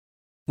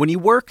When you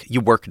work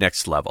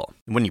next level.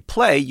 And when you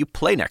play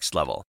next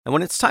level. And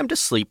when it's time to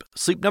sleep,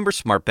 Sleep Number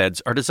smart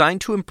beds are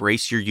designed to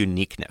embrace your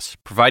uniqueness,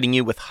 providing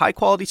you with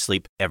high-quality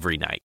sleep every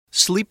night.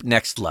 Sleep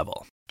next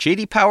level.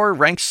 J.D. Power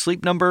ranks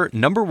Sleep Number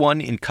number 1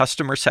 in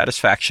customer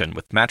satisfaction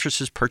with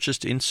mattresses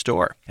purchased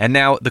in-store. And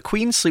now, the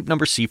Queen Sleep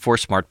Number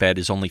C4 smart bed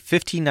is only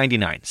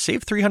 $1,599.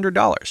 Save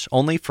 $300,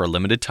 only for a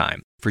limited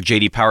time. For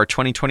J.D. Power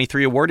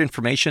 2023 award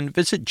information,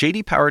 visit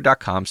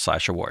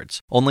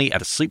jdpower.com/awards. Only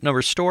at a Sleep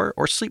Number store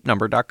or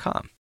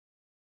sleepnumber.com.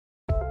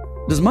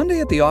 Does Monday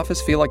at the office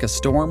feel like a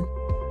storm?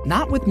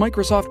 Not with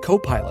Microsoft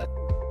Copilot.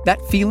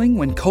 That feeling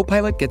when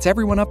Copilot gets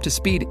everyone up to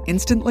speed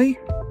instantly?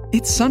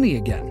 It's sunny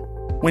again.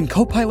 When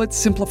Copilot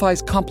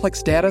simplifies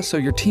complex data so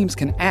your teams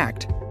can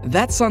act,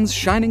 that sun's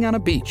shining on a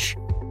beach.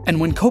 And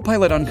when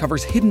Copilot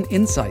uncovers hidden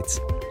insights,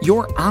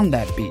 you're on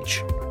that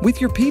beach with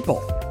your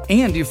people,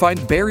 and you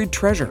find buried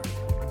treasure.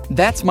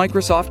 That's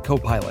Microsoft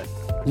Copilot.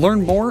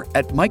 Learn more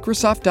at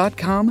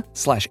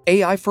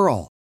Microsoft.com/AI for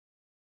all.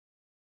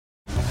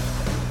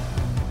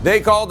 They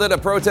called it a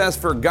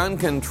protest for gun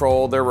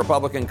control. Their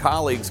Republican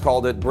colleagues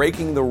called it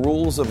breaking the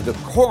rules of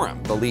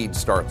decorum. The lead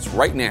starts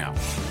right now.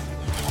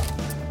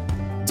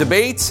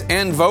 Debates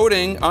and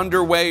voting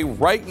underway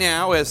right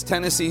now as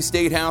Tennessee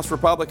State House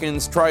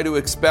Republicans try to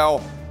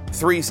expel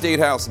 3 State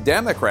House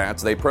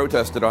Democrats. They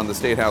protested on the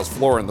State House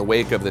floor in the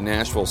wake of the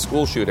Nashville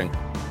school shooting.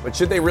 But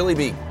should they really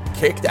be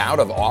kicked out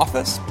of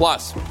office?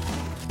 Plus,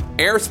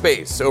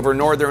 airspace over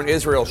northern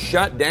Israel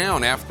shut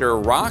down after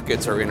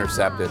rockets are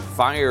intercepted,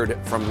 fired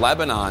from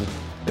Lebanon.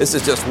 This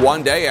is just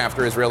one day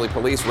after Israeli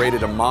police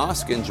raided a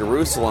mosque in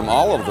Jerusalem.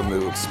 All of the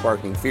moves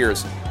sparking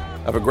fears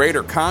of a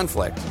greater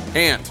conflict.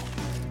 And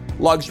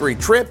luxury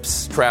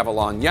trips, travel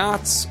on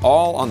yachts,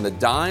 all on the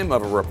dime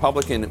of a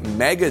Republican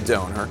mega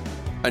donor.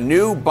 A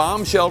new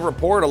bombshell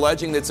report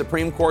alleging that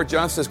Supreme Court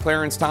Justice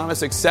Clarence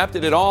Thomas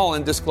accepted it all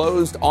and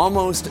disclosed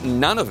almost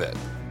none of it.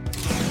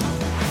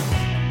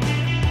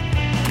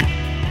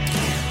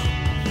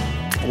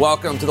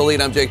 Welcome to The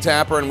Lead. I'm Jake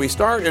Tapper, and we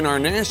start in our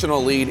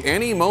national lead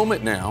any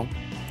moment now.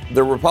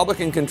 The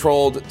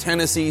Republican-controlled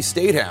Tennessee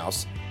State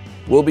House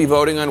will be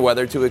voting on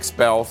whether to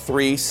expel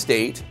 3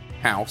 State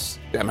House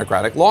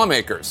Democratic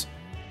lawmakers.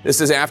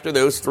 This is after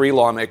those 3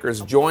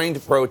 lawmakers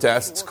joined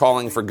protests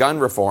calling for gun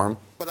reform,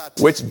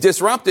 which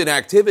disrupted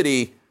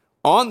activity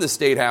on the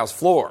State House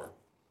floor.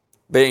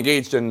 They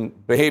engaged in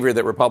behavior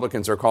that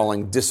Republicans are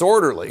calling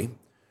disorderly.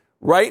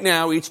 Right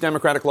now, each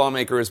Democratic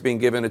lawmaker is being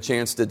given a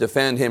chance to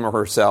defend him or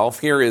herself.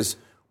 Here is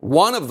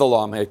one of the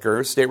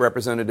lawmakers, State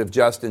Representative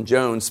Justin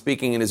Jones,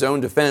 speaking in his own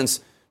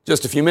defense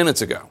just a few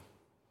minutes ago.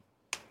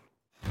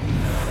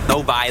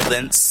 No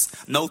violence,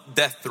 no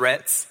death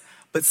threats,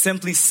 but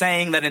simply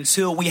saying that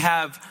until we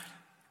have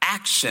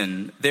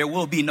action, there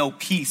will be no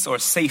peace or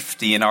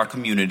safety in our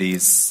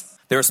communities.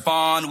 They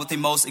respond with the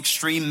most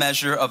extreme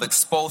measure of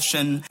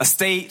expulsion. A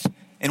state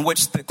in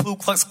which the Ku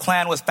Klux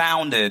Klan was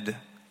founded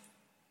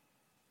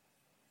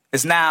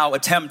is now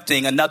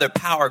attempting another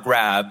power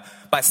grab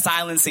by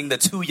silencing the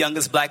 2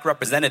 youngest black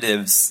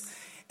representatives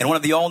and one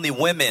of the only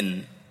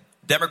women,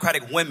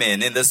 Democratic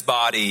women in this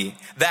body.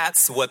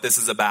 That's what this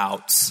is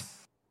about.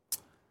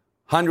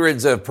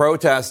 Hundreds of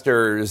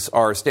protesters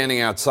are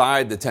standing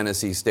outside the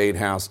Tennessee State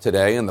House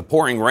today in the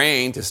pouring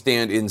rain to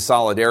stand in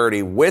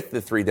solidarity with the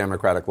 3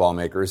 Democratic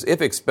lawmakers.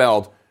 If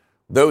expelled,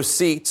 those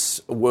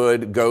seats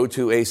would go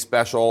to a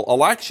special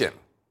election,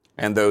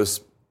 and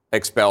those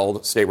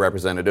expelled state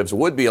representatives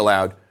would be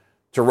allowed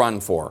to run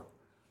for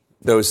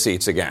those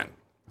seats again.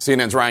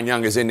 CNN's Ryan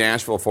Young is in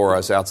Nashville for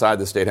us outside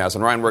the State House.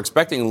 And Ryan, we're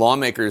expecting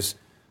lawmakers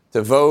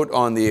to vote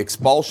on the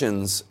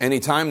expulsions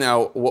anytime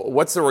now.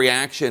 What's the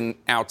reaction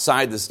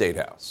outside the State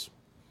House?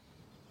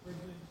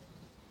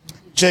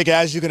 Jake,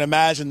 as you can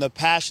imagine, the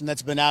passion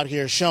that's been out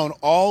here shown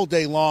all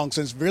day long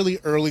since really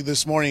early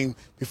this morning.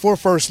 Before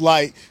first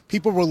light,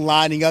 people were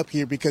lining up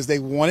here because they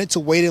wanted to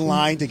wait in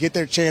line to get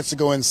their chance to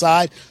go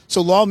inside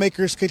so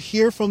lawmakers could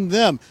hear from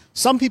them.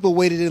 Some people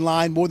waited in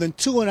line more than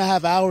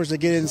 2.5 hours to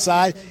get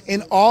inside,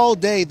 and all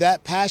day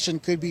that passion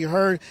could be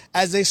heard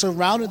as they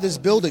surrounded this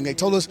building. They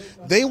told us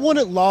they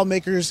wanted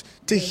lawmakers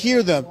to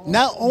hear them,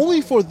 not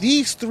only for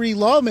these 3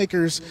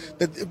 lawmakers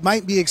that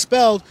might be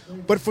expelled,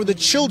 but for the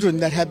children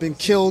that have been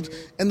killed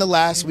in the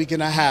last week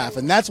and a half.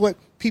 And that's what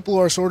people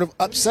are sort of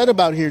upset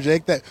about here,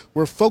 Jake, that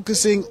we're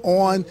focusing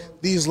on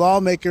these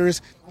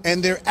lawmakers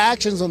and their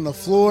actions on the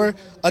floor,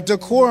 a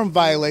decorum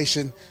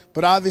violation.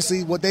 But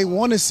obviously what they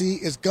want to see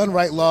is gun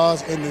right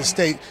laws in the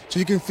state. So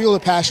you can feel the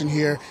passion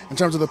here in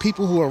terms of the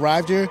people who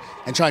arrived here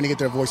and trying to get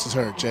their voices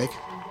heard, Jake.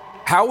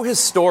 How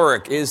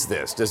historic is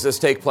this? Does this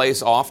take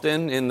place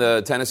often in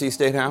the Tennessee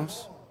State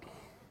House?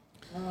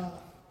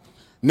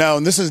 No,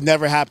 and this has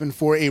never happened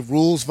for a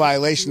rules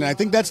violation. And I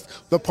think that's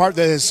the part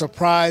that has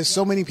surprised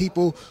so many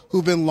people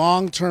who've been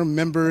long-term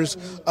members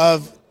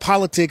of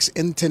politics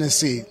in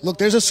Tennessee. Look,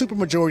 there's a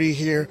supermajority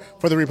here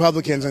for the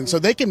Republicans, and so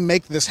they can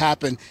make this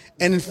happen.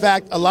 And in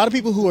fact, a lot of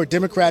people who are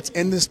Democrats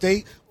in the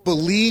state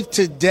believe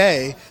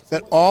today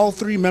that all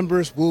 3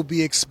 members will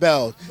be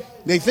expelled.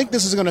 They think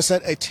this is going to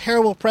set a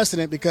terrible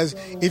precedent because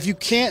if you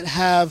can't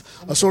have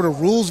a sort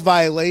of rules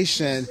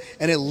violation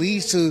and it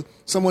leads to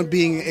someone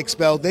being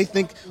expelled, they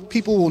think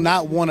people will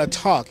not want to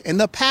talk. And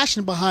the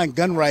passion behind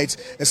gun rights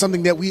is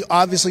something that we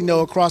obviously know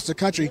across the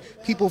country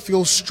people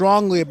feel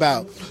strongly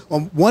about.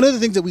 One of the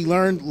things that we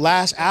learned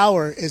last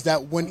hour is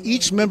that when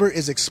each member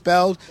is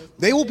expelled,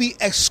 they will be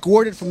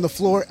escorted from the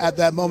floor at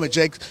that moment,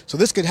 Jake. So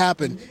this could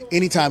happen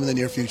anytime in the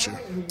near future.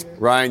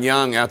 Ryan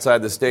Young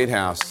outside the State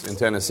House in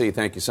Tennessee.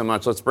 Thank you so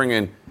much. Let's bring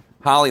in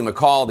Holly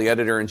McCall, the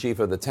editor-in-chief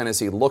of the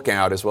Tennessee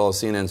Lookout, as well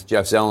as CNN's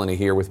Jeff Zeleny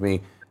here with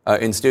me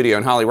in studio.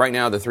 And Holly, right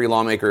now the three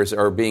lawmakers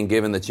are being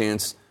given the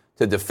chance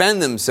to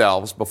defend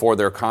themselves before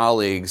their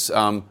colleagues.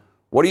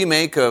 What do you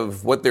make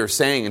of what they're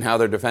saying and how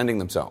they're defending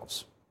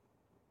themselves?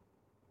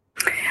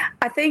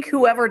 I think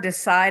whoever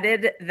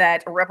decided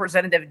that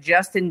Representative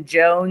Justin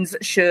Jones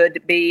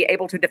should be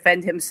able to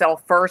defend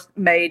himself first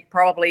made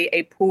probably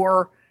a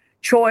poor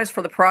choice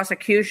for the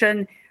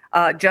prosecution.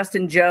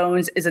 Justin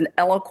Jones is an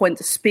eloquent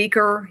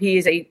speaker.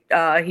 He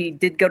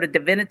did go to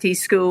divinity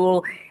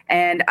school,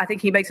 and I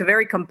think he makes a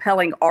very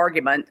compelling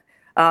argument.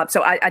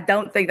 So I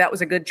don't think that was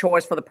a good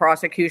choice for the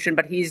prosecution,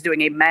 but he's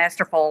doing a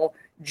masterful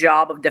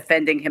job of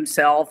defending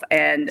himself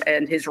and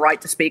his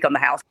right to speak on the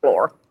House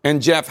floor.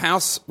 And Jeff,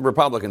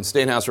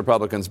 State House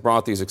Republicans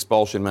brought these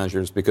expulsion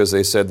measures because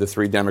they said the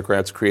three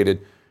Democrats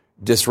created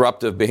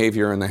disruptive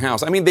behavior in the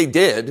House. I mean, they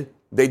did.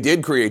 They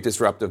did create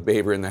disruptive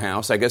behavior in the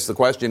House. I guess the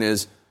question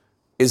is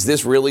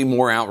this really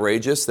more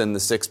outrageous than the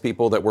 6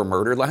 people that were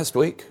murdered last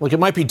week? Look, it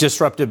might be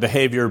disruptive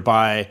behavior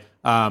by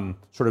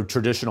sort of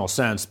traditional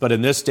sense, but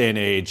in this day and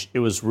age, it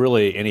was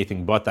really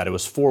anything but that. It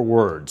was 4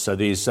 words. So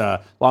these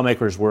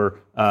lawmakers were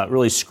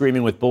really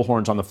screaming with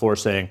bullhorns on the floor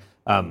saying,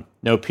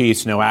 no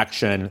peace, no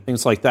action,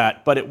 things like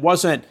that. But it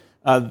wasn't.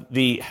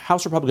 The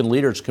House Republican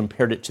leaders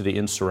compared it to the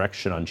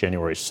insurrection on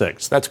January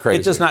 6th. That's crazy.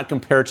 It does not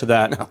compare to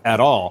that at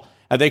all.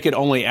 They could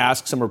only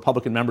ask some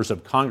Republican members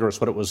of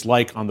Congress what it was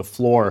like on the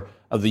floor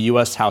of the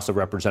U.S. House of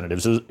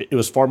Representatives. It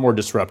was far more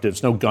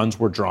disruptive. No guns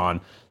were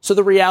drawn. So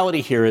the reality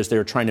here is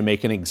they're trying to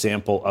make an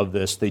example of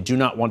this. They do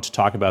not want to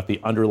talk about the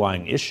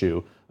underlying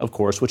issue, of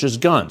course, which is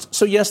guns.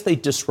 So, yes, they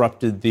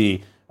disrupted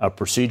the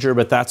procedure,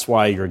 but that's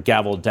why you're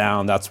gavelled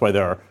down. That's why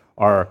there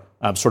are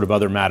sort of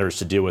other matters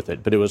to deal with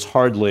it. But it was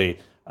hardly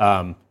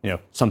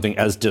something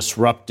as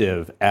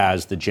disruptive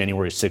as the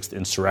January 6th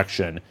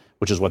insurrection,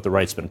 which is what the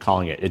right's been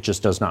calling it. It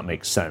just does not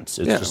make sense.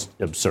 It's just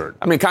absurd.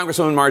 I mean,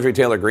 Congresswoman Marjorie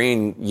Taylor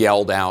Greene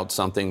yelled out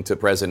something to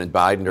President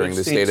Biden during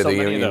the State of the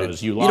Union.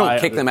 You don't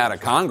kick them out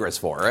of Congress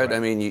for it. Right. I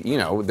mean,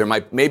 there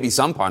may be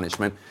some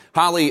punishment.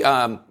 Holly,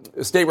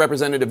 State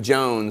Representative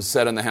Jones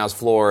said on the House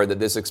floor that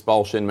this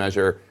expulsion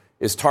measure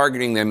is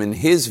targeting them, in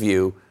his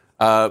view,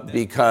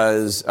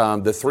 because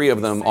the 3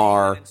 of them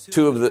are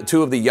two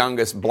of the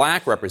youngest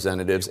black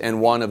representatives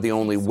and one of the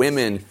only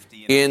women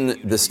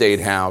in the State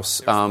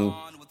House.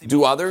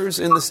 Do others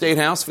in the State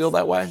House feel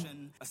that way?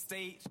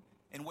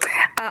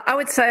 I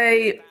would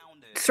say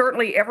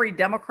certainly every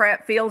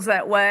Democrat feels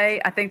that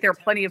way. I think there are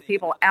plenty of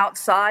people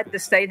outside the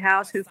State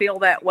House who feel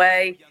that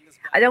way.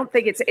 I don't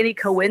think it's any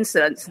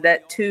coincidence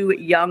that 2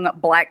 young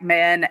black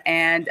men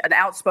and an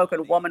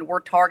outspoken woman were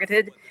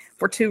targeted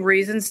for 2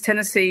 reasons.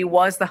 Tennessee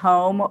was the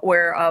home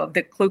where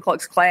the Ku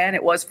Klux Klan,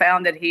 it was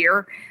founded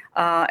here.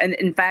 And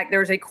in fact,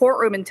 there's a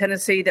courtroom in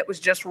Tennessee that was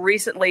just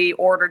recently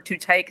ordered to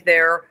take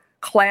their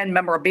Klan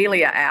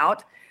memorabilia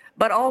out.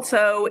 But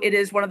also it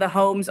is one of the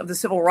homes of the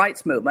civil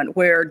rights movement,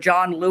 where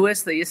John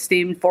Lewis, the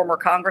esteemed former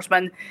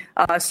congressman,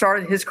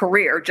 started his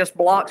career just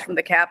blocks from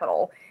the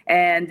Capitol.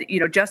 And,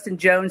 Justin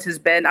Jones has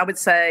been, I would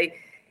say,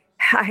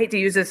 I hate to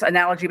use this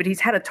analogy, but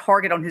he's had a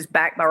target on his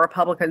back by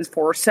Republicans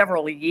for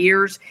several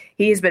years.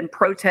 He has been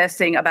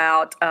protesting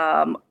about,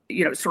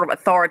 sort of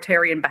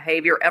authoritarian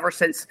behavior ever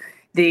since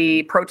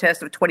the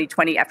protest of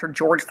 2020 after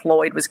George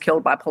Floyd was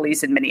killed by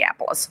police in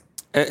Minneapolis.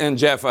 And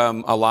Jeff,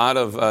 a lot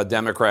of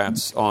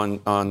Democrats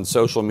on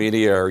social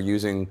media are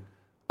using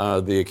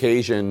the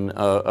occasion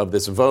of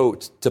this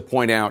vote to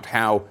point out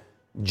how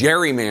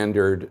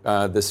gerrymandered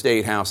the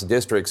State House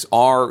districts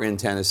are in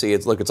Tennessee.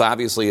 It's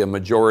obviously a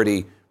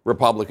majority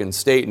Republican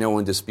state. No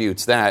one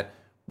disputes that.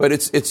 But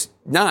it's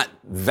not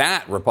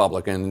that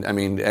Republican. I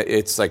mean,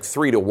 it's like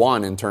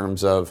 3-1 in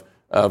terms of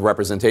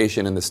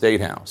representation in the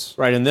State House.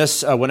 Right. And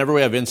this, whenever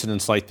we have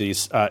incidents like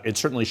these, it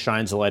certainly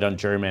shines a light on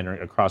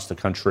gerrymandering across the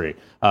country.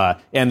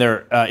 And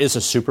there is a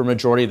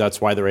supermajority. That's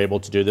why they're able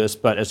to do this.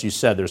 But as you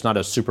said, there's not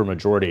a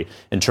supermajority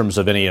in terms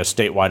of any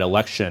statewide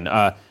election.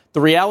 The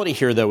reality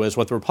here, though, is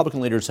what the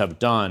Republican leaders have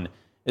done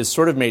is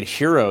sort of made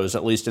heroes,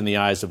 at least in the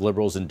eyes of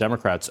liberals and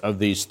Democrats, of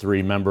these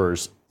 3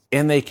 members.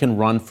 And they can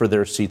run for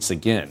their seats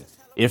again.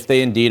 If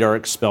they indeed are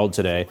expelled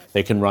today,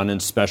 they can run in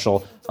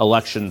special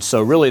elections.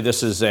 So really,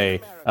 this is a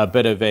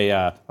bit of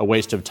a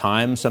waste of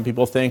time, some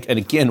people think. And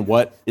again,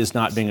 what is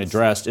not being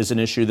addressed is an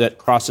issue that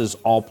crosses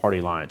all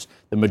party lines.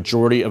 The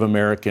majority of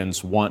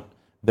Americans want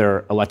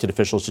their elected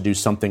officials to do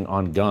something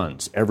on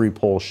guns. Every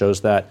poll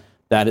shows that.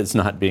 That is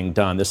not being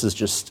done. This is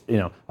just,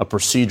 a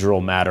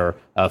procedural matter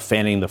of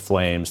fanning the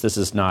flames. This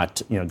is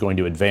not, going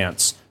to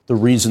advance the the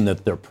reason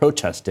that they're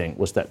protesting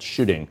was that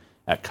shooting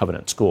at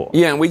Covenant School.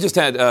 Yeah, and we just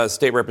had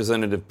State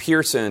Representative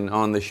Pearson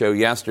on the show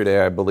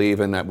yesterday, I believe,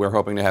 and that we're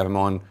hoping to have him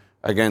on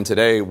again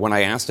today. When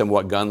I asked him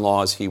what gun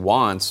laws he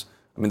wants,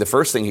 I mean, the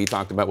first thing he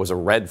talked about was a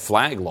red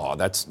flag law.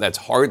 That's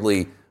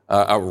hardly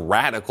a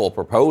radical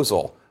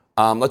proposal.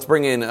 Let's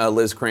bring in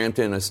Liz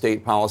Crampton, a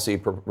state policy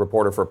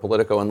reporter for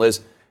Politico. And Liz,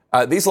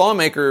 these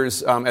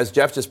lawmakers, as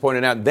Jeff just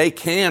pointed out, they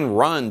can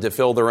run to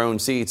fill their own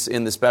seats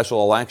in the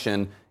special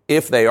election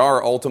if they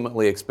are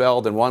ultimately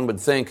expelled. And one would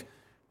think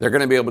they're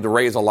going to be able to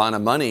raise a lot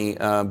of money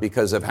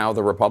because of how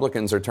the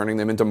Republicans are turning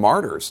them into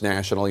martyrs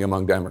nationally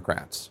among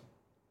Democrats.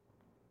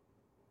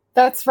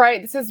 That's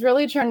right. This has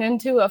really turned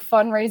into a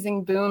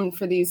fundraising boom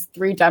for these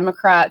three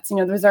Democrats. You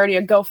know, there's already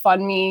a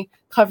GoFundMe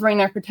covering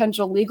their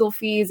potential legal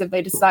fees if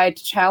they decide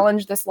to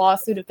challenge this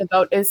lawsuit if the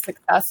vote is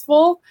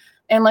successful.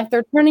 And like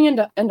they're turning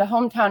into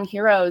hometown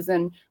heroes.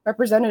 And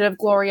Representative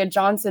Gloria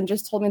Johnson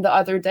just told me the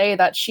other day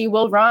that she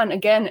will run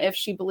again if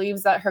she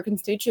believes that her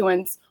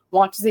constituents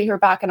want to see her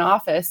back in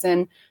office,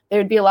 and they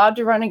would be allowed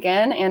to run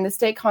again. And the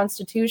state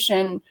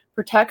constitution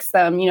protects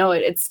them. You know,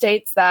 it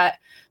states that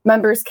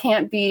members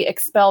can't be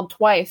expelled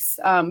twice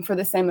for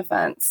the same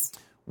offense.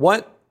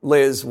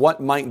 Liz, what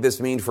might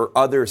this mean for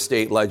other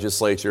state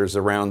legislatures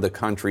around the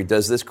country?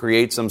 Does this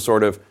create some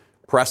sort of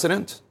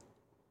precedent?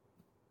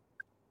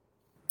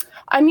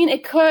 I mean,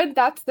 it could.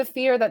 That's the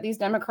fear that these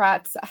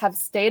Democrats have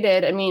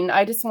stated. I mean,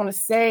 I just want to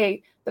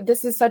say that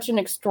this is such an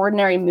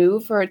extraordinary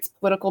move for its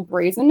political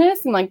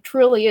brazenness and like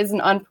truly is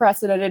an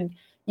unprecedented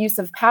use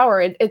of power.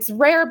 It's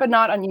rare but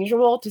not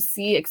unusual to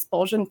see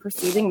expulsion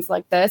proceedings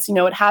like this. You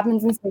know, it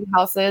happens in state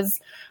houses,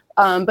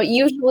 but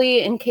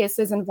usually in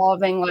cases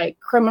involving like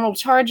criminal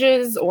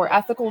charges or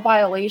ethical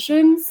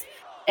violations.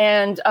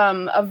 And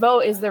a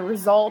vote is the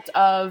result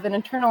of an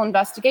internal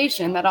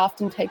investigation that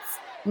often takes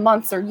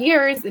months or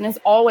years and is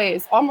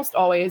almost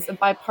always a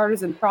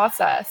bipartisan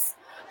process.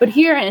 But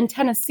here in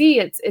Tennessee,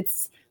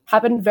 it's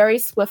happened very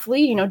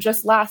swiftly. You know,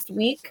 just last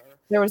week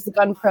there was the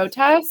gun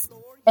protest,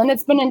 and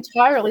it's been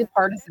entirely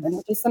partisan,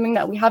 which is something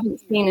that we haven't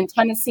seen in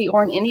Tennessee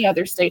or in any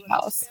other state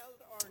house.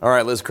 All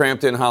right, Liz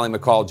Crampton, Holly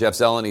McCall, Jeff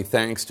Zeleny,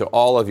 thanks to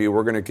all of you.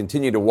 We're going to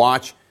continue to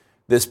watch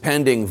this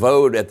pending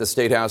vote at the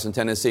State House in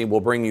Tennessee.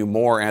 We'll bring you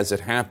more as it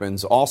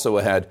happens. Also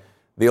ahead,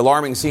 the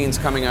alarming scenes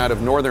coming out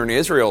of northern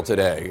Israel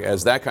today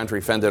as that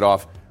country fended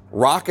off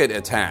rocket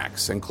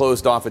attacks and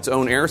closed off its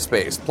own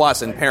airspace.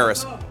 Plus, in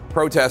Paris,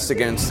 protests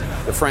against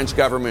the French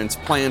government's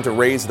plan to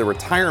raise the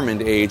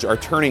retirement age are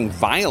turning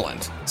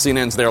violent.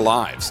 CNN's Their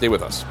Lives. Stay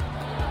with us.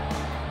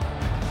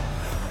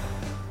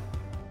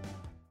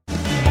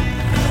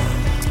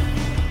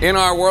 In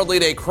our world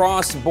lead, a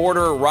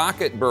cross-border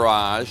rocket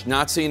barrage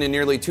not seen in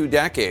nearly 2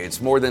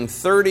 decades. More than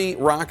 30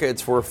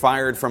 rockets were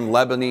fired from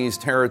Lebanese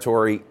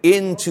territory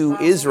into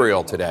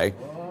Israel today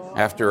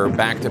after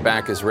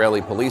back-to-back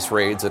Israeli police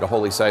raids at a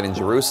holy site in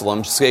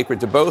Jerusalem,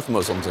 sacred to both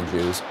Muslims and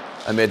Jews,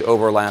 amid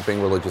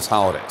overlapping religious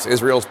holidays.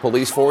 Israel's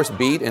police force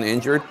beat and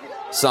injured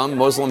some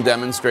Muslim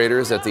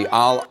demonstrators at the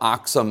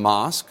Al-Aqsa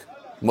Mosque.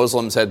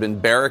 Muslims had been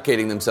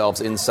barricading themselves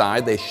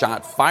inside. They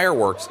shot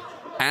fireworks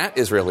at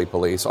Israeli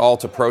police, all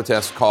to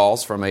protest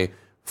calls from a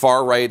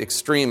far-right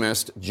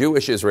extremist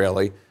Jewish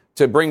Israeli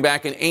to bring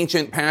back an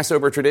ancient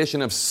Passover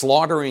tradition of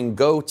slaughtering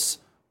goats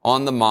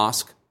on the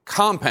mosque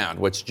compound,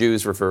 which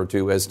Jews refer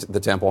to as the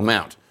Temple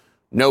Mount.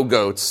 No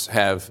goats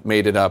have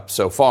made it up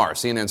so far.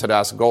 CNN's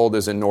Hadass Gold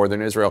is in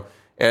northern Israel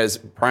as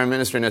Prime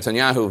Minister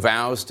Netanyahu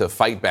vows to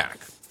fight back.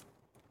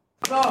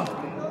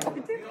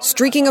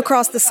 Streaking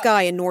across the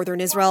sky in northern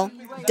Israel,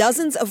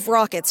 dozens of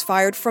rockets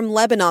fired from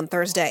Lebanon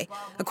Thursday,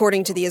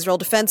 according to the Israel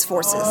Defense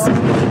Forces.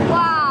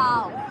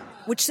 Wow!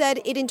 Which said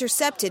it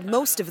intercepted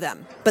most of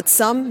them, but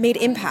some made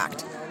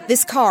impact.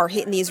 This car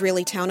hit in the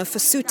Israeli town of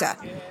Fasuta,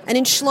 and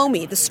in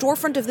Shlomi, the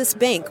storefront of this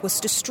bank was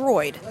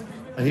destroyed.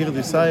 I hear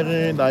the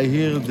siren, I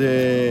hear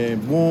the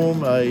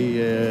boom,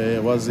 I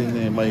was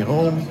in my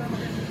home.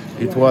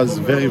 It was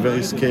very,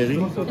 very scary.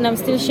 And I'm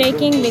still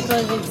shaking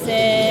because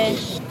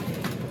it's...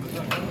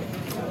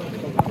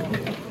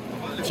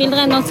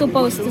 Children are not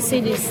supposed to see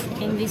this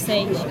in this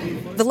age.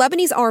 The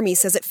Lebanese army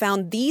says it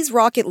found these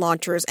rocket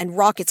launchers and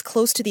rockets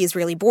close to the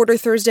Israeli border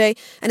Thursday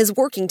and is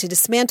working to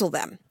dismantle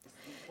them.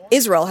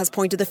 Israel has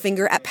pointed the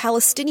finger at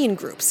Palestinian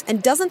groups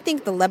and doesn't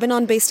think the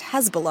Lebanon-based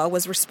Hezbollah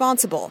was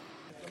responsible.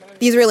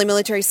 The Israeli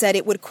military said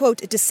it would, quote,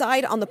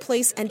 decide on the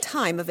place and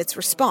time of its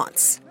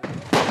response.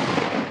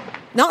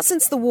 Not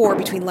since the war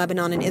between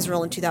Lebanon and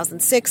Israel in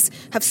 2006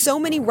 have so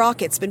many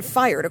rockets been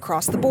fired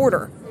across the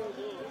border.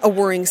 A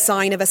worrying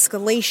sign of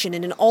escalation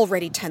in an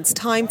already tense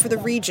time for the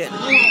region.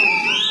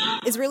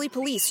 Israeli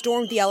police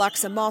stormed the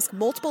Al-Aqsa Mosque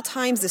multiple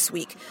times this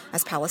week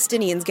as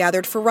Palestinians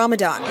gathered for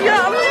Ramadan.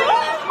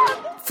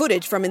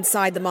 Footage from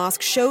inside the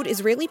mosque showed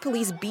Israeli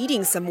police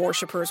beating some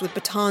worshippers with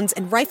batons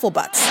and rifle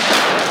butts.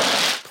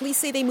 Police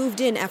say they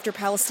moved in after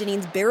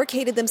Palestinians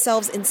barricaded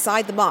themselves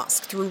inside the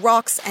mosque, threw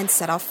rocks, and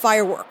set off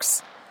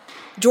fireworks.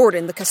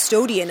 Jordan, the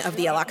custodian of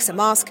the Al-Aqsa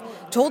Mosque,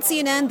 told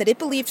CNN that it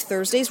believed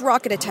Thursday's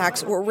rocket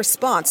attacks were a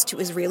response to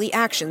Israeli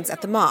actions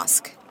at the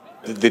mosque.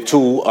 The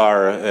two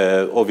are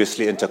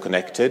obviously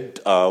interconnected.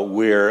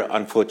 We're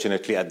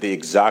unfortunately at the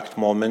exact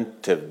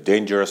moment, a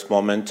dangerous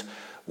moment,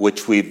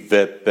 which we've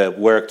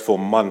worked for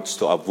months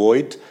to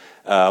avoid,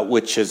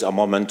 which is a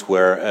moment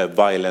where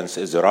violence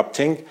is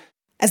erupting.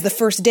 As the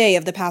first day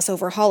of the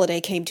Passover holiday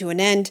came to an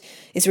end,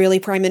 Israeli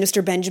Prime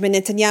Minister Benjamin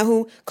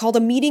Netanyahu called a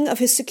meeting of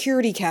his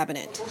security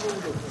cabinet.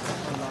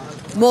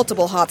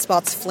 Multiple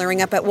hotspots flaring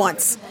up at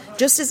once,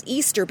 just as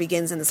Easter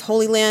begins in this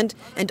Holy Land,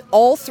 and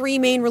all three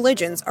main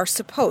religions are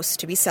supposed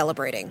to be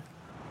celebrating.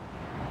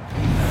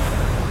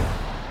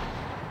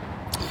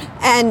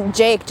 And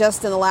Jake,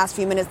 just in the last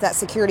few minutes, that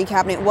security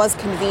cabinet was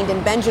convened,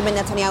 and Benjamin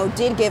Netanyahu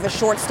did give a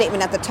short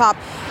statement at the top.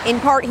 In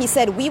part, he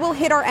said, "We will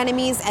hit our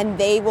enemies and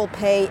they will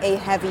pay a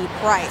heavy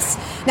price."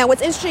 Now,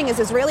 what's interesting is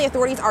Israeli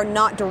authorities are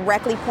not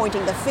directly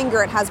pointing the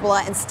finger at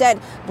Hezbollah, instead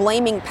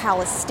blaming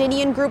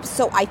Palestinian groups.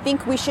 So I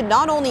think we should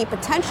not only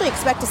potentially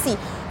expect to see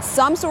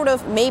some sort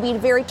of maybe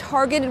very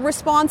targeted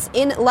response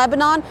in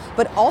Lebanon,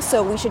 but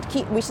also we should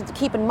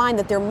keep in mind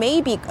that there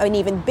may be an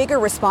even bigger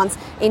response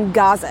in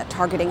Gaza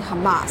targeting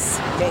Hamas.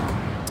 Jake.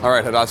 All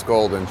right, Hadass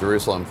Gold in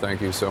Jerusalem, thank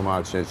you so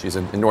much. She's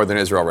in northern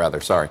Israel, rather.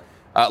 Sorry.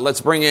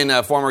 Let's bring in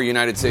former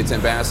United States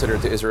Ambassador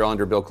to Israel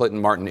under Bill Clinton,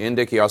 Martin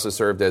Indyk. He also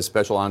served as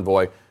special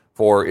envoy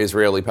for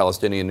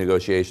Israeli-Palestinian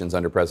negotiations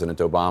under President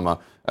Obama.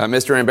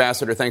 Mr.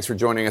 Ambassador, thanks for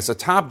joining us. A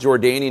top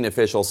Jordanian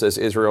official says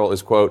Israel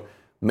is, quote,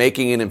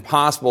 making it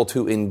impossible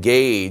to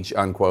engage,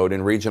 unquote,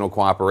 in regional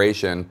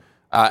cooperation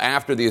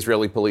after the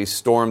Israeli police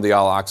stormed the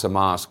Al-Aqsa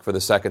Mosque for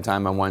the second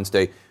time on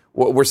Wednesday.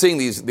 We're seeing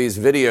these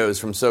videos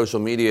from social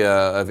media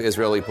of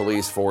Israeli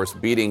police force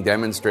beating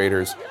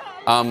demonstrators.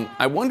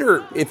 I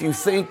wonder if you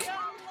think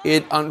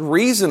it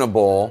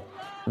unreasonable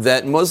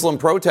that Muslim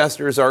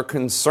protesters are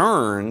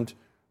concerned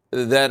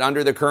that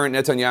under the current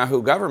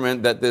Netanyahu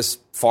government that this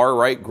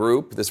far-right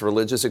group, this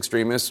religious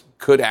extremist,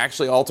 could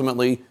actually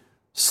ultimately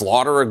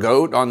slaughter a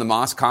goat on the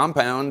mosque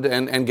compound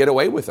and get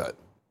away with it.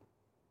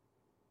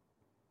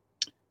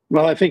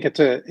 Well, I think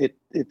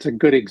it's a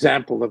good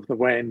example of the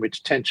way in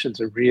which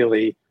tensions are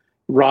really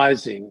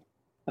rising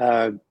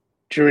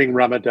during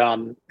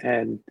Ramadan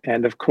and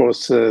of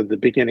course the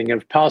beginning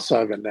of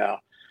Passover now.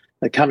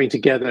 They're coming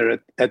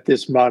together at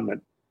this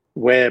moment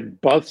where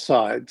both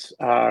sides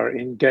are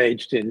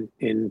engaged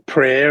in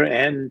prayer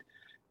and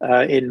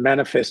in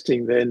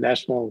manifesting their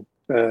national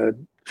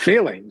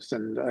feelings.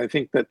 And I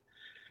think that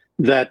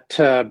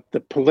the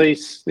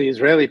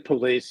Israeli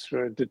police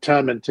were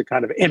determined to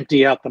kind of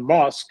empty out the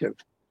mosque of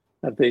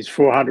these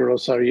 400 or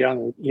so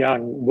young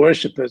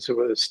worshippers who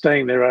were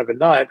staying there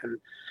overnight, and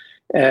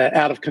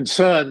out of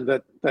concern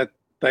that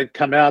they'd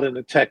come out and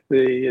attack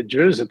the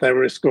Jews that they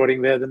were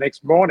escorting there the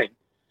next morning.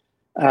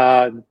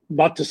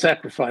 Not to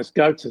sacrifice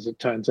goats, as it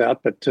turns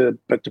out, but to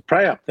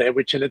pray up there,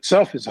 which in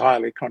itself is a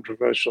highly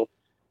controversial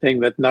thing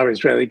that no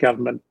Israeli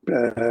government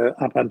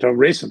up until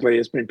recently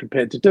has been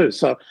prepared to do.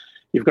 So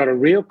you've got a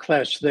real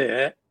clash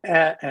there,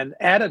 and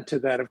added to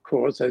that, of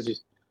course, as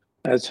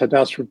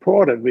Hadass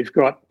reported, we've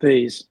got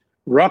these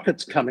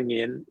rockets coming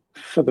in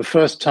for the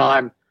first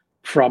time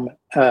from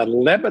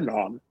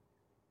Lebanon,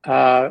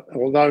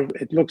 although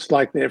it looks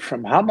like they're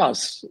from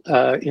Hamas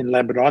in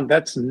Lebanon.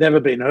 That's never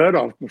been heard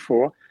of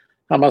before.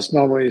 Hamas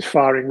normally is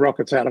firing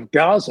rockets out of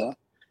Gaza,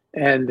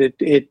 and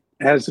it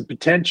has the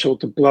potential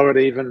to blow it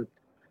even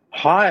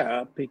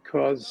higher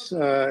because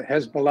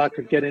Hezbollah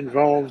could get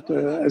involved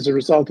as a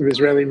result of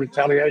Israeli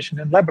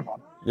retaliation in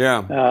Lebanon.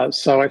 Yeah.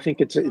 So I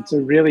think it's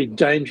a really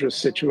dangerous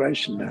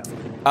situation now.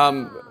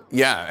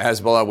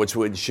 Hezbollah, which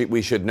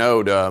we should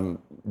note,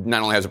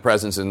 not only has a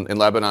presence in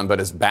Lebanon,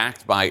 but is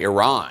backed by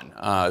Iran.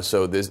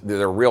 So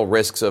there are real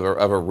risks of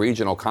a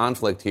regional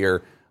conflict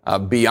here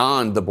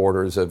beyond the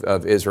borders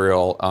of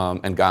Israel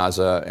and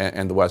Gaza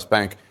and the West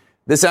Bank.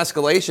 This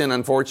escalation,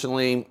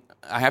 unfortunately,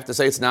 I have to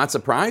say it's not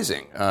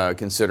surprising,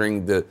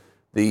 considering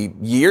the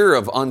year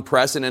of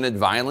unprecedented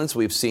violence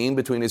we've seen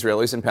between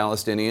Israelis and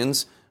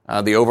Palestinians,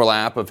 the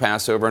overlap of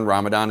Passover and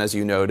Ramadan, as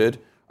you noted,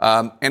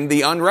 and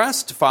the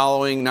unrest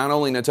following not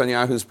only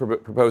Netanyahu's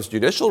proposed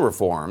judicial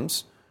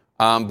reforms,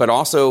 but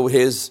also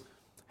his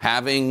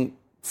having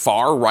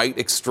far-right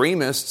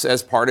extremists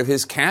as part of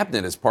his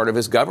cabinet, as part of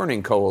his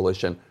governing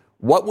coalition.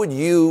 What would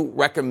you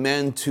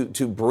recommend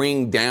to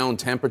bring down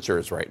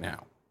temperatures right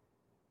now?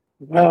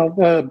 Well,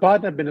 the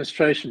Biden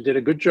administration did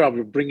a good job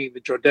of bringing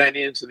the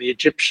Jordanians and the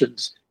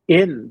Egyptians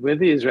in with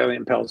the Israeli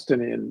and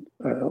Palestinian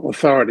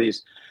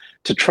authorities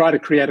to try to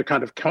create a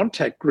kind of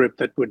contact group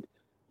that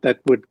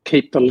would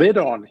keep the lid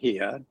on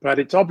here. But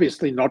it's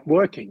obviously not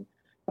working.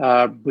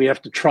 We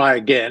have to try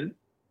again.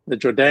 The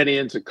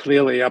Jordanians are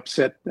clearly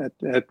upset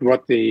at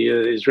what the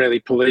Israeli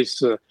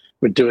police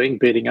were doing,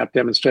 beating up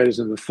demonstrators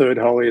in the third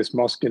holiest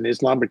mosque in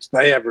Islam, which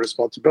they have a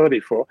responsibility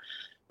for.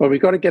 But we've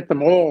got to get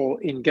them all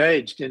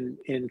engaged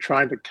in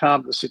trying to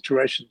calm the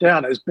situation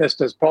down as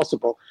best as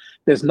possible.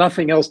 There's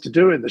nothing else to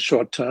do in the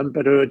short term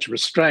but urge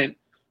restraint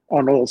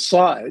on all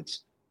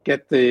sides,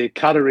 get the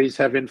Qataris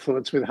have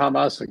influence with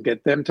Hamas and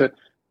get them to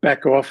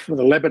back off.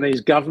 The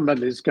Lebanese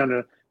government is going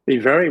to be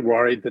very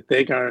worried that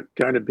they're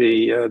going to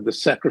be the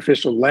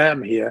sacrificial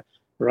lamb here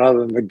rather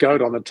than the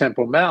goat on the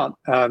Temple Mount,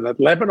 that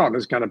Lebanon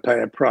is going to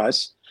pay a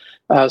price.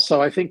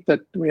 So I think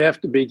that we have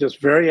to be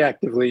just very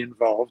actively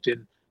involved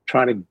in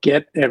trying to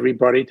get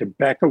everybody to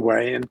back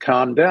away and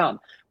calm down.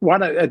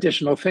 One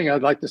additional thing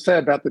I'd like to say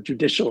about the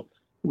judicial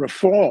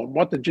reform,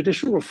 what the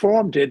judicial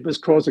reform did was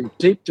cause a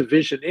deep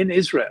division in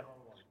Israel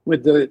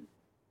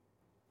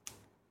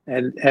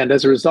and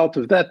as a result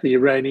of that, the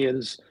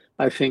Iranians,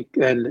 I think,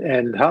 and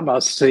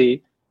Hamas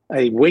see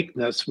a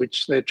weakness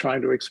which they're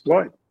trying to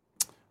exploit.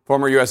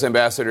 Former U.S.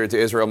 Ambassador to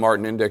Israel,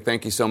 Martin Indyk,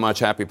 thank you so much.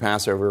 Happy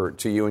Passover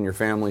to you and your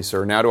family,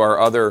 sir. Now to our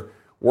other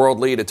world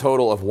lead. A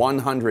total of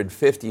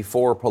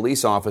 154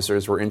 police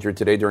officers were injured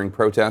today during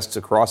protests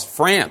across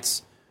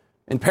France.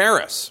 In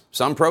Paris,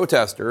 some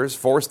protesters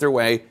forced their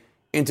way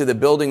into the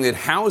building that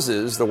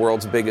houses the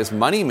world's biggest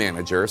money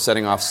manager,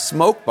 setting off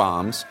smoke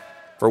bombs.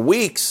 For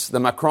weeks, the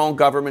Macron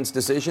government's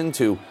decision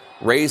to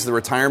raise the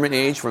retirement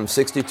age from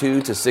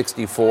 62 to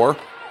 64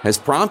 has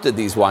prompted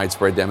these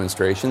widespread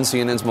demonstrations.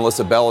 CNN's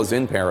Melissa Bell is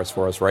in Paris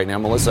for us right now.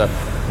 Melissa,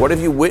 what have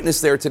you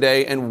witnessed there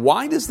today, and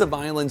why does the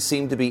violence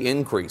seem to be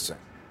increasing?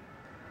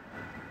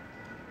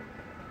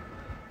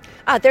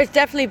 There's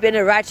definitely been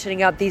a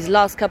ratcheting up these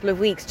last couple of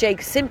weeks,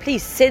 Jake, simply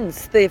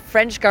since the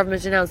French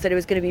government announced that it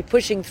was going to be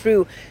pushing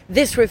through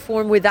this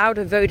reform without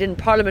a vote in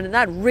Parliament. And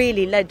that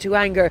really led to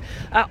anger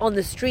on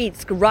the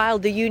streets,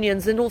 riled the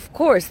unions. And of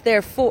course,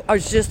 therefore, or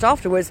just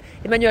afterwards,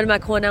 Emmanuel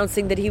Macron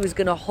announcing that he was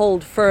going to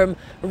hold firm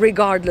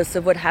regardless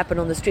of what happened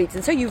on the streets.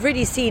 And so you've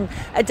really seen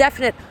a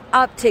definite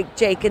uptick,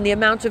 Jake, in the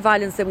amount of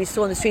violence that we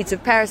saw in the streets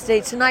of Paris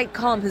today. Tonight,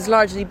 calm has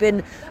largely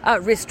been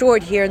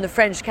restored here in the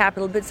French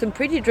capital, but some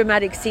pretty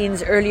dramatic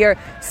scenes earlier.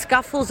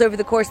 Scuffles over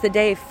the course of the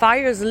day,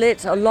 fires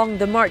lit along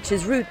the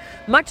march's route,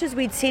 much as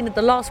we'd seen at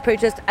the last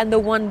protest and the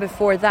one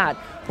before that.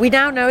 We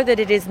now know that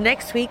it is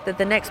next week that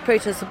the next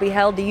protest will be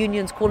held. The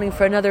union's calling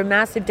for another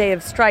massive day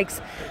of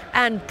strikes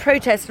and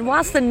protests. And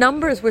whilst the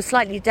numbers were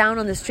slightly down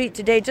on the street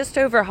today, just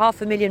over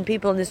 500,000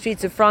 people in the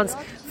streets of France,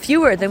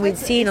 fewer than we'd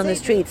seen on the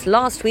streets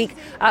last week.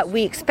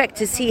 We expect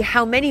to see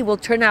how many will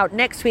turn out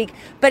next week.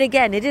 But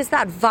again, it is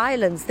that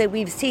violence that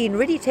we've seen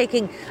really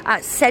taking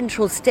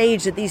central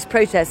stage at these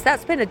protests.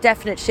 That's been a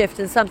definite shift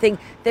and something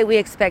that we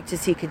expect to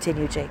see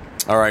continue, Jake.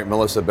 All right,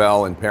 Melissa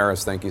Bell in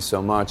Paris, thank you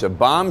so much. A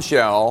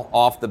bombshell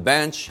off the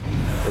bench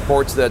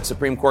reports that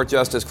Supreme Court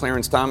Justice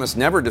Clarence Thomas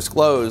never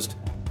disclosed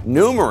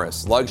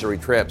numerous luxury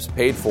trips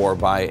paid for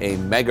by a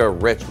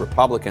mega-rich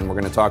Republican. We're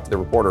going to talk to the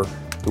reporter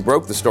who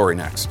broke the story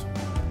next.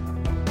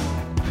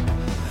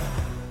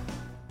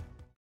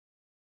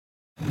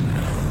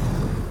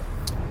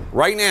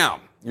 Right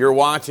now, you're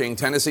watching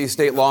Tennessee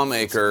state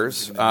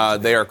lawmakers.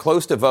 They are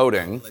close to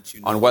voting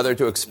on whether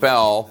to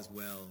expel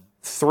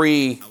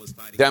 3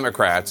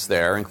 Democrats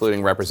there,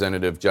 including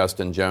Representative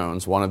Justin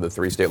Jones, one of the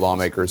 3 state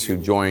lawmakers who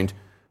joined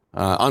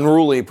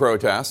unruly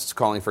protests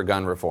calling for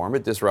gun reform.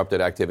 It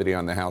disrupted activity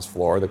on the House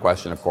floor. The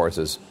question, of course,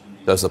 is,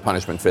 does the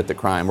punishment fit the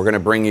crime? We're going to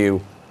bring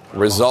you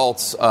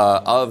results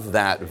of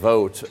that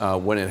vote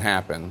when it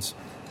happens.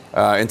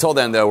 Until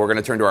then, though, we're going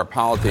to turn to our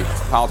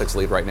politics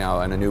lead right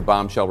now and a new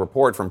bombshell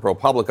report from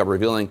ProPublica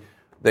revealing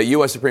that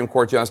U.S. Supreme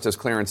Court Justice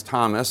Clarence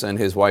Thomas and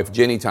his wife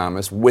Ginny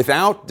Thomas,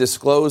 without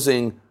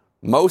disclosing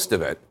most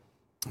of it,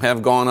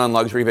 have gone on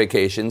luxury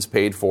vacations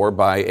paid for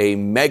by a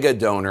mega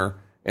donor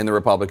in the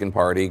Republican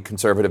Party,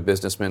 conservative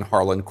businessman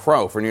Harlan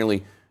Crow. For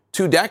nearly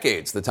 2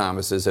 decades, the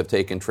Thomases have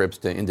taken trips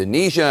to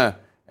Indonesia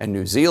and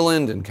New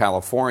Zealand and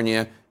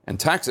California and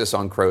Texas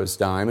on Crow's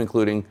dime,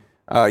 including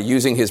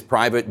using his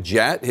private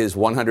jet, his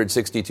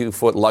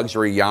 162-foot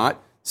luxury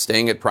yacht,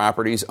 staying at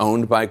properties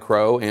owned by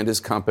Crow and his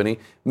company.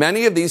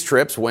 Many of these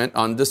trips went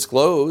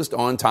undisclosed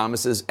on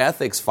Thomas's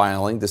ethics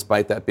filing,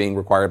 despite that being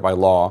required by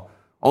law.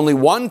 Only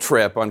one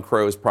trip on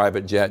Crow's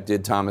private jet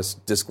did Thomas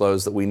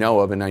disclose that we know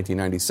of in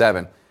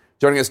 1997.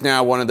 Joining us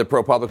now, one of the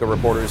ProPublica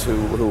reporters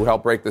who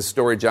helped break this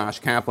story, Josh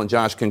Kaplan.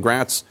 Josh,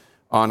 congrats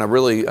on a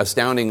really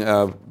astounding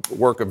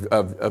work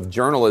of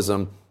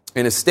journalism.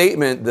 In a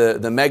statement,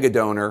 the mega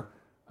donor,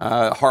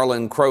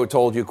 Harlan Crow,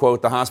 told you,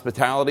 quote, "The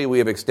hospitality we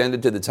have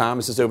extended to the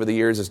Thomases over the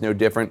years is no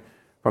different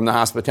from the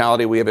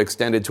hospitality we have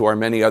extended to our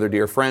many other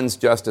dear friends.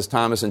 Justice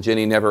Thomas and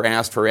Ginny never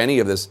asked for any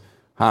of this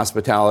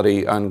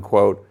hospitality,"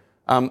 unquote.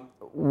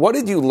 What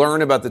did you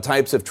learn about the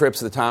types of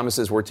trips the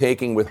Thomases were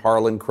taking with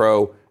Harlan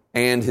Crow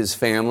and his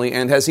family?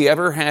 And has he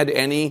ever had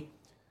any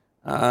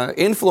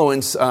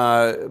influence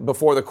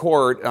before the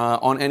court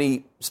on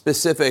any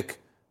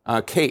specific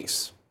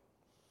case?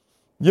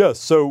 Yes,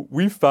 so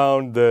we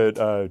found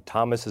that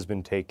Thomas has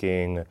been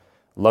taking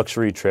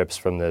luxury trips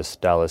from this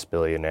Dallas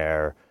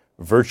billionaire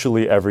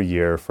virtually every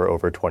year for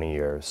over 20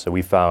 years. So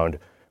we found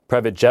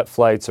private jet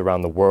flights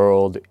around the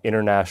world,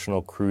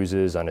 international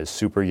cruises on his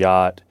super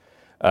yacht,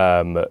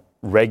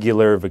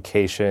 regular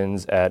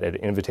vacations at an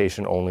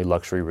invitation-only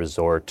luxury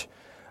resort.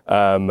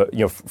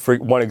 For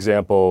one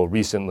example,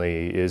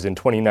 recently is in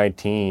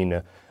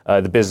 2019,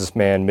 the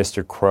businessman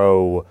Mr.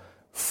 Crow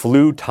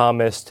flew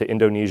Thomas to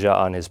Indonesia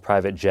on his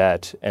private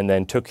jet and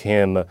then took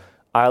him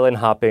island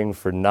hopping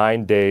for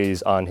 9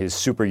 days on his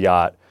super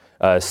yacht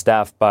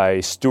staffed by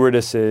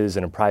stewardesses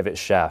and a private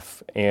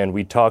chef. And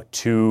we were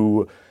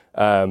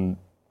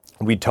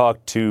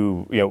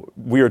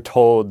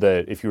told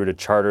that if you were to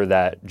charter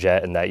that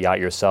jet and that yacht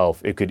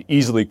yourself, it could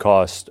easily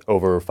cost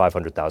over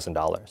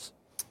 $500,000.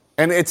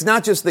 And it's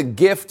not just the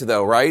gift,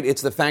 though, right?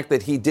 It's the fact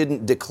that he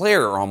didn't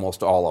declare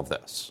almost all of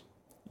this.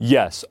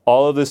 Yes,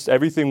 all of this,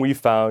 everything we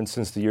found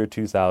since the year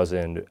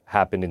 2000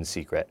 happened in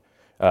secret.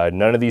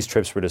 None of these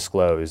trips were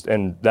disclosed.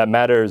 And that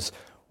matters,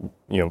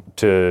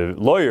 to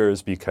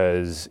lawyers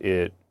because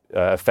it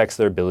affects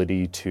their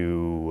ability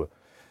to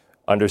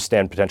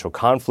understand potential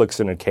conflicts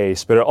in a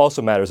case, but it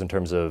also matters in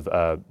terms of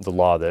the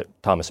law that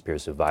Thomas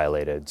appears to have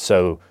violated.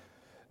 So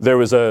there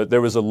was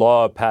a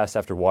law passed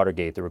after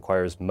Watergate that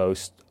requires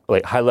most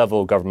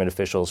high-level government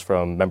officials,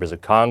 from members of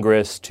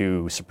Congress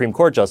to Supreme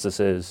Court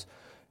justices,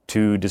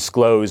 to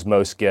disclose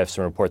most gifts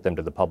and report them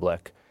to the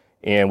public.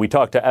 And we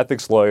talked to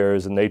ethics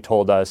lawyers, and they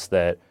told us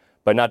that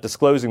by not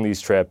disclosing these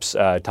trips,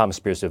 Thomas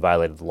appears to have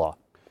violated the law.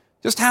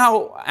 Just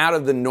how out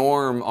of the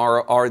norm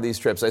are these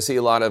trips? I see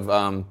a lot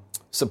of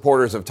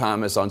supporters of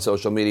Thomas on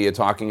social media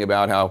talking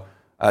about how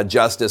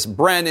Justice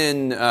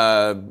Brennan,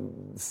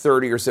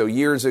 30 or so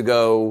years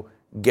ago,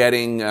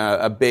 getting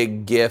a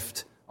big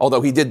gift,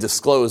 although he did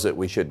disclose it,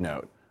 we should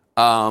note.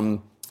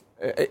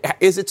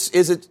 Is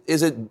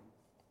it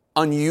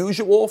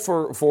unusual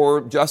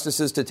for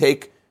justices to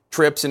take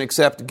trips and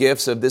accept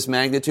gifts of this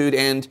magnitude?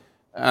 And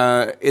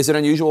is it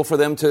unusual for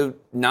them to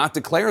not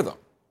declare them?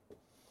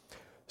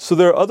 So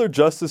there are other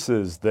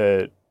justices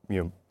that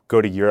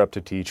go to Europe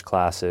to teach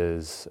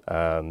classes,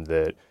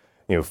 that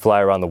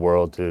fly around the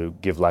world to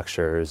give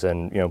lectures,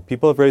 and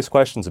people have raised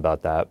questions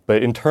about that.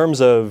 But in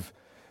terms of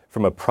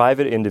from a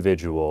private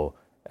individual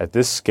at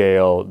this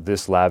scale,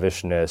 this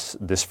lavishness,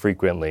 this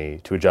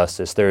frequently to a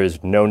justice, there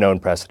is no known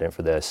precedent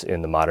for this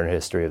in the modern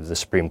history of the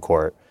Supreme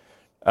Court.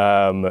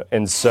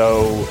 And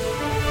so...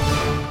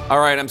 All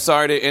right, I'm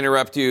sorry to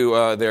interrupt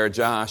you there,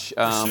 Josh,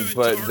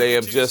 but they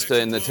have just,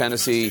 in the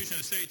Tennessee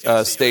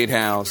State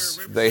House,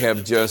 they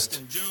have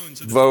just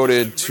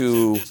voted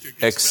to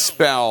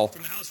expel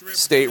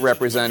State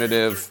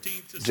Representative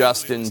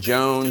Justin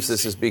Jones.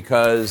 This is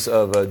because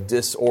of a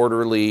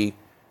disorderly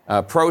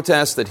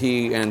protest that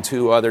he and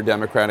two other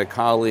Democratic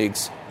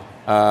colleagues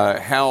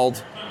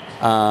held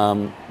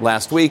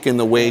last week in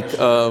the wake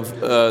of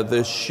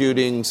the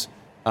shootings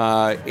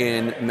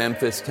in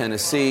Memphis,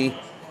 Tennessee.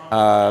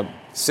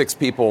 6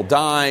 people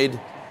died.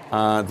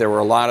 There were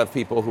a lot of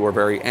people who were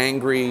very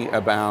angry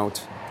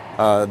about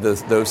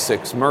those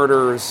 6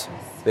 murders.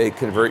 They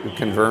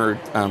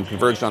converged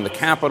on the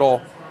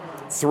Capitol.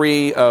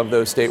 3 of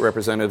those state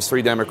representatives,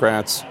 3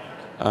 Democrats,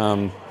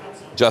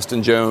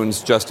 Justin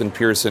Jones, Justin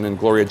Pearson, and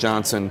Gloria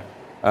Johnson,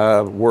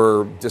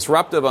 were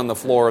disruptive on the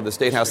floor of the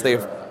State House.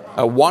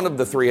 One of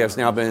the 3 has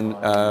now been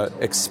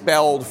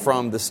expelled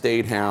from the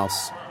State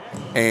House,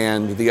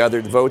 and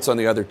the votes on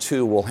the other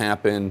 2 will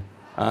happen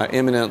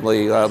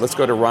imminently. Let's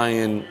go to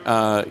Ryan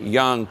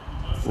Young.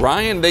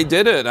 Ryan, they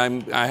did it.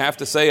 I have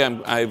to say,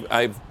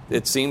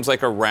 it seems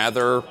like a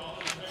rather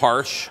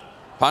harsh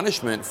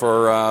punishment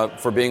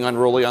for being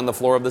unruly on the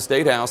floor of the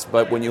State House.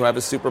 But when you have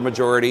a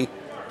supermajority,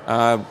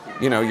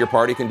 your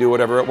party can do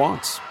whatever it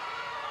wants.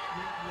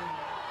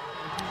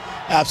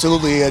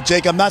 Absolutely.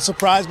 Jake, I'm not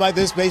surprised by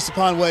this based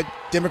upon what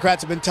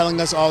Democrats have been telling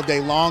us all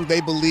day long.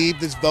 They believe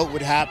this vote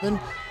would happen.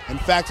 In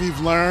fact, we've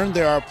learned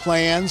there are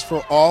plans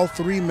for all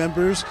 3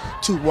 members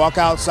to walk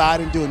outside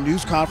and do a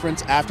news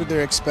conference after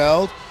they're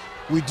expelled.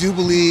 We do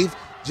believe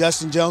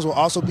Justin Jones will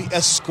also be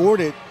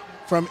escorted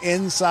from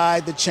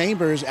inside the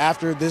chambers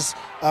after this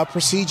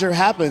procedure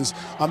happens.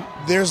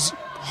 There's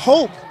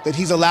hope that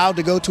he's allowed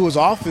to go to his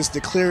office to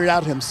clear it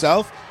out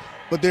himself,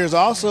 but there's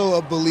also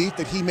a belief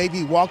that he may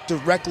be walked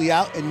directly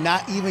out and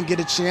not even get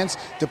a chance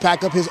to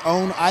pack up his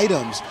own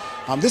items.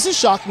 This is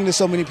shocking to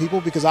so many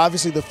people because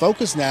obviously the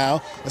focus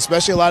now,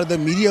 especially a lot of the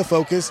media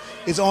focus,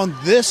 is on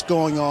this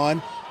going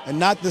on and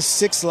not the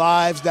 6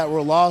 lives that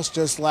were lost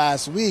just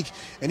last week,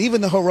 and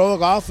even the heroic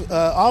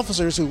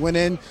officers who went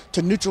in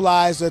to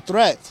neutralize the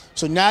threat.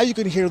 So now you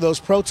can hear those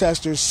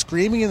protesters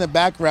screaming in the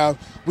background,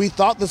 we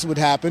thought this would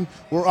happen.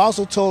 We're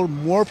also told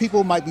more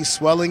people might be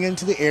swelling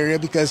into the area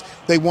because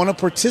they want to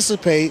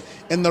participate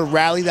in the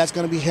rally that's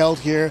going to be held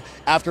here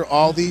after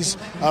all these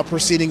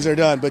proceedings are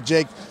done. But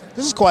Jake,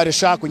 this is quite a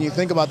shock when you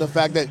think about the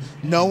fact that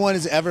no one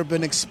has ever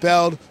been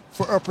expelled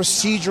for a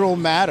procedural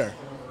matter.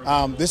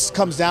 This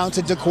comes down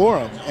to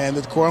decorum, and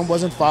the decorum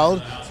wasn't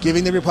followed,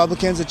 giving the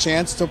Republicans a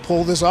chance to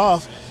pull this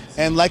off.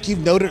 And like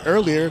you've noted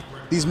earlier,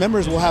 these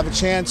members will have a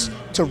chance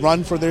to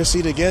run for their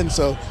seat again.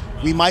 So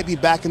we might be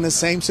back in the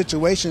same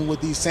situation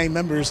with these same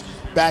members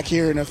back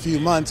here in a few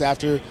months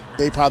after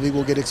they probably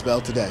will get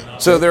expelled today.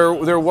 So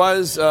there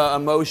was a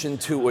motion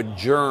to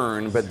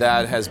adjourn, but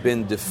that has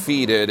been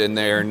defeated, and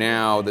they are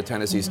now the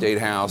Tennessee State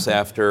House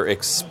after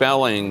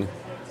expelling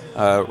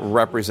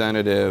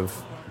Representative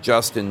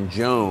Justin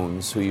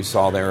Jones, who you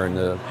saw there in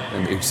the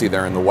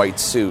white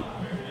suit,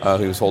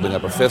 who was holding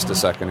up a fist a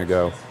second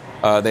ago.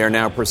 They are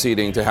now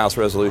proceeding to House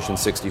Resolution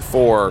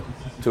 64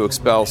 to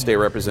expel State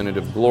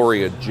Representative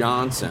Gloria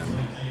Johnson.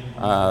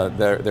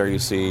 There you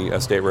see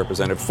a state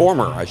representative,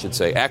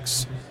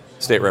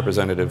 ex-state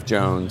representative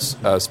Jones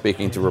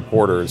speaking to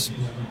reporters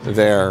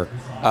there.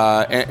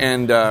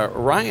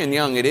 Ryan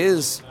Young, it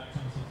is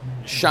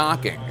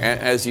shocking,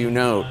 as you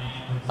note,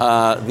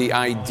 the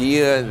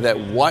idea that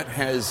what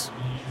has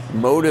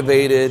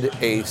motivated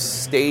a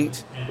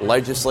state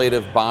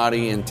legislative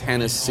body in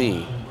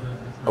Tennessee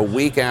a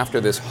week after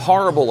this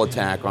horrible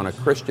attack on a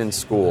Christian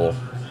school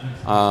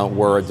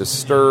where a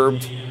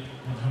disturbed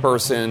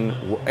person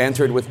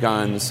entered with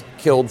guns,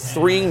 killed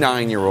 3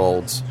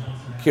 9-year-olds,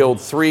 killed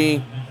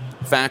 3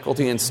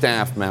 faculty and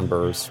staff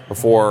members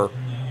before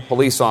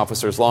police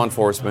officers, law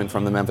enforcement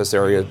from the Memphis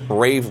area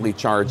bravely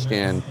charged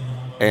in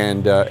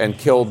and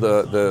killed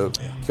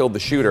the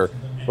shooter.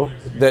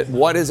 That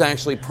what has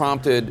actually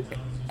prompted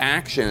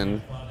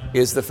action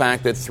is the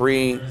fact that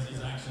 3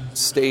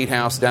 State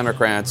House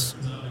Democrats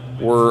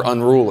were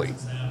unruly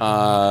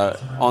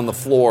on the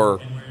floor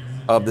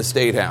of the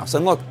State House.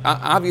 And look,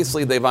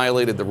 obviously they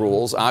violated the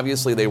rules.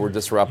 Obviously they were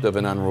disruptive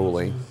and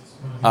unruly.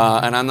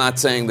 And I'm not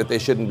saying that they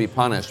shouldn't be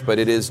punished, but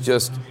it is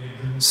just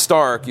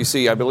stark. You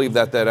see, I believe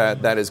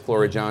that is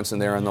Gloria Johnson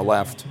there on the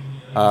left,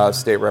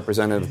 State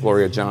Representative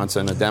Gloria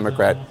Johnson, a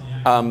Democrat.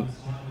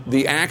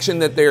 The action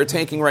that they're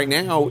taking right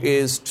now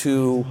is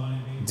to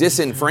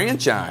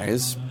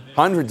disenfranchise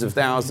hundreds of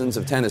thousands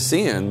of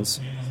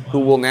Tennesseans who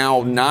will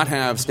now not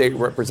have state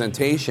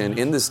representation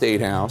in the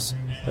State House.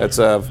 That's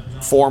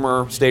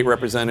former State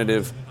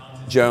Representative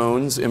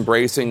Jones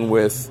embracing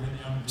with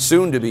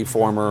soon-to-be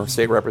former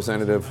State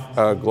Representative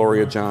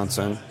Gloria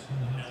Johnson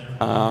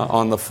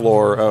on the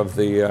floor of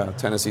the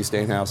Tennessee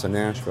State House in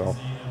Nashville.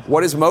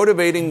 What is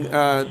motivating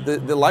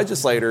the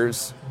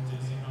legislators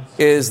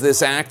is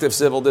this act of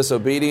civil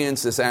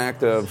disobedience, this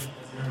act of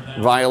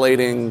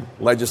violating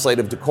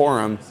legislative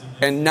decorum,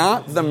 and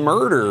not the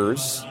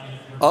murders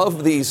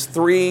of these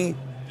 3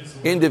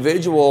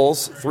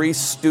 individuals, 3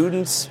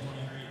 students,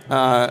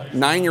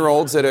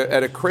 9-year-olds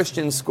at a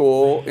Christian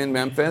school in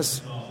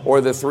Memphis,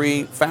 or the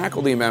 3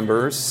 faculty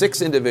members,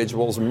 6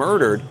 individuals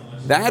murdered.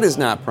 That is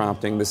not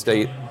prompting the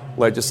state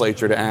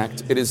legislature to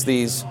act. It is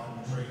these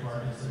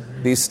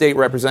state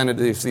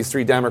representatives, these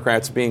 3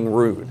 Democrats being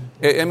rude.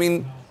 I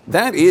mean,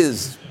 that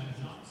is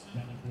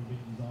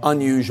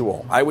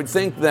unusual. I would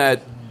think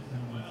that,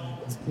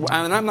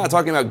 and I'm not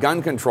talking about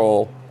gun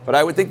control, but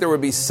I would think there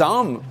would be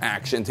some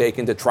action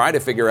taken to try to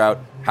figure out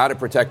how to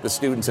protect the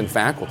students and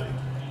faculty.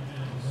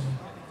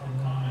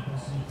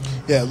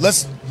 Yeah,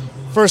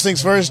 first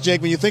things first,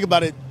 Jake, when you think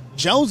about it,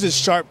 Jones is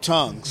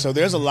sharp-tongued, so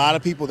there's a lot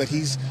of people that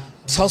he's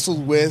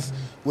tussled with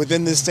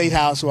within the State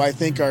House who I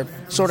think are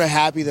sort of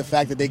happy the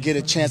fact that they get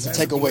a chance to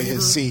take away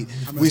his seat.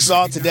 We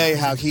saw today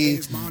how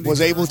he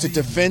was able to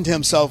defend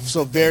himself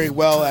so very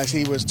well as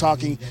he was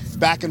talking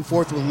back and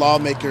forth with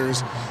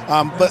lawmakers.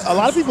 But a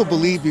lot of people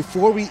believe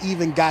before we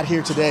even got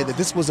here today that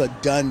this was a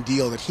done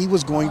deal, that he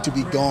was going to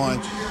be gone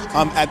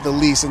at the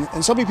least.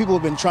 And so many people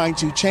have been trying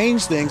to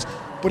change things.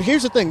 But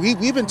here's the thing.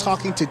 We've been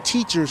talking to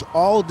teachers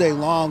all day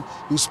long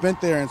who spent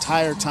their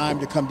entire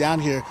time to come down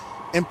here,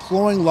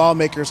 imploring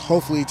lawmakers,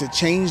 hopefully, to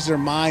change their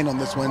mind on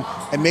this one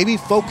and maybe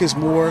focus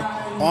more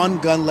on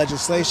gun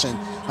legislation.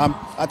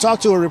 I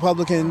talked to a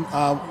Republican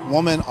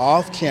woman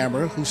off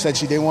camera who said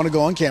she didn't want to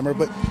go on camera,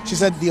 but she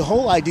said the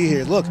whole idea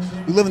here, look,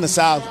 we live in the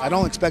South. I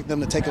don't expect them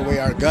to take away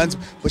our guns,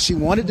 but she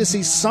wanted to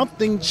see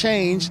something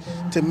change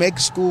to make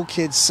school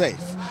kids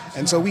safe.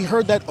 And so we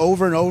heard that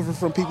over and over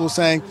from people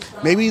saying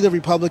maybe the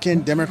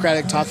Republican,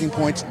 Democratic talking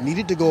points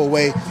needed to go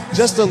away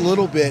just a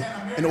little bit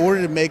in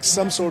order to make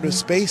some sort of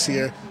space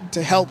here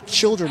to help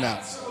children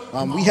out.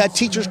 We had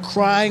teachers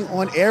crying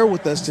on air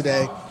with us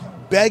today,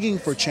 begging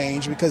for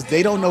change because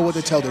they don't know what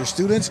to tell their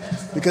students,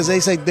 because they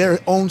say their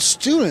own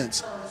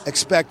students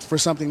expect for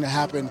something to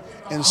happen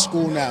in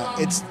school now.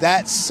 It's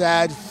that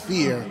sad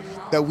fear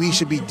that we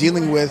should be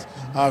dealing with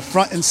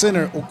front and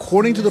center,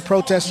 according to the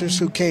protesters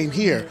who came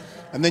here.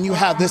 And then you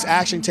have this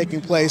action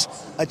taking place,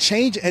 a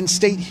change in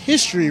state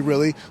history,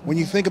 really, when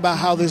you think about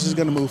how this is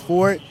going to move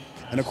forward.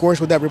 And, of course,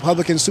 with that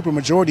Republican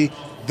supermajority,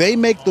 they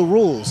make the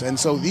rules. And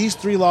so these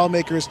 3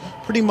 lawmakers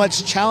pretty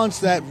much challenge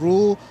that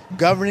rule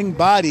governing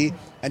body,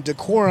 and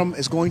decorum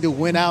is going to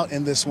win out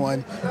in this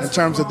one in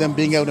terms of them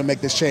being able to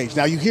make this change.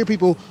 Now, you hear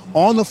people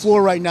on the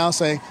floor right now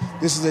saying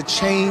this is a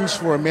change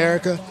for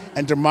America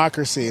and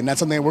democracy, and that's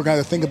something we're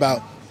going to think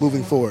about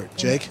moving forward.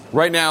 Jake?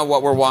 Right now,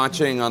 what we're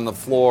watching on the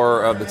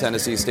floor of the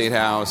Tennessee State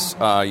House,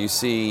 you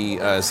see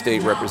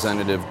State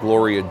Representative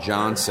Gloria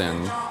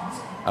Johnson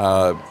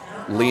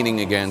leaning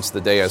against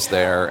the dais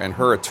there, and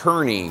her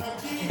attorney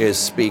is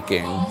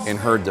speaking in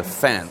her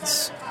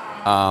defense.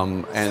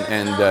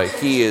 And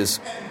he is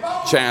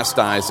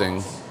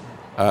chastising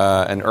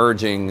and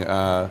urging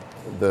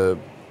the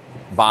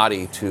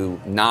body to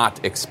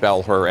not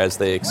expel her as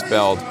they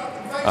expelled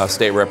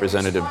State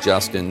Representative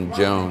Justin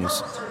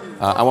Jones.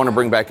 I want to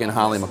bring back in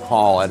Holly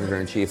McCall,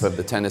 editor-in-chief of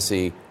the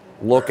Tennessee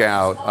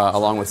Lookout,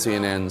 along with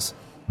CNN's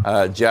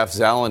Jeff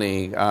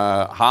Zeleny.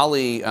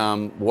 Holly,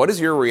 what is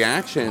your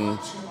reaction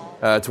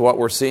to what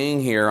we're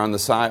seeing here on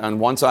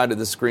one side of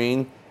the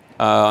screen?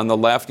 On the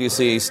left, you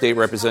see State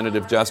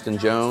Representative Justin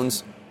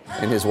Jones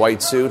in his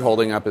white suit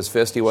holding up his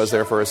fist. He was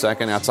there for a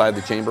second outside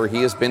the chamber.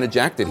 He has been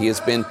ejected. He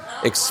has been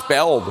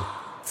expelled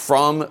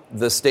from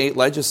the state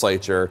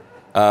legislature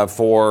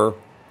for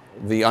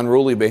the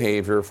unruly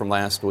behavior from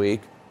last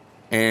week.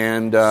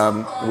 And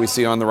we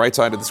see on the right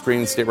side of the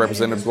screen State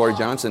Representative Gloria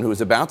Johnson, who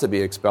is about to be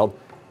expelled.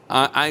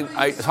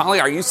 Holly,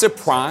 are you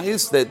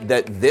surprised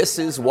that this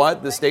is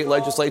what the state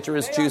legislature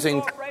is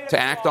choosing to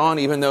act on,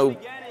 even though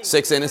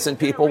 6 innocent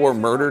people were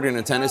murdered in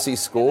a Tennessee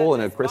school,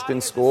 in a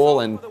Christian school,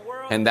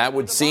 and that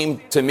would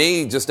seem to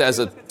me, just as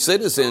a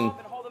citizen,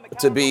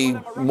 to be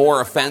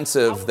more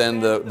offensive than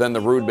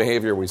the rude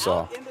behavior we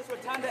saw?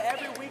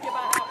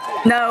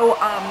 No,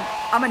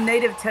 I'm a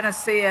native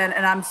Tennessean,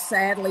 and I'm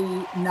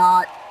sadly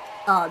not.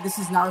 This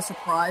is not a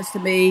surprise to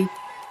me.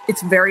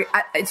 It's very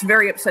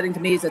upsetting to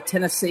me as a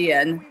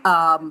Tennessean.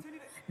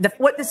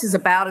 What this is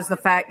about is the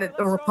fact that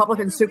the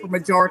Republican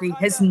supermajority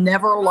has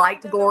never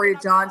liked Gloria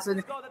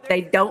Johnson. They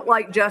don't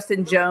like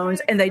Justin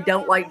Jones, and they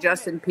don't like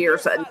Justin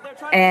Pearson.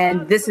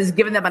 And this has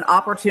given them an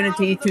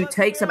opportunity to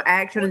take some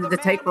action and to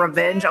take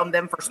revenge on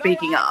them for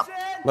speaking up.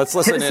 Let's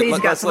listen. Tennessee's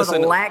got some of the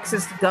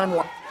laxest gun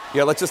laws.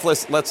 Yeah, let's just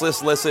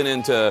listen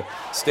into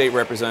State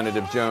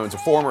Representative Jones, a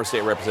former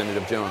State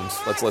Representative Jones.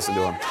 Let's listen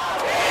to him.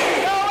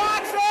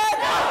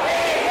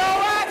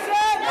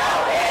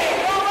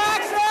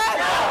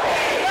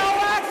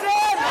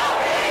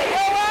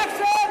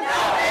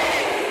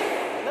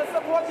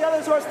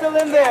 Who are still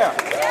in there.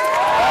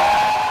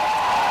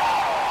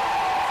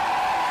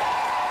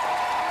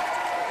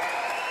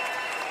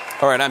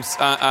 All right,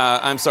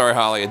 I'm sorry,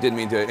 Holly. I didn't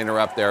mean to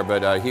interrupt there,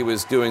 but he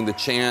was doing the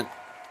chant,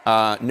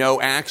 "No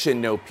action,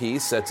 no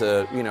peace." That's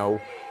an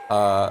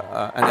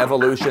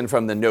evolution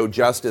from the "No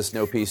justice,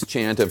 no peace"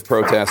 chant of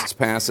protests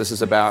past. This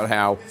is about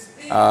how,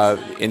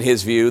 in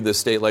his view, the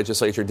state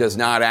legislature does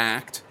not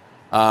act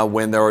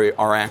when there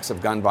are acts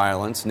of gun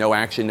violence. No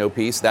action, no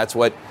peace. That's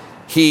what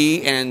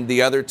he and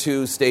the other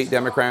 2 state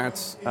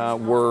Democrats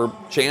were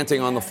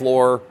chanting on the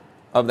floor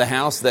of the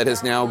House that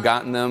has now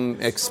gotten them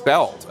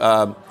expelled.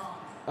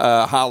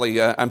 Holly,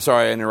 I'm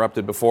sorry I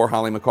interrupted before.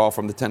 Holly McCall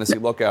from the Tennessee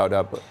Lookout.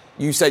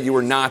 You said you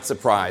were not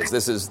surprised.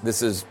 This is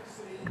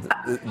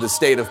the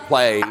state of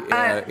play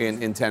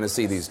in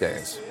Tennessee these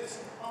days.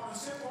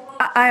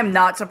 I am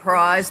not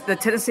surprised. The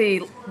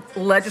Tennessee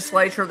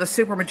legislature, the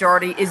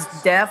supermajority, is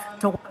deaf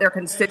to what their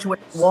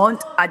constituents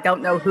want. I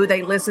don't know who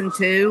they listen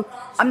to.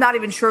 I'm not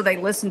even sure they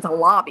listen to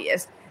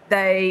lobbyists.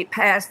 They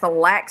passed the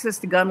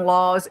laxest gun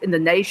laws in the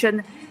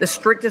nation, the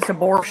strictest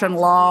abortion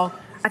law.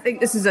 I think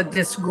this is a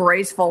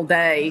disgraceful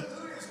day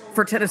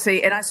for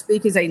Tennessee, and I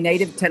speak as a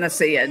native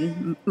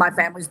Tennessean. My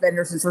family's been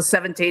here since the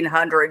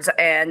 1700s,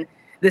 and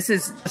this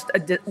is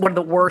just one of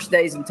the worst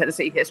days in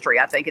Tennessee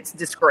history. I think it's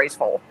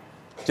disgraceful.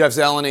 Jeff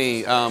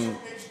Zeleny,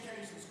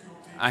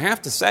 I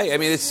have to say, I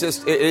mean, it's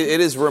just,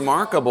 it is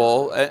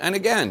remarkable. And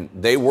again,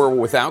 they were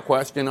without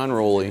question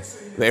unruly.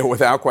 They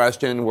without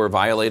question were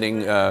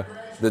violating the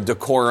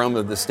decorum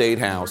of the State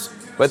House.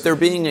 But they're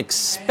being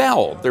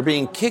expelled. They're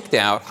being kicked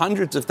out.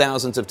 Hundreds of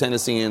thousands of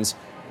Tennesseans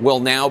will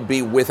now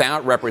be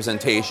without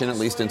representation, at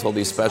least until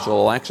these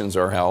special elections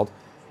are held.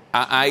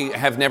 I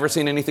have never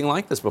seen anything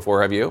like this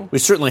before, have you? We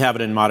certainly have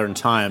it in modern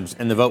times,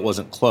 and the vote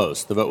wasn't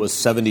close. The vote was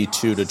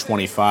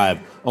 72-25.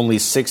 Only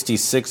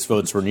 66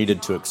 votes were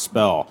needed to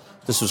expel.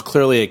 This was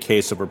clearly a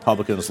case of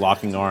Republicans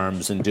locking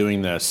arms and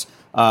doing this.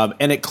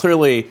 And it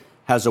clearly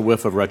has a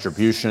whiff of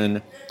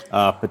retribution,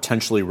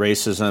 potentially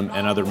racism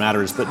and other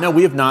matters. But no,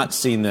 we have not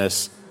seen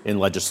this in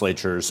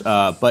legislatures.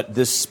 But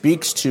this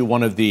speaks to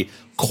one of the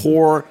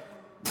core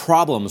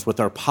problems with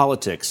our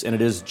politics, and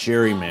it is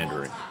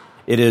gerrymandering.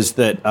 It is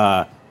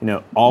that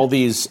all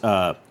these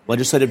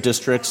legislative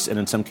districts and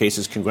in some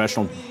cases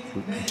congressional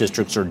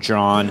districts are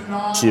drawn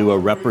to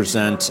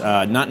represent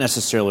not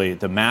necessarily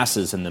the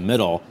masses in the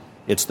middle.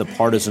 It's the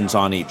partisans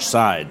on each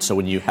side. So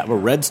when you have a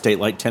red state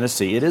like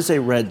Tennessee, it is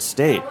a red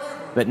state.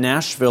 But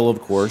Nashville,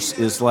 of course,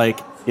 is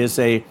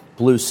a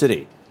blue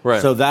city.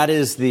 Right. So that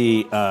is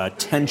the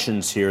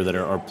tensions here that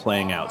are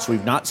playing out. So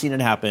we've not seen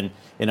it happen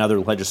in other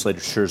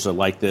legislatures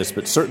like this,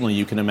 but certainly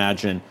you can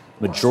imagine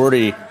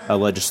majority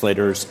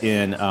legislators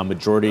in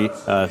majority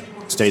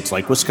states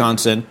like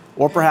Wisconsin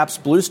or perhaps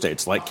blue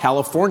states like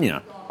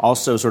California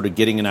also sort of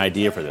getting an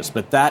idea for this.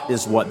 But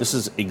this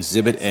is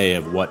Exhibit A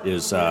of what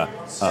is a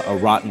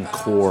rotten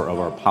core of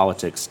our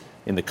politics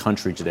in the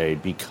country today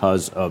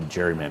because of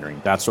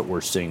gerrymandering. That's what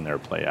we're seeing there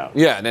play out.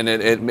 Yeah, and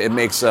it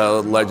makes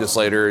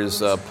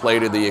legislators play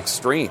to the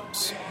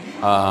extremes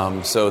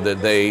so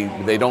that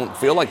they don't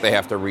feel like they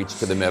have to reach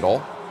to the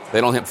middle. They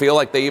don't feel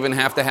like they even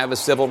have to have a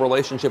civil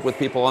relationship with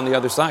people on the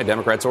other side,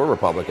 Democrats or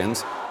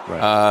Republicans.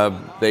 Right.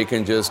 They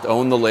can just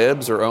own the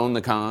libs or own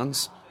the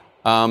cons.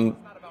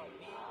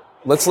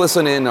 Let's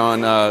listen in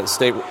on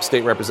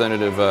State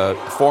Representative,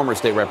 former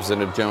State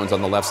Representative Jones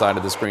on the left side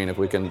of the screen, if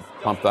we can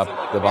pump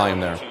up the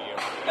volume there.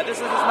 This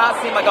does not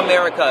seem like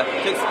America.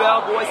 To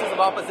expel voices of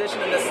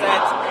opposition and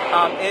dissent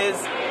is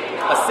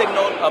a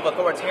signal of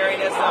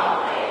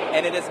authoritarianism,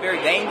 and it is very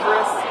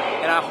dangerous.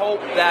 And I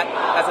hope that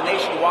as the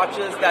nation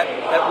watches, that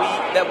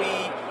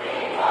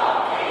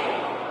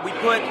we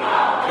put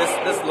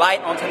this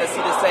light on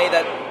Tennessee to say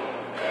that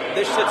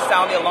this should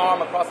sound the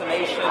alarm across the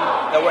nation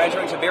that we're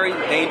entering into very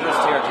dangerous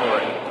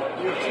territory.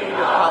 You have two of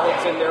your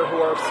colleagues in there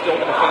who are still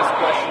going to face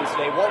questions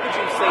today. What would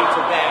you say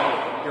to them,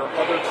 your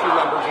other two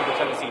members of the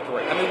Tennessee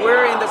Three? I mean,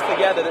 we're in this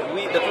together.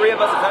 The three of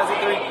us, the Tennessee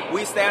Three,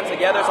 we stand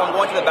together. So I'm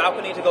going to the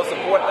balcony to go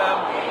support them.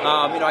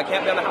 I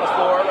can't be on the House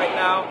floor right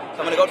now, so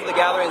I'm going to go to the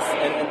gallery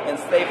and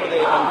stay for the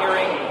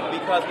hearing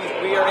because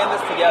we are in this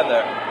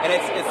together. And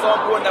it's so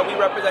important that we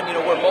represent.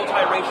 We're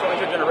multiracial,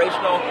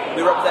 intergenerational.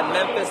 We represent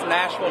Memphis,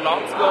 Nashville,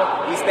 Knoxville.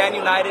 We stand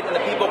united, and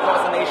the people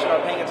across the nation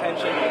are paying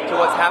attention to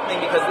what's happening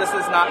because this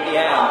is not the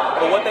end.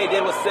 But what they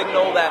did was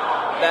signal that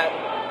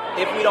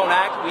if we don't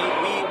act, we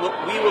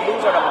will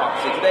lose our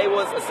democracy. Today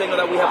was a signal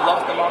that we have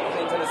lost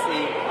democracy in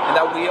Tennessee and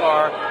that we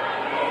are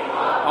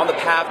on the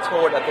path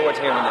toward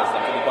authoritarianism,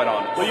 to be quite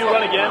honest. Will you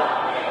run again?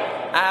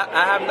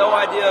 I have no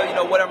idea,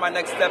 what are my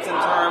next steps in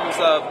terms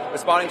of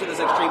responding to this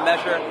extreme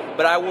measure,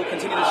 but I will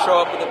continue to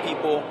show up with the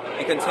people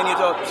and continue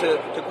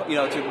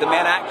to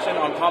demand action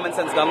on common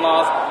sense gun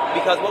laws,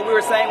 because what we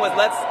were saying was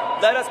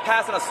let us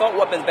pass an assault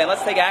weapons ban,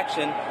 let's take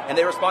action, and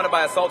they responded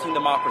by assaulting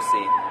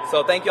democracy.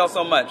 So thank you all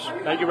so much.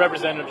 Thank you,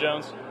 Representative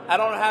Jones. I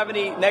don't have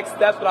any next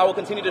steps, but I will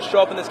continue to show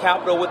up in this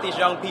Capitol with these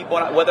young people,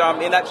 whether I'm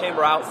in that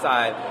chamber or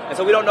outside. And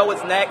so we don't know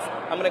what's next.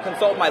 I'm going to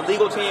consult my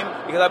legal team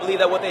because I believe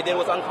that what they did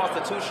was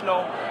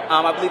unconstitutional.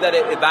 I believe that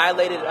it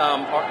violated,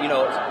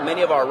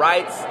 many of our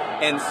rights.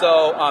 And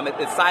so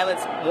it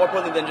silenced, more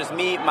importantly than just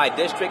me, my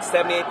district.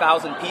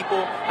 78,000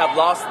 people have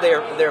lost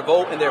their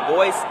vote and their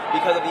voice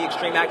because of the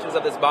extreme actions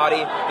of this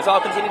body. And so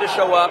I'll continue to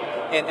show up,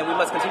 and we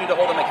must continue to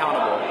hold them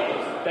accountable.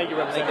 Thank you,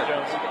 Representative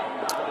Jones.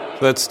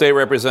 That's State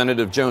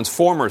Representative Jones,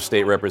 former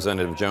State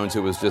Representative Jones,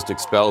 who was just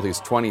expelled. He's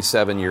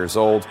 27 years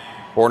old,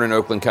 born in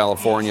Oakland,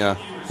 California.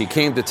 He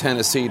came to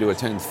Tennessee to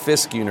attend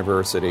Fisk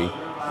University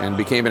and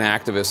became an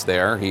activist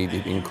there. He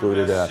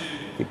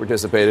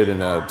participated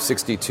in a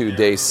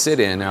 62-day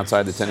sit-in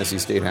outside the Tennessee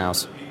State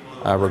House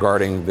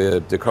regarding the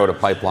Dakota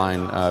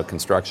pipeline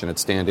construction at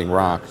Standing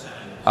Rock.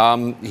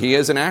 He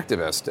is an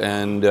activist,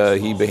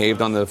 and he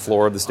behaved on the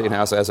floor of the State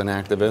House as an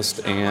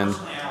activist and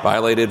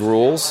violated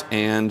rules,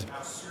 and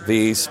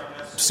the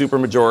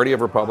supermajority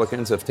of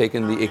Republicans have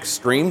taken the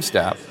extreme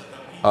step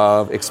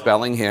of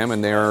expelling him,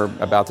 and they're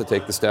about to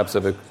take the steps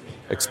of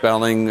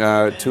expelling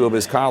two of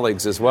his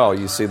colleagues as well.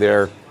 You see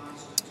there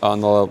on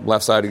the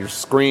left side of your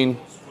screen,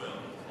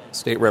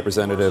 State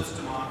Representative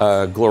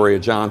Gloria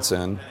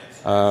Johnson,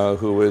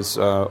 who is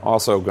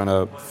also going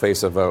to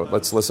face a vote.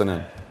 Let's listen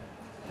in.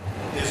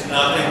 Is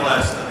nothing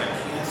less than the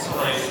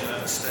cancellation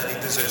of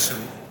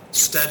the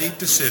studied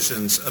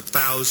decisions of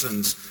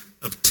thousands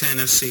of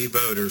Tennessee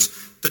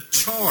voters. The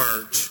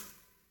charge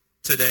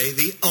today,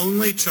 the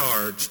only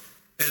charge,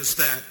 is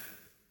that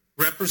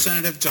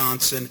Representative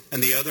Johnson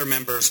and the other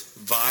members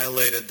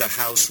violated the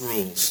House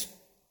rules.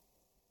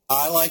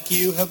 I, like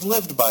you, have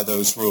lived by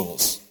those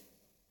rules.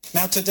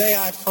 Now, today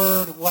I've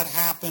heard what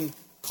happened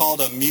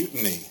called a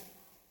mutiny.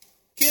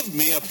 Give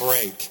me a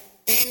break.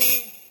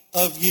 Any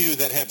of you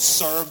that have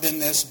served in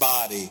this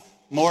body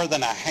more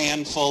than a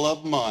handful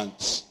of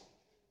months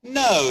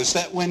knows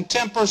that when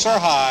tempers are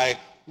high,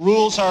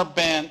 rules are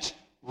bent,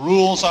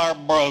 rules are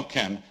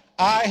broken.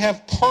 I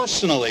have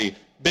personally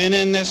been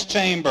in this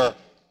chamber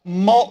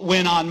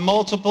when on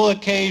multiple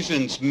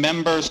occasions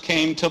members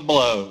came to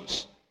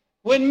blows.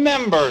 When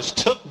members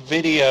took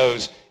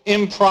videos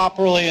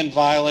improperly in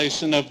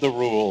violation of the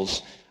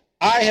rules.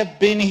 I have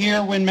been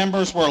here when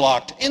members were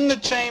locked in the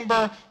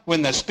chamber,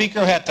 when the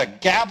speaker had to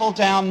gavel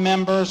down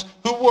members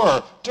who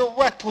were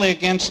directly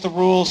against the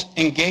rules,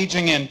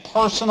 engaging in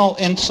personal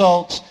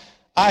insults.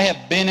 I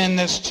have been in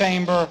this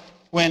chamber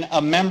when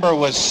a member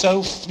was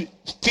so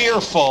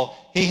fearful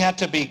he had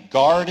to be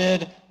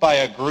guarded by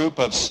a group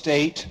of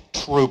state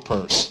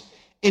troopers.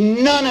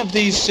 In none of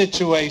these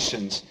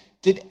situations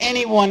did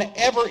anyone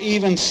ever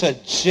even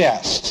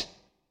suggest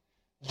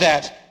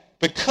that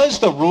because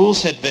the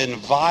rules had been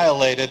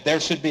violated, there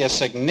should be a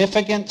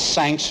significant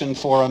sanction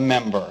for a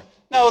member.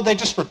 No, they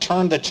just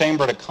returned the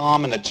chamber to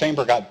calm and the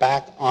chamber got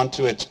back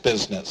onto its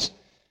business.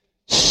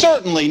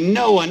 Certainly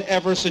no one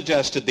ever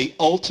suggested the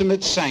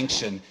ultimate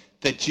sanction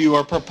that you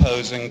are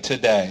proposing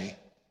today.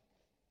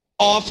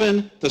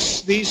 Often,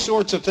 these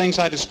sorts of things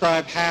I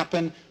describe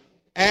happen,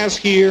 as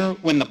here,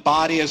 when the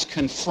body is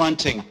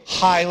confronting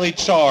highly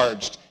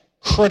charged,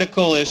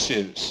 critical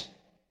issues.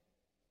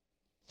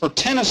 For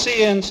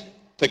Tennesseans,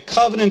 the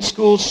Covenant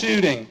School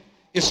shooting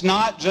is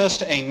not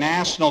just a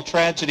national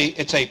tragedy,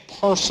 it's a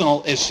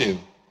personal issue.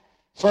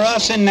 For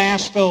us in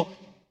Nashville,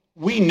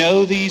 we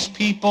know these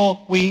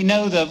people, we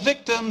know the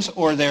victims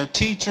or their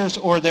teachers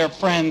or their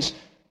friends.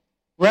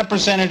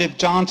 Representative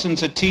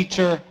Johnson's a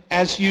teacher.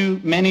 As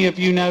many of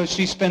you know,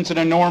 she spends an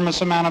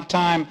enormous amount of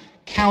time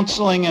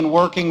counseling and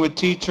working with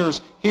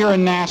teachers here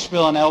in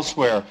Nashville and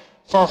elsewhere.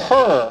 For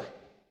her,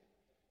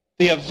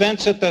 the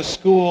events at the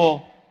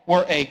school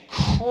were a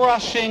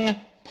crushing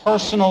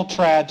personal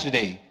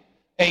tragedy,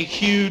 a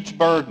huge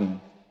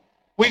burden.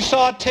 We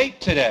saw tape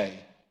today.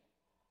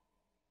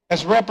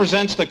 This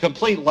represents the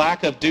complete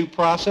lack of due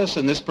process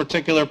in this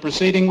particular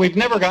proceeding. We've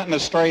never gotten a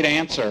straight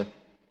answer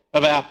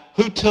about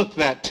who took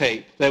that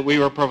tape that we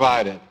were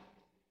provided.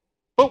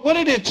 But what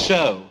did it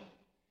show?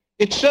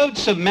 It showed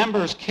some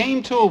members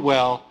came to a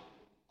well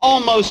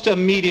almost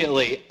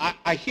immediately.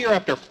 I hear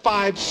after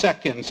 5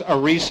 seconds a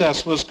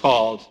recess was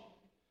called.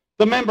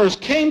 The members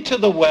came to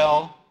the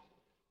well.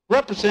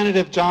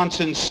 Representative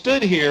Johnson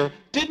stood here,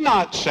 did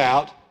not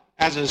shout,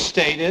 as is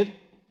stated,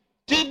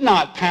 did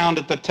not pound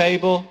at the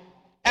table,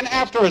 and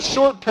after a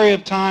short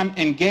period of time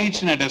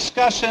engaged in a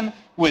discussion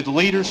with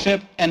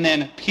leadership and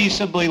then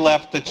peaceably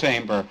left the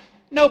chamber.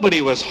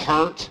 Nobody was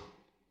hurt.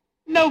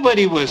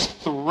 Nobody was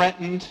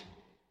threatened.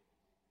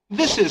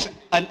 This is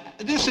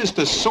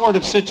the sort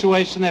of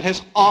situation that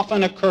has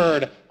often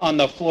occurred on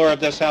the floor of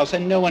this House,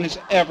 and no one has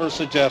ever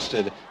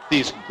suggested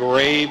these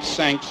grave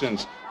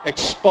sanctions.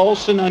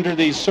 Expulsion under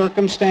these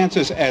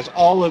circumstances, as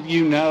all of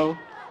you know,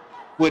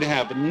 would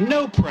have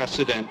no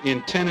precedent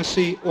in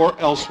Tennessee or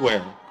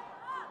elsewhere.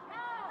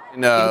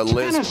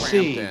 Liz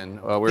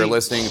Crampton, we were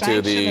listening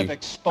to the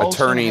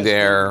attorney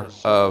there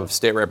of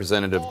State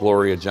Representative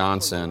Gloria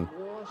Johnson.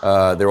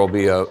 There will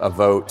be a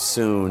vote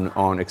soon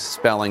on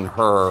expelling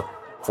her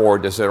for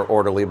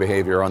disorderly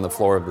behavior on the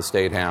floor of the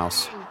State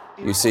House.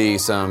 You see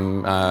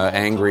some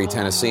angry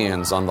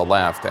Tennesseans on the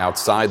left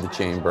outside the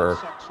chamber,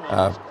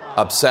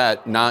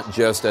 upset not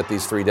just at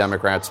these 3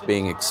 Democrats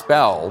being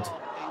expelled,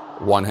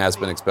 one has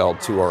been expelled,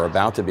 2 are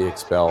about to be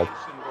expelled,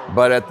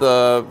 but at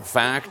the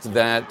fact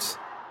that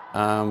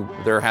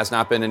there has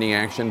not been any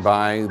action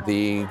by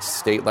the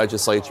state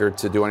legislature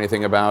to do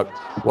anything about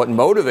what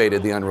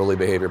motivated the unruly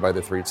behavior by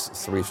the three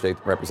state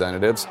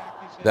representatives.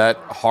 That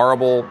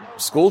horrible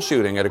school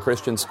shooting at a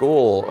Christian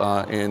school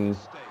in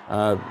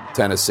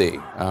Tennessee,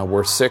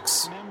 where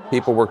 6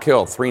 people were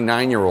killed, 3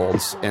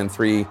 9-year-olds and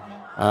 3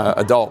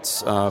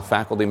 adults,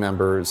 faculty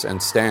members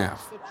and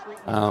staff.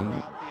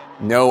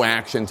 No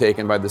action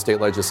taken by the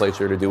state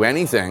legislature to do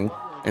anything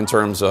in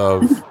terms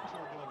of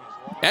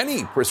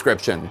any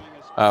prescription,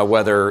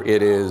 whether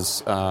it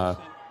is armed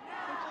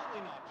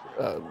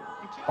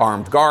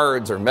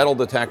guards or metal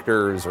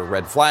detectors or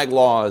red flag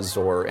laws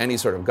or any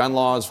sort of gun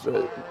laws.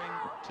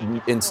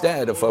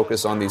 Instead, a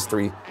focus on these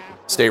 3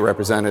 state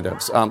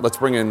representatives. Let's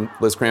bring in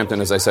Liz Crampton,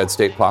 as I said,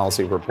 state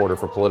policy reporter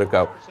for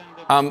Politico.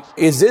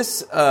 Is this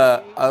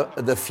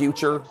the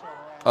future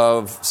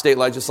of state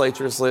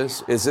legislatures,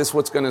 Liz? Is this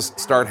what's going to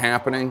start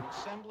happening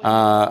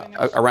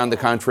around the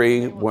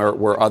country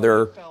where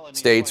other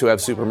states who have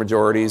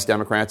supermajorities,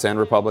 Democrats and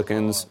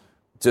Republicans,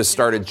 just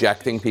start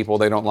ejecting people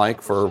they don't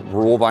like for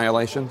rule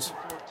violations?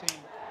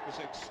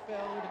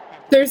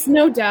 There's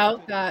no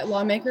doubt that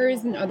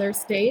lawmakers in other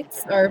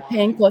states are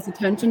paying close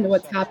attention to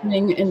what's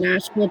happening in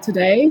Nashville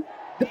today.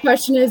 The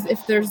question is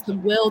if there's the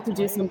will to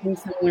do something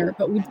similar,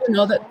 but we do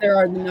know that there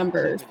are the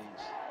numbers.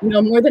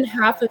 More than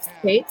half of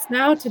states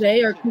now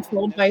today are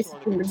controlled by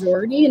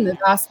supermajority, and the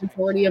vast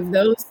majority of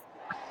those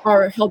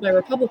are held by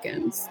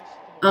Republicans.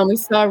 We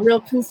saw a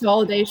real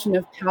consolidation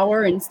of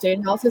power in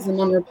state houses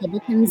among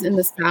Republicans in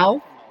the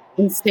South,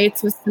 in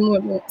states with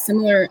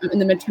similar in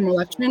the midterm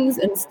elections,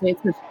 and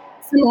states with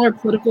similar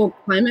political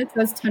climates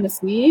as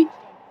Tennessee.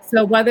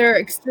 So whether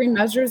extreme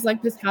measures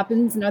like this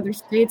happens in other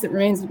states, it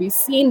remains to be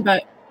seen.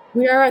 But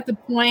we are at the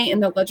point in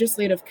the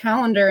legislative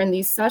calendar in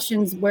these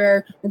sessions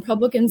where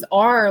Republicans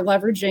are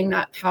leveraging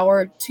that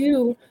power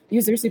to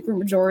use their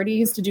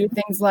supermajorities to do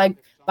things like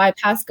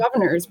bypass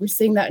governors. We're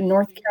seeing that in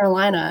North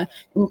Carolina,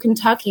 in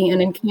Kentucky,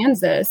 and in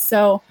Kansas.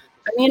 So,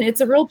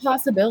 it's a real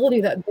possibility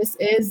that this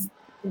is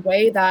the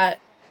way that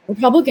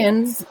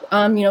Republicans,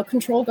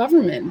 control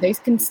government. They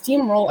can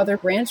steamroll other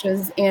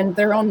branches and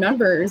their own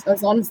members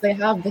as long as they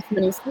have this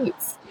many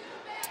seats.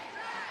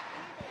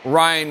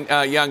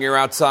 Ryan Young, you're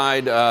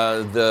outside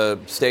the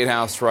State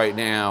House right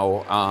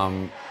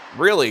now.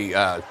 Really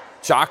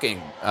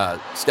shocking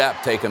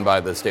step taken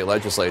by the state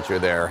legislature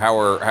there. How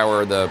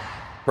are the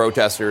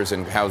protesters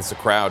and how's the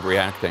crowd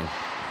reacting?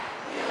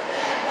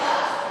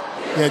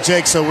 Yeah,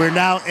 Jake, so we're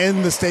now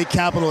in the state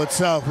capitol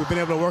itself. We've been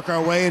able to work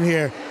our way in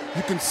here.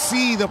 You can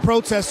see the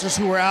protesters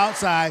who were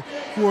outside,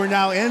 who are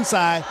now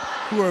inside,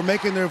 who are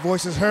making their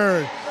voices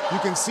heard. You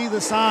can see the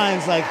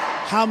signs like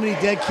how many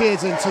dead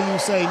kids until you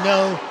say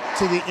no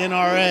to the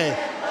NRA.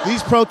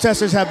 These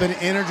protesters have been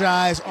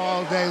energized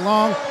all day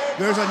long.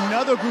 There's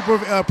another group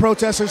of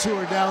protesters who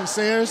are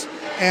downstairs,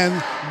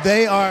 and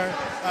they are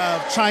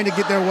trying to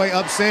get their way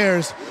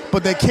upstairs,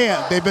 but they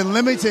can't. They've been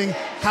limiting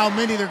how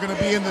many they're going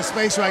to be in the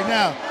space right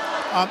now.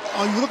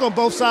 You look on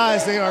both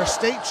sides, they are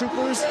state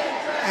troopers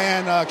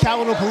and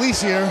Capitol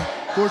Police here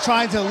who are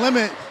trying to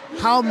limit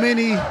how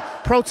many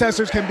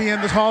protesters can be in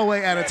this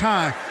hallway at a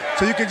time.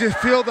 So you can just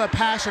feel the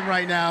passion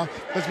right now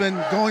that's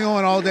been going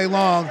on all day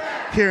long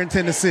here in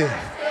Tennessee.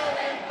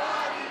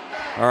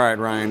 All right,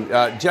 Ryan.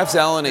 Jeff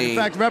Zeleny. In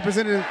fact,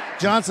 Representative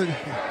Johnson.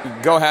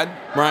 Go ahead,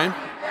 Ryan.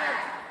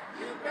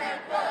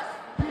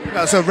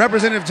 So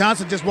Representative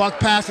Johnson just walked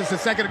past us a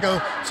second ago.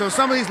 So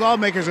some of these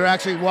lawmakers are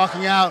actually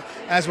walking out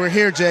as we're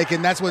here, Jake,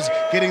 and that's what's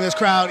getting this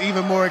crowd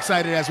even more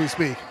excited as we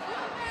speak.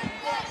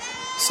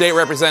 State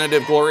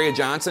Representative Gloria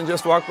Johnson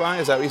just walked by.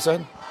 Is that what you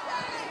said?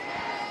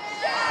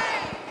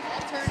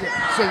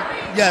 So,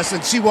 yes,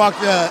 and she walked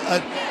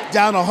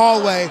down a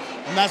hallway,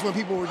 and that's when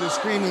people were just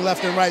screaming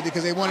left and right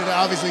because they wanted to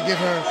obviously give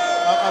her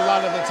a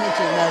lot of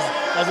attention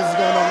as this is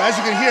going on. As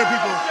you can hear,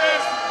 people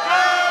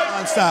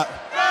nonstop.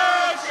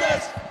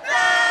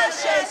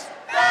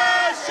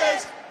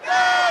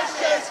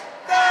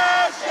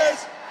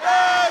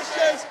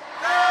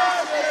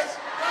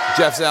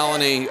 Jeff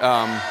Zeleny,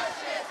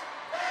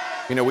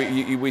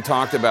 we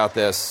talked about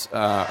this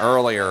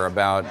earlier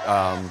about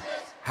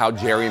how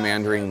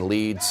gerrymandering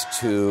leads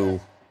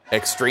to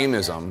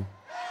extremism,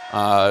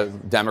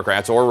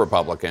 Democrats or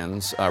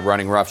Republicans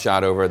running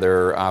roughshod over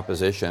their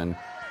opposition.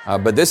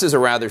 But this is a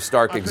rather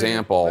stark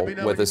example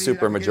with a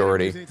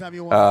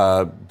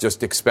supermajority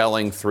just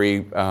expelling 3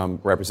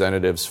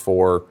 representatives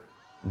for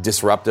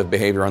disruptive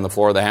behavior on the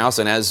floor of the House.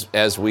 And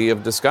as we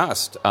have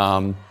discussed,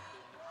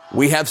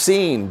 we have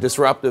seen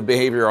disruptive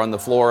behavior on the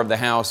floor of the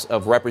House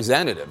of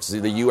Representatives,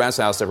 the U.S.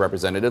 House of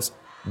Representatives,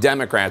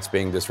 Democrats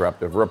being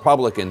disruptive,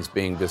 Republicans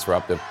being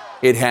disruptive.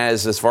 It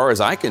has, as far as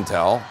I can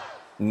tell,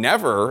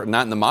 never,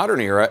 not in the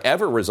modern era,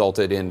 ever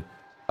resulted in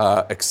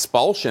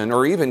expulsion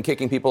or even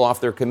kicking people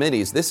off their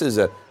committees. This is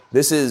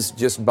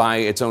just by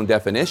its own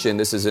definition,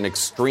 this is an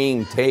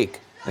extreme take,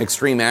 an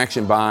extreme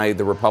action by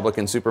the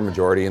Republican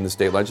supermajority in the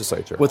state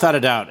legislature. Without a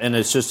doubt, and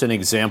it's just an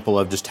example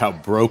of just how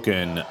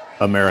broken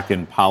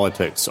American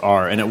politics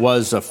are. And it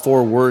was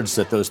 4 words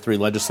that those 3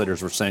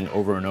 legislators were saying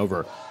over and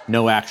over: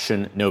 no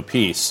action, no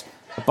peace.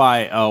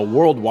 By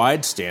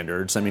worldwide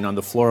standards, I mean, on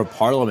the floor of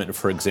Parliament,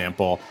 for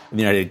example, in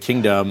the United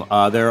Kingdom,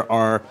 there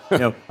are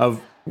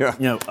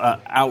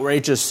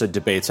outrageous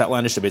debates,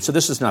 outlandish debates. So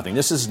this is nothing.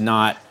 This is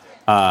not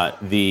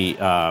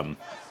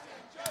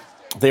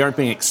they aren't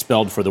being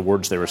expelled for the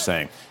words they were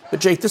saying. But,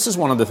 Jake, this is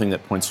one other thing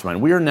that points to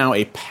mind. We are now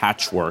a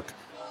patchwork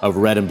of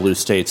red and blue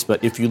states.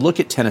 But if you look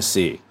at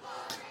Tennessee,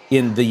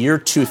 in the year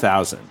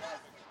 2000,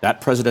 that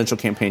presidential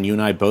campaign you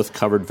and I both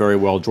covered very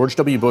well, George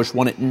W. Bush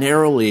won it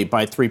narrowly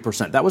by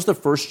 3%. That was the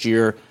first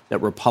year that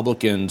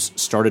Republicans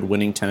started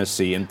winning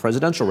Tennessee in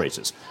presidential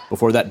races.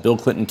 Before that, Bill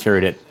Clinton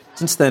carried it.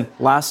 Since then,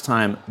 last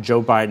time,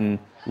 Joe Biden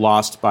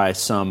lost by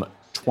some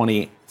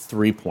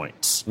 23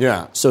 points.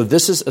 Yeah. So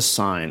this is a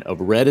sign of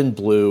red and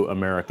blue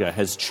America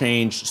has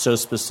changed so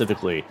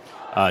specifically.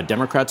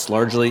 Democrats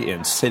largely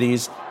in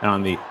cities and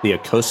on the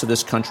coast of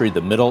this country,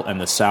 the middle and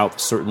the south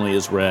certainly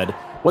is red.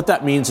 What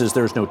that means is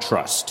there's no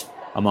trust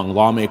among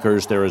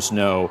lawmakers. There is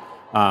no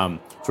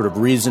sort of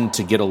reason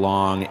to get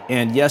along.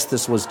 And yes,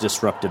 this was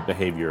disruptive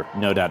behavior,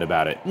 no doubt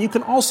about it. You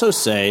can also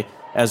say,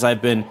 as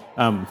I've been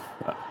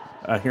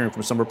hearing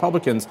from some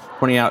Republicans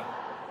pointing out,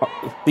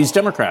 these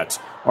Democrats,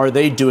 are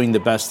they doing the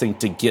best thing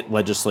to get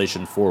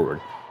legislation forward?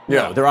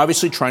 Yeah. No, they're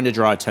obviously trying to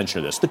draw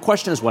attention to this. The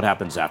question is what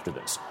happens after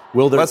this.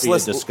 Will there be a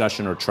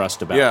discussion or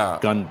trust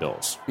about gun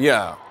bills?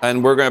 Yeah,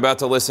 and we're about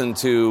to listen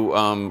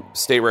to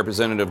State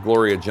Representative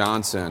Gloria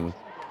Johnson,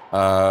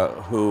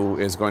 who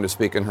is going to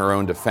speak in her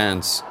own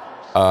defense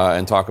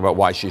and talk about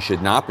why she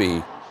should not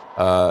be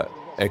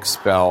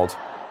expelled.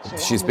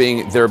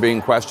 There are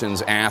being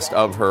questions asked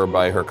of her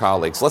by her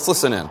colleagues. Let's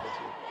listen in.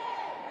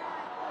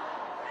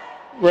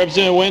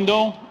 Representative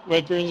Wendell.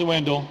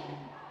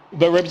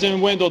 But Representative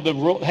Wendell,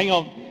 hang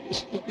on.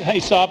 Hey,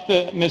 stop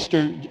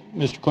Mr.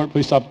 Clerk,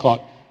 please stop the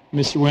clock.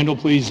 Mr. Wendell,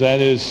 please, that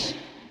is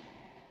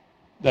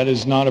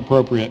not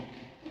appropriate.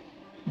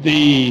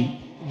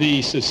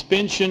 The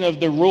suspension of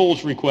the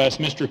rules request,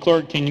 Mr.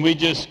 Clerk, can we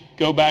just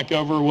go back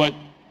over what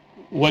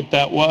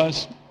that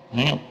was?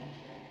 Hang on.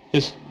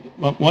 Just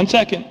 1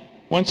 second.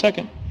 1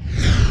 second.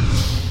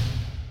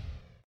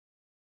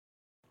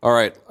 All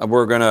right,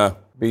 we're going to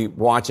be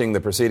watching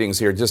the proceedings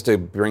here just to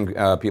bring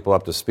people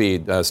up to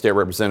speed. State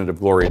Representative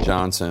Gloria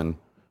Johnson,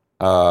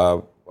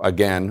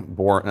 again,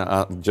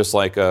 born just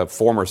like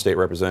former State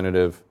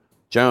Representative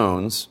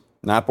Jones,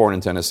 not born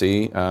in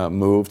Tennessee,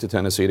 moved to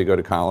Tennessee to go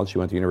to college. She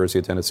went to the University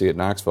of Tennessee at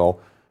Knoxville,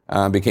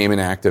 became an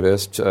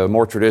activist, a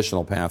more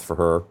traditional path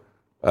for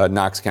her,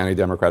 Knox County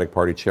Democratic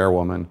Party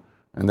chairwoman,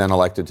 and then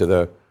elected to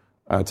the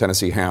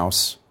Tennessee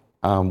House,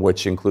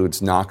 which includes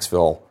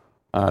Knoxville,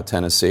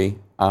 Tennessee.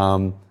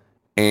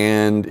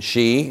 And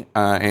she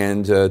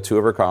and 2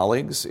 of her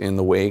colleagues, in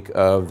the wake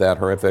of that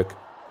horrific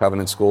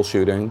Covenant School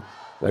shooting,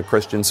 the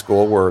Christian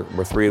school, were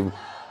 3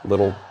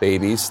 little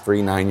babies,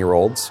 3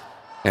 9-year-olds,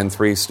 and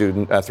 3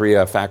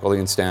 faculty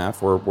and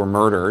staff were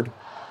murdered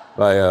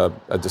by a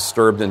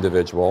disturbed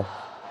individual.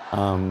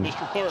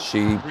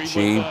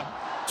 She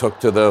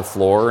took to the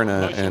floor in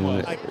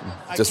a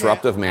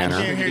disruptive manner.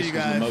 I can't hear you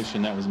guys.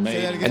 Motion that was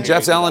made. And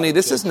Jeff Zeleny,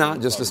 this is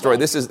not just a story.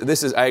 This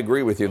is. I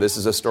agree with you. This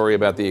is a story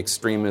about the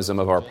extremism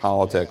of our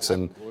politics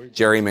and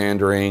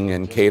gerrymandering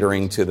and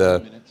catering to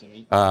the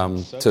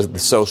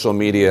social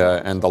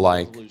media and the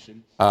like.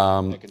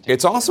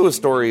 It's also a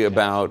story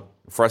about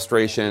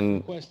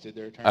frustration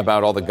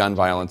about all the gun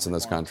violence in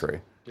this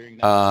country,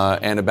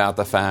 and about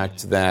the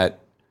fact that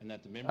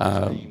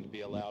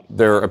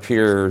there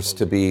appears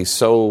to be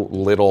so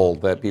little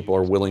that people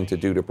are willing to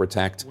do to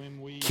protect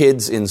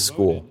kids in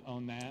school.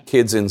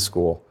 Kids in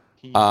school.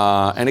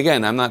 And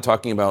again, I'm not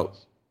talking about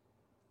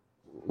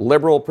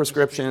liberal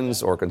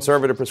prescriptions or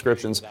conservative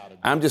prescriptions.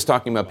 I'm just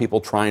talking about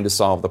people trying to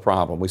solve the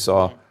problem. We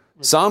saw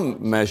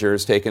some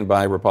measures taken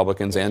by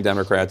Republicans and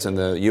Democrats in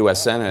the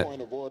U.S. Senate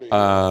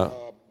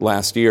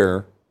last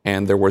year,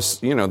 and there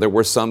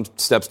were some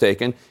steps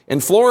taken in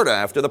Florida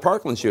after the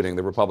Parkland shooting.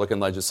 The Republican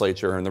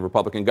legislature and the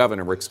Republican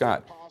governor, Rick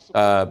Scott,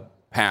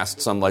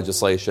 passed some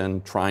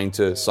legislation trying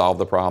to solve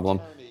the problem,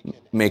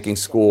 making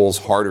schools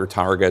harder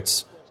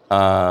targets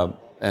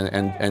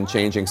and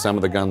changing some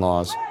of the gun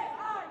laws.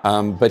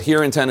 But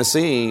here in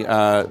Tennessee,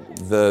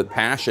 the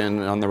passion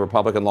on the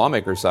Republican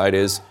lawmaker side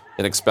is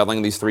in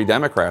expelling these 3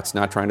 Democrats,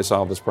 not trying to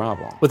solve this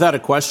problem. Without a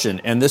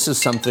question. And this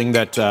is something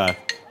that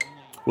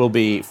will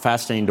be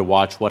fascinating to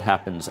watch what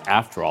happens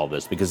after all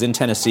this. Because in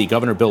Tennessee,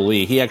 Governor Bill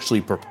Lee, he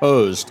actually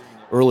proposed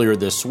earlier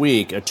this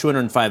week a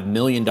 $205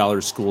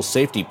 million school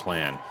safety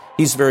plan.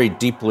 He's very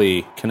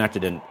deeply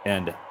connected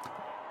and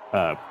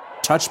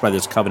touched by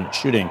this Covenant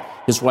shooting.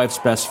 His wife's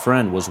best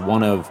friend was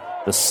one of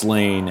the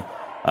slain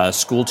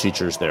school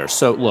teachers there.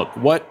 So, look,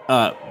 what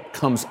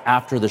comes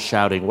after the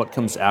shouting? What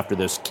comes after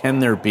this? Can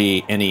there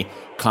be any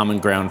common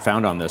ground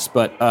found on this?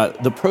 But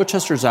the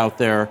protesters out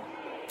there,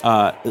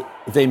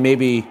 they may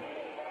be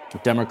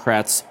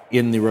Democrats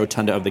in the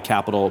rotunda of the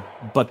Capitol,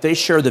 but they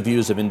share the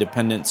views of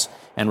independents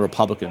and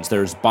Republicans.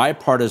 There's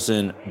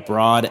bipartisan,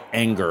 broad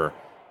anger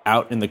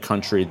out in the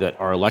country that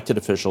our elected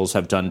officials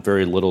have done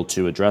very little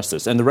to address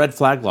this. And the red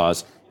flag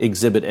laws,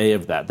 exhibit A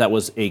of that. That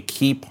was a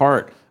key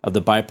part of the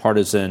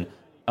bipartisan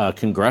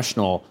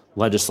congressional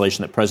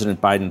legislation that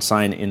President Biden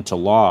signed into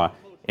law,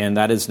 and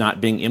that is not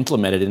being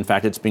implemented. In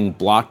fact, it's being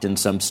blocked in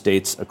some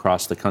states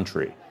across the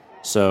country.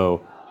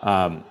 So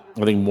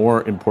I think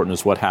more important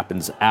is what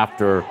happens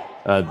after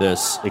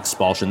this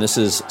expulsion. This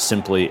is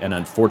simply an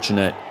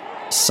unfortunate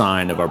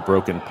sign of our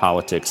broken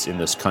politics in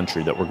this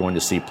country that we're going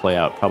to see play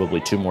out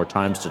probably 2 more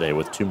times today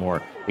with 2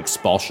 more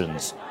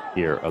expulsions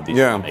here of these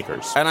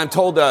lawmakers. And I'm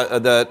told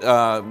that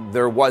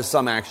there was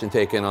some action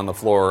taken on the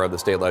floor of the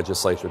state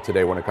legislature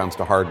today when it comes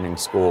to hardening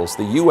schools.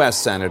 The U.S.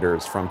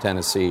 senators from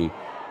Tennessee,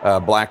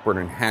 Blackburn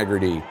and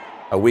Hagerty,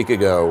 a week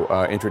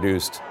ago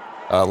introduced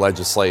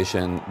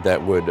legislation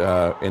that would,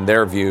 in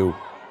their view,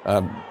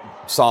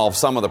 solve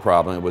some of the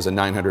problem. It was a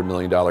 $900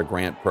 million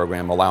grant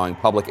program allowing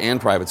public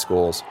and private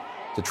schools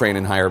to train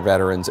and hire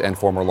veterans and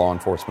former law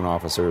enforcement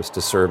officers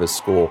to serve as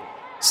school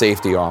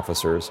safety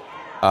officers.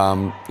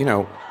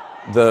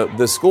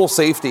 The school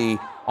safety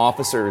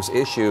officers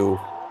issue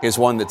is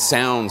one that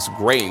sounds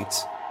great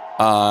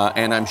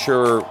and I'm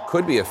sure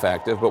could be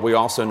effective, but we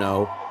also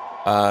know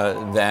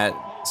that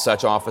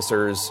such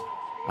officers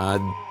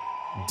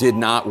did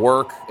not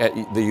work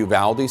at the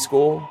Uvalde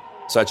school.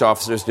 Such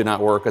officers did not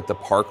work at the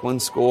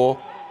Parkland school.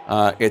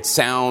 It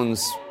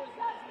sounds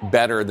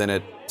better than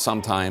it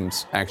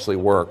sometimes actually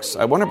works.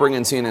 I want to bring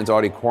in CNN's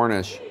Audie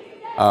Cornish,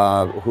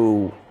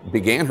 who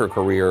began her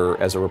career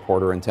as a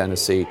reporter in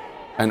Tennessee.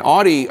 And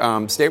Audie,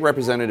 State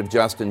Representative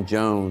Justin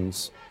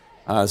Jones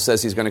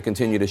says he's going to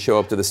continue to show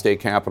up to the state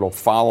capitol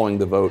following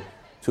the vote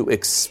to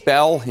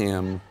expel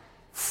him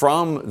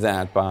from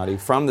that body,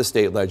 from the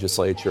state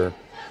legislature,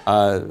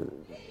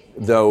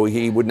 though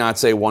he would not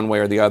say one way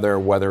or the other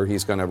whether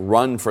he's going to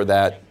run for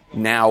that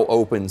now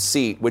open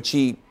seat, which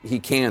he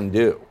can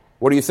do.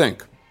 What do you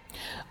think?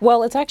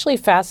 Well, it's actually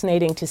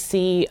fascinating to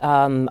see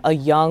a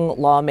young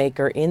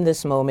lawmaker in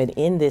this moment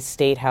in this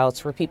state house.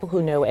 For people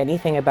who know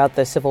anything about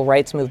the civil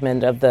rights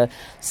movement of the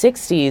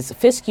 60s,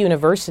 Fisk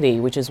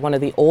University, which is one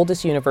of the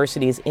oldest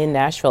universities in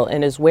Nashville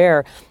and is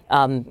where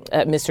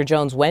Mr.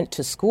 Jones went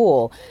to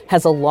school,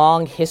 has a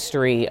long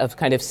history of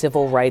kind of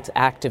civil rights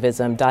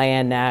activism,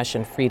 Diane Nash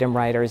and freedom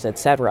riders, et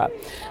cetera.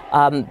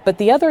 But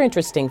the other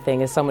interesting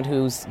thing, as someone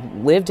who's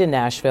lived in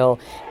Nashville,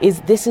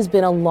 is this has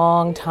been a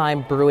long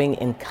time brewing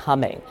and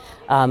coming.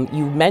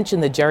 You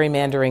mentioned the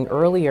gerrymandering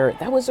earlier.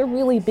 That was a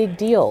really big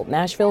deal.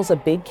 Nashville's a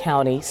big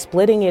county,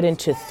 splitting it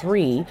into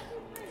 3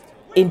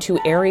 into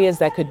areas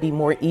that could be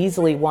more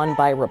easily won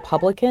by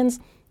Republicans.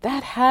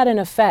 That had an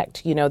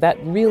effect. You know, that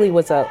really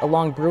was a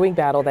long brewing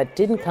battle that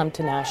didn't come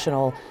to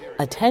national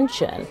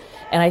attention.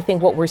 And I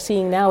think what we're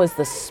seeing now is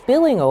the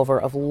spilling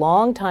over of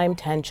longtime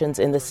tensions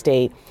in the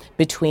state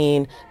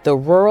between the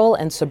rural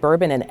and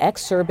suburban and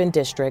ex-urban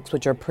districts,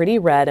 which are pretty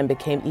red and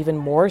became even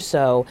more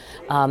so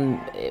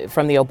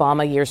from the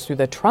Obama years through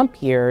the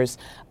Trump years,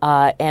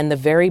 and the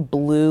very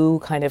blue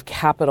kind of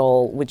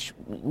capital, which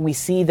we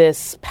see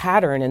this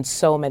pattern in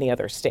so many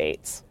other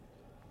states.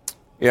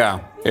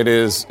 Yeah, it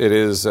is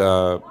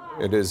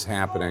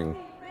happening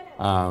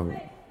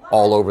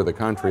all over the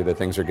country that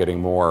things are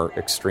getting more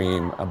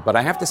extreme. But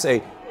I have to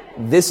say,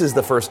 this is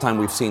the first time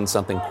we've seen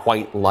something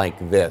quite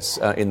like this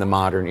in the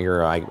modern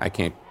era.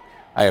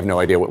 I have no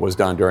idea what was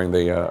done during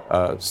the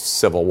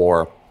Civil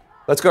War.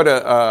 Let's go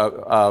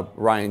to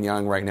Ryan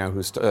Young right now,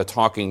 who's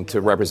talking to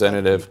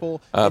Representative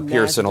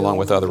Pearson along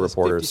with other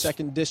reporters.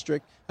 52nd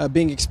District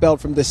being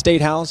expelled from the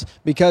State House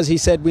because he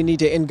said we need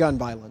to end gun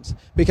violence,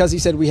 because he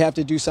said we have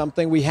to do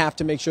something. We have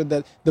to make sure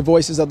that the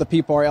voices of the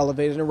people are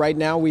elevated. And right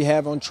now we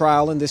have on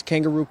trial in this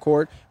kangaroo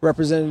court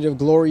Representative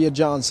Gloria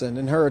Johnson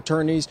and her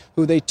attorneys,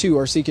 who they too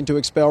are seeking to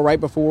expel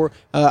right before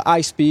I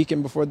speak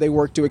and before they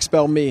work to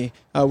expel me,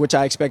 which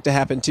I expect to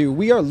happen too.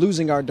 We are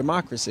losing our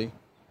democracy.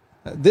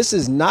 This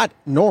is not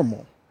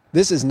normal.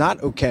 This is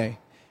not okay.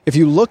 If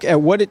you look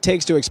at what it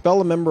takes to expel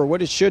a member, or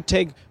what it should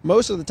take,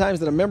 most of the times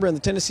that a member in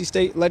the Tennessee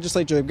State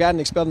Legislature have gotten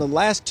expelled, in the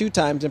last 2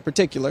 times in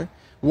particular,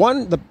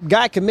 one, the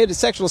guy committed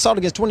sexual assault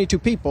against 22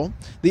 people.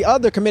 The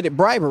other committed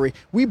bribery.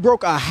 We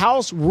broke a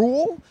house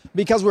rule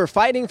because we're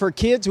fighting for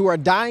kids who are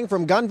dying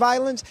from gun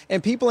violence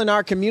and people in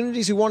our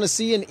communities who want to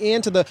see an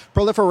end to the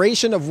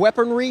proliferation of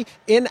weaponry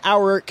in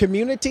our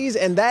communities,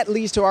 and that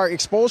leads to our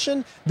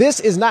expulsion. This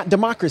is not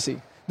democracy.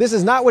 This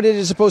is not what it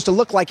is supposed to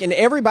look like, and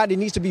everybody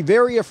needs to be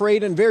very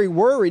afraid and very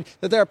worried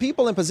that there are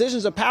people in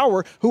positions of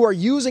power who are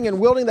using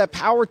and wielding that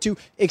power to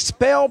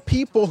expel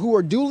people who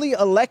are duly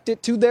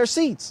elected to their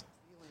seats.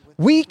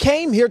 We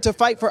came here to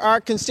fight for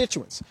our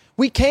constituents.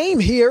 We came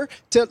here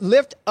to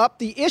lift up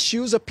the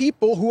issues of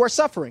people who are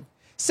suffering.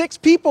 6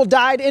 people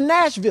died in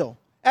Nashville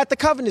at the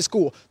Covenant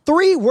School.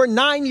 3 were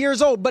 9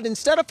 years old. But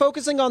instead of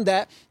focusing on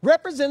that,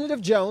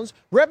 Representative Jones,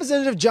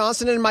 Representative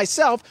Johnson, and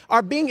myself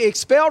are being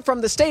expelled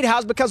from the State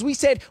House because we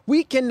said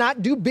we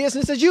cannot do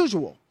business as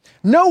usual.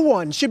 No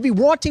one should be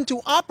wanting to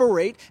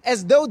operate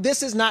as though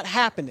this is not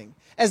happening,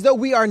 as though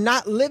we are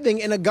not living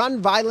in a gun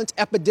violence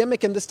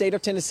epidemic in the state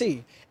of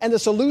Tennessee. And the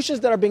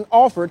solutions that are being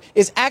offered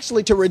is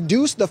actually to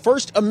reduce the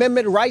First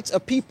Amendment rights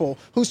of people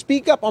who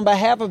speak up on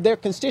behalf of their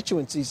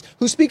constituencies,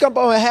 who speak up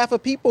on behalf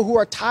of people who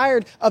are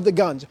tired of the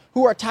guns,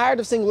 who are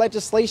tired of seeing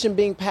legislation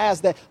being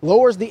passed that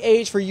lowers the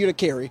age for you to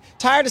carry,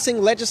 tired of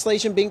seeing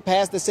legislation being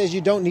passed that says you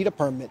don't need a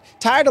permit,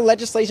 tired of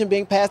legislation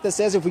being passed that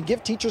says if we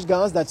give teachers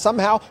guns, that's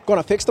somehow going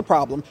to fix the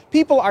problem.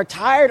 People are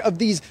tired of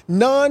these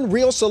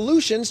non-real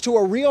solutions to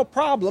a real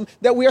problem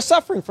that we are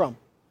suffering from.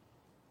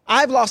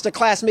 I've lost a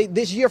classmate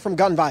this year from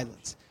gun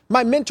violence.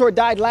 My mentor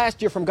died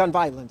last year from gun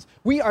violence.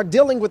 We are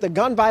dealing with a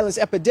gun violence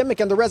epidemic,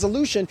 and the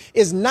resolution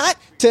is not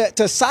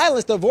to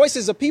silence the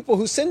voices of people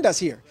who send us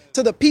here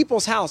to the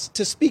people's house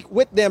to speak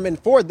with them and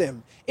for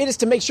them. It is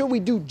to make sure we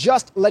do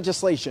just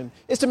legislation.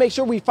 It's to make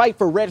sure we fight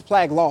for red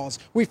flag laws.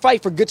 We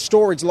fight for good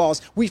storage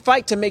laws. We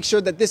fight to make sure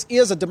that this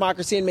is a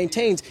democracy and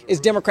maintains its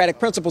democratic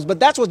principles.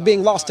 But that's what's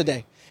being lost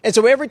today. And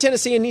so every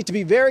Tennessean needs to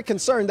be very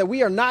concerned that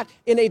we are not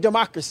in a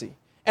democracy.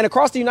 And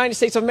across the United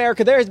States of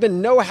America, there has been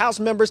no House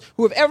members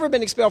who have ever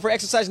been expelled for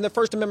exercising their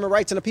First Amendment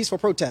rights in a peaceful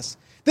protest.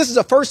 This is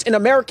a first in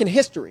American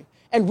history.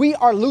 And we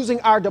are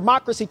losing our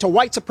democracy to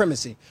white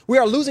supremacy. We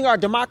are losing our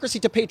democracy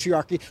to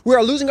patriarchy. We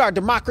are losing our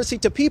democracy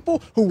to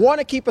people who want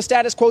to keep a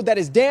status quo that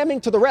is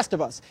damning to the rest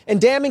of us and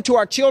damning to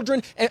our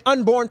children and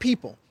unborn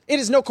people. It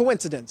is no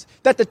coincidence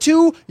that the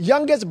 2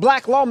 youngest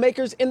black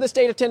lawmakers in the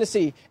state of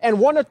Tennessee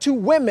and 1 or 2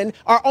 women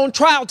are on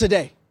trial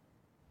today.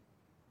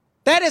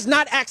 That is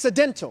not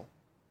accidental.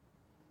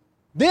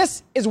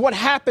 This is what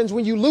happens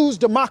when you lose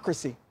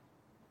democracy.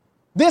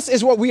 This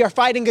is what we are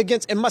fighting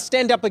against and must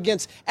stand up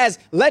against as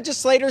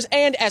legislators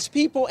and as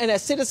people and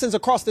as citizens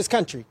across this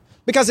country,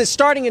 because it's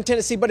starting in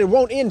Tennessee, but it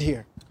won't end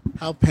here.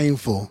 How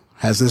painful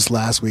has this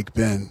last week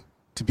been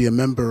to be a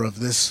member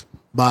of this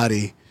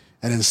body,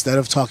 and instead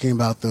of talking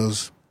about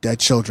those dead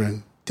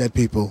children, dead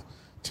people,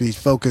 to be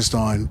focused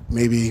on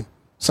maybe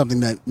something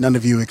that none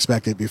of you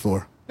expected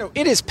before? No,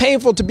 it is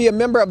painful to be a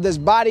member of this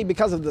body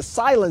because of the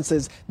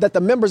silences that the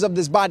members of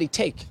this body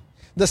take.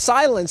 The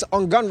silence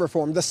on gun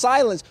reform, the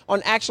silence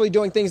on actually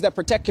doing things that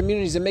protect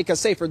communities and make us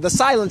safer, the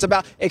silence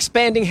about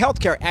expanding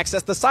healthcare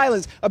access, the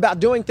silence about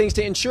doing things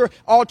to ensure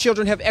all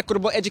children have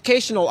equitable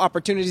educational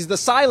opportunities, the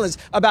silence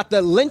about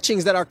the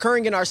lynchings that are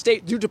occurring in our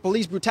state due to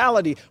police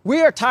brutality.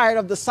 We are tired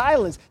of the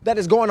silence that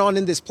is going on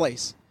in this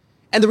place.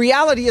 And the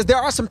reality is there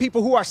are some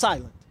people who are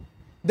silent.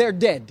 They're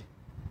dead.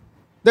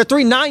 They're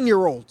 3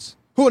 9-year-olds.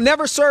 Who will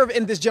never serve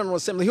in this General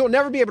Assembly, who will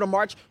never be able to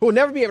march, who will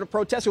never be able to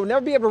protest, who will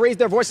never be able to raise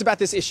their voice about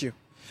this issue.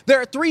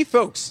 There are 3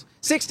 folks,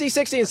 60,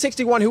 60, and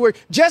 61, who are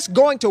just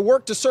going to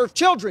work to serve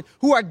children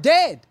who are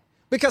dead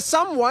because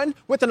someone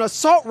with an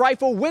assault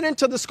rifle went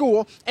into the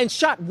school and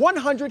shot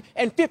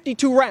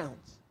 152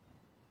 rounds.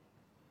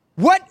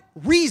 What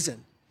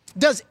reason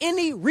does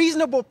any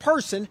reasonable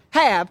person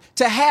have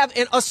to have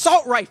an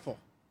assault rifle?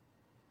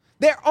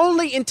 They're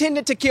only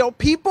intended to kill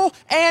people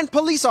and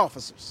police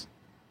officers.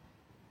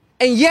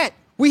 And yet,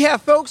 we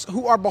have folks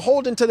who are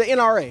beholden to the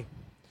NRA,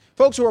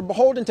 folks who are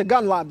beholden to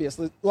gun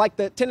lobbyists like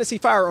the Tennessee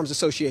Firearms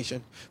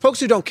Association, folks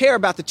who don't care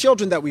about the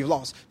children that we've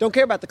lost, don't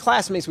care about the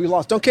classmates we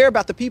lost, don't care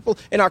about the people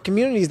in our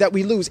communities that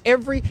we lose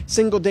every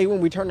single day when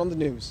we turn on the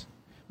news,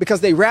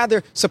 because they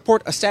rather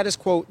support a status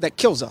quo that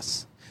kills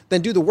us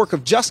than do the work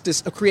of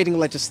justice of creating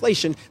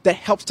legislation that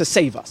helps to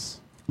save us.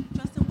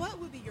 Justin, what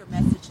would be your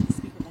message to the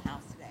Speaker of the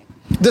House today?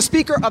 The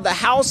Speaker of the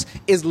House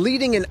is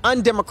leading an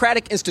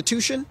undemocratic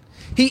institution.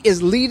 He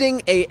is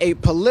leading a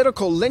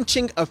political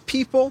lynching of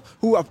people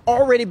who have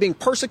already been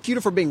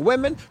persecuted for being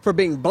women, for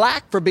being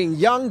black, for being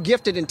young,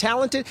 gifted, and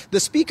talented. The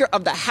Speaker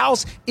of the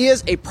House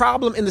is a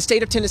problem in the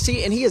state of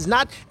Tennessee, and he is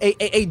not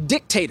a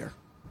dictator.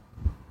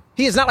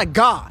 He is not a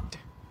god,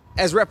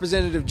 as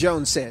Representative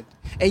Jones said.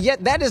 And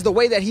yet that is the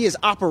way that he is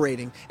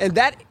operating, and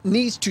that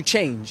needs to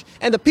change.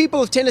 And the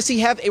people of Tennessee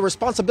have a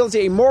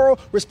responsibility, a moral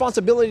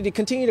responsibility to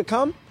continue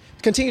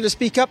to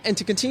speak up, and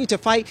to continue to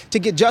fight to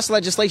get just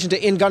legislation to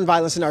end gun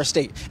violence in our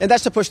state. And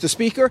that's to push the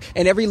Speaker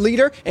and every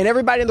leader and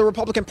everybody in the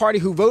Republican Party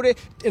who voted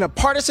in a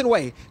partisan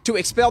way to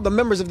expel the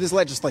members of this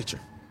legislature.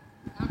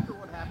 After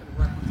what happened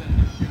to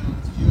Representative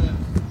Jones, do you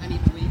have any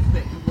belief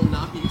that he will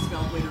not be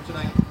expelled later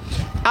tonight?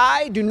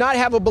 I do not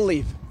have a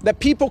belief that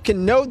people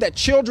can know that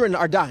children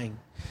are dying,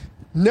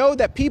 know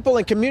that people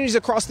in communities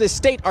across this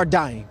state are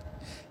dying,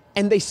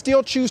 and they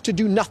still choose to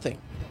do nothing.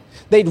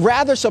 They'd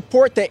rather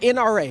support the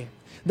NRA.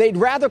 They'd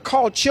rather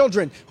call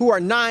children who are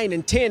 9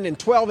 and 10 and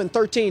 12 and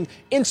 13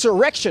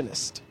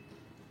 insurrectionists,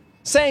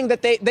 saying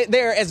that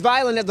they're as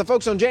violent as the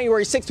folks on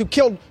January 6th who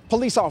killed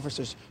police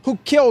officers, who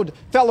killed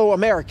fellow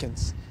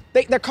Americans.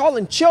 They're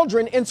calling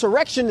children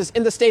insurrectionists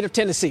in the state of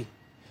Tennessee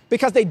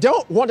because they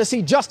don't want to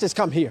see justice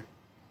come here.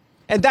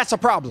 And that's a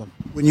problem.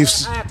 I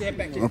have to head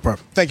back to you. No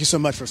problem. Thank you so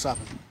much for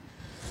stopping.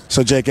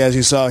 So, Jake, as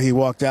you saw, he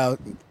walked out,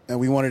 and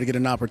we wanted to get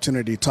an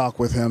opportunity to talk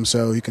with him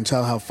so you can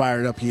tell how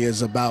fired up he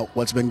is about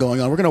what's been going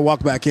on. We're going to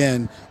walk back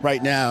in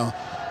right now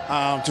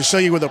to show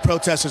you where the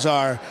protesters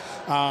are.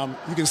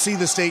 You can see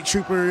the state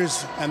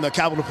troopers and the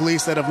Capitol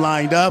Police that have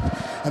lined up,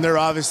 and they're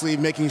obviously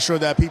making sure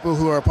that people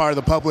who are a part of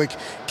the public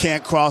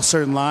can't cross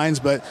certain lines,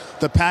 but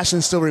the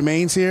passion still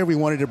remains here. We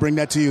wanted to bring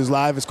that to you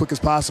live as quick as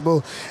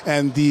possible,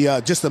 and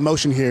just the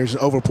emotion here is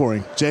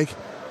overpouring. Jake?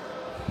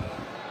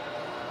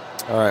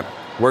 All right.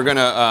 We're going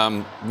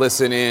to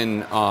listen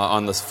in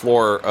on the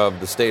floor of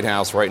the State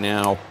House right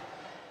now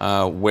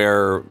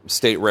where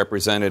State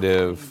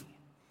Representative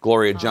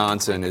Gloria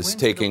Johnson is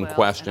taking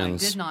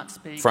questions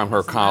from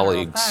her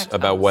colleagues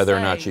about whether or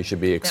not she should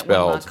be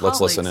expelled.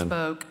 Let's listen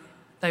in.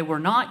 They were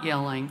not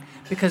yelling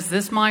because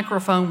this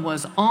microphone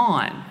was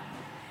on.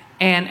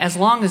 And as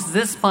long as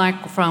this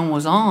microphone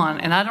was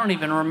on, and I don't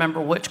even remember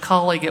which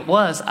colleague it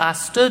was, I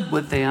stood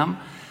with them.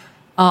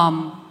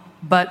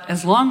 But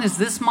as long as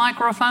this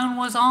microphone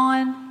was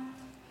on,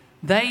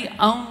 they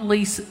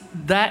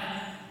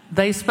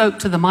spoke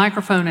to the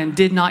microphone and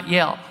did not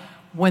yell.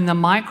 When the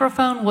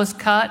microphone was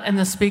cut and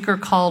the speaker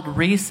called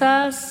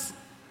recess,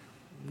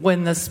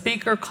 I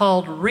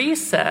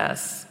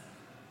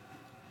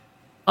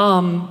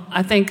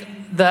think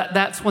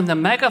that's when the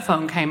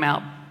megaphone came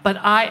out. But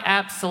I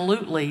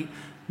absolutely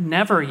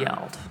never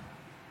yelled.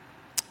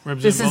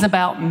 This is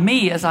about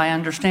me, as I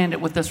understand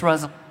it, with this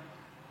resolution.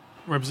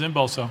 Representative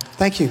Balso.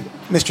 Thank you,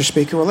 Mr.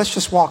 Speaker. Well, let's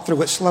just walk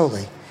through it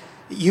slowly.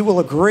 You will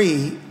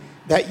agree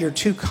that your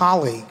two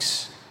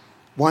colleagues,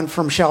 one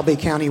from Shelby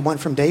County, one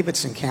from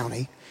Davidson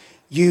County,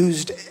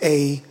 used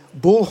a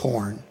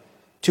bullhorn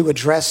to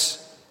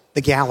address the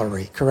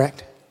gallery,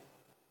 correct?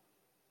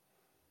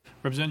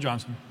 Representative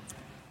Johnson.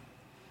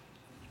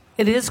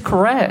 It is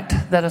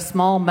correct that a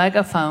small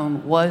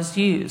megaphone was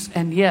used,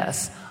 and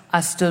yes, I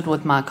stood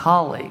with my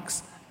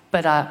colleagues,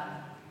 but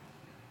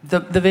the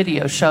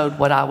video showed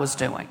what I was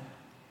doing.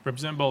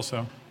 Representative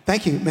Balso.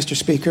 Thank you, Mr.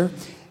 Speaker.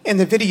 And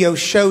the video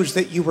shows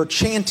that you were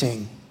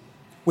chanting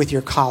with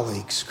your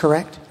colleagues,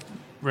 correct?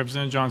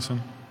 Representative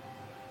Johnson.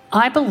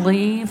 I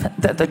believe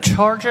that the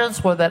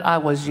charges were that I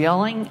was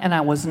yelling and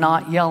I was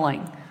not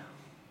yelling.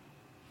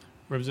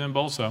 Representative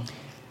Balso.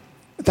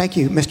 Thank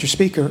you, Mr.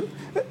 Speaker.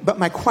 But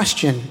my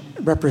question,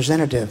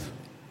 Representative,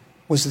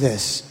 was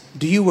this.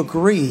 Do you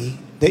agree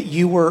that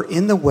you were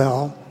in the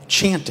well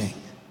chanting?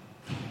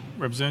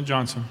 Representative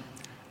Johnson.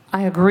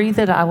 I agree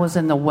that I was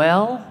in the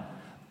well,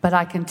 but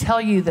I can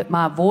tell you that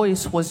my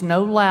voice was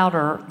no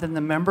louder than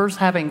the members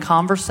having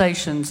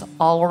conversations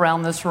all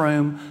around this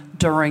room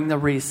during the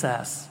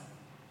recess.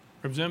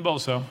 Representative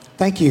Balso.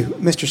 Thank you,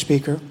 Mr.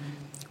 Speaker.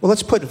 Well,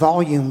 let's put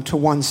volume to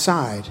one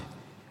side.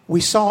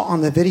 We saw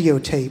on the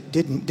videotape,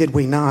 did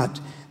we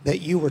not,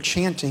 that you were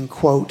chanting,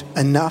 quote,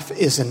 "Enough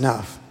is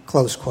enough,"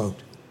 close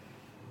quote.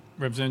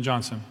 Representative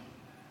Johnson.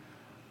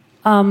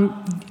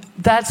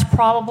 That's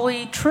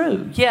probably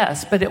true,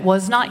 yes, but it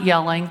was not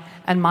yelling,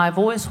 and my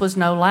voice was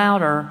no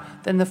louder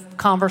than the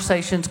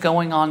conversations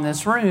going on in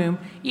this room,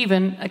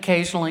 even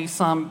occasionally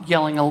some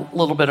yelling a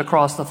little bit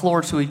across the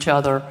floor to each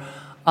other.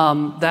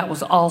 That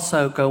was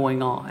also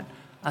going on.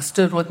 I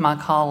stood with my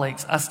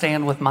colleagues. I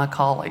stand with my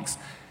colleagues.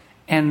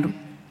 And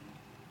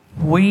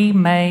we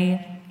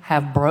may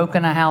have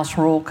broken a House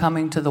rule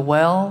coming to the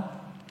well,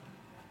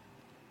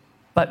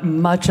 but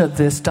much of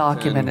this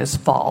document is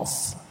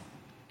false.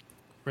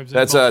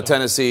 That's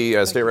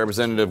Tennessee State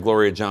Representative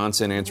Gloria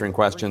Johnson answering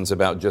questions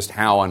about just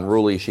how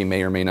unruly she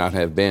may or may not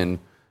have been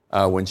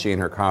when she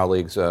and her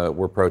colleagues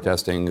were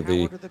protesting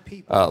the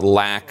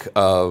lack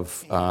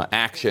of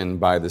action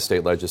by the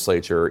state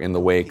legislature in the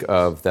wake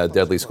of that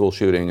deadly school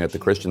shooting at the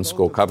Christian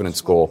school, Covenant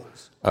School.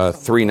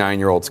 3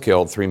 9-year-olds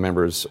killed, 3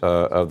 members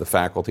of the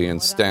faculty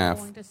and staff.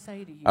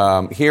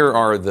 Here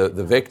are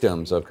the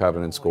victims of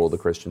Covenant School, the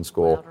Christian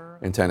school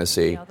in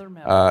Tennessee.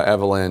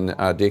 Evelyn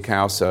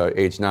Dickhouse,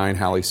 age 9,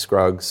 Hallie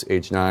Scruggs,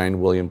 age 9,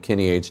 William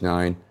Kinney, age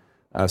 9,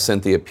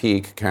 Cynthia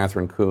Peak,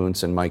 Catherine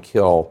Kuntz, and Mike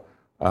Hill,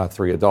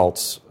 3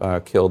 adults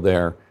killed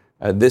there.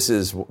 This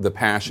is the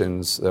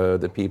passions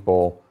that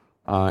people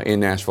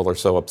in Nashville are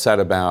so upset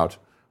about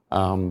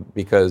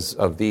because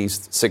of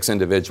these 6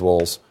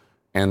 individuals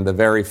and the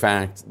very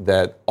fact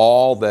that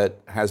all that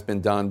has been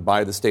done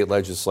by the state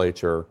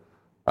legislature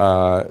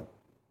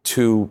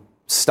to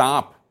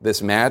stop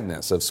this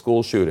madness of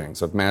school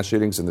shootings, of mass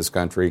shootings in this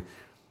country,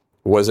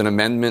 was an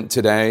amendment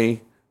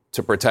today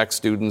to protect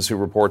students who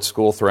report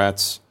school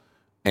threats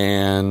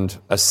and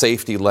a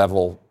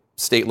state-level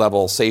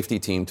safety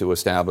team to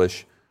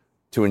establish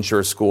to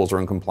ensure schools are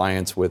in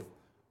compliance with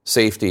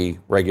safety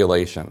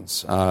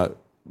regulations,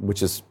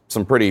 which is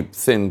some pretty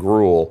thin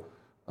gruel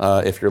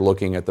if you're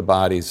looking at the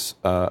bodies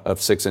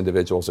of 6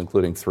 individuals,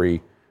 including 3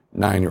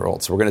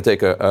 9-year-olds. So we're going to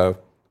take a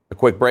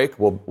quick break.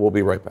 We'll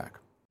be right back.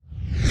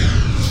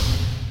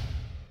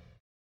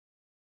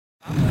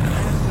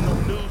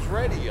 News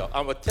radio.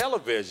 I'm a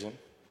television.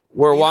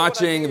 We're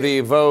watching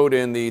the vote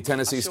in the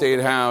Tennessee State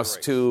House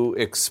to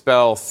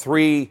expel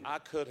 3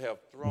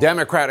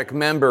 Democratic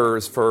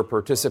members for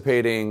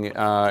participating in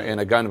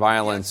a gun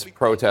violence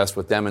protest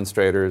with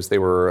demonstrators. They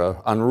were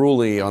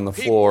unruly on the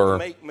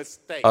floor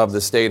of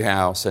the State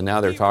House, and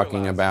now they're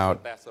talking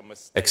about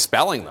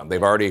expelling them.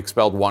 They've already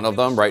expelled one of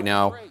them. Right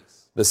now,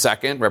 the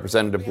second,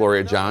 Representative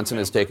Gloria Johnson,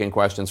 is taking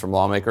questions from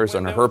lawmakers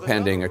on her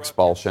pending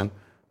expulsion.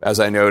 As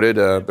I noted,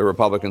 the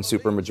Republican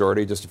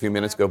supermajority just a few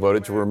minutes ago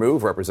voted to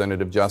remove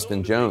Representative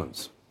Justin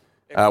Jones.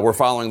 We're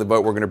following the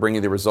vote. We're going to bring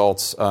you the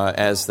results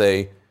as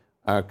they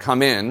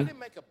come in.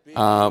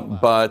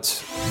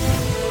 But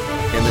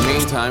in the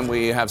meantime,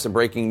 we have some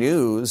breaking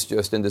news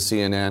just into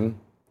CNN.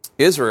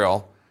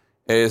 Israel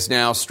is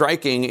now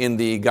striking in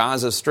the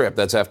Gaza Strip.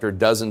 That's after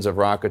dozens of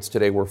rockets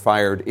today were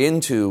fired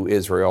into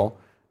Israel.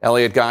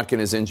 Elliot Gotkin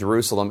is in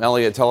Jerusalem.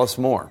 Elliot, tell us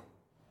more.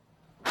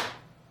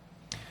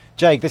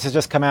 Jake, this has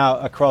just come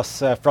out across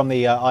from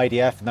the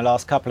IDF in the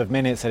last couple of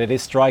minutes that it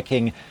is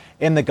striking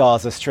in the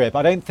Gaza Strip.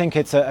 I don't think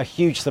it's a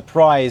huge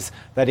surprise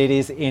that it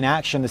is in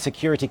action. The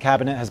Security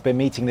Cabinet has been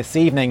meeting this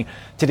evening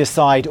to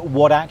decide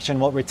what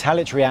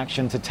retaliatory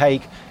action to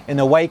take in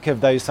the wake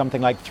of those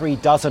something like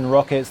 36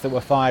 rockets that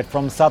were fired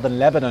from southern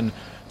Lebanon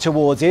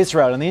towards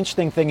Israel. And the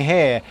interesting thing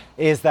here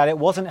is that it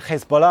wasn't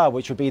Hezbollah,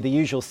 which would be the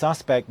usual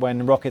suspect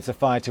when rockets are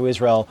fired to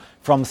Israel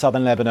from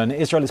southern Lebanon.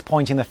 Israel is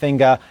pointing the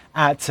finger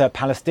at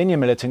Palestinian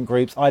militant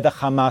groups, either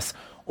Hamas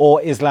or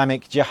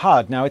Islamic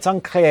Jihad. Now, it's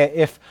unclear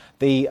if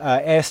the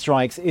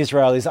airstrikes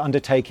Israel is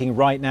undertaking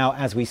right now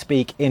as we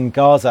speak in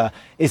Gaza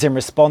is in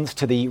response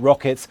to the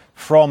rockets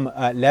from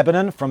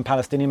Lebanon, from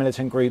Palestinian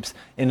militant groups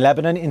in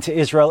Lebanon into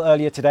Israel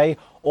earlier today,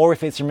 or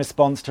if it's in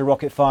response to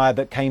rocket fire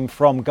that came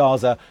from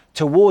Gaza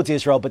towards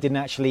Israel but didn't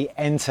actually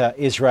enter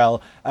Israel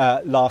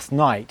last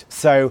night.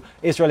 So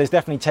Israel is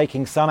definitely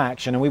taking some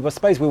action, and we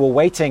were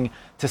waiting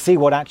to see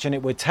what action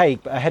it would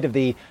take. But ahead of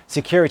the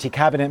Security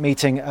Cabinet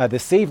meeting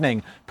this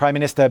evening, Prime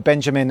Minister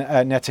Benjamin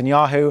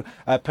Netanyahu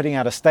putting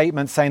out a statement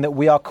saying that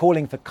we are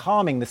calling for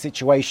calming the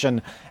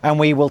situation and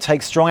we will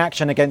take strong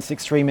action against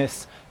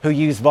extremists who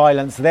use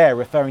violence there,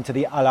 referring to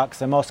the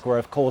Al-Aqsa Mosque,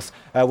 of course,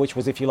 which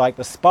was, if you like,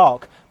 the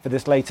spark for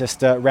this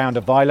latest round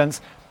of violence.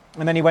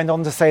 And then he went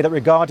on to say that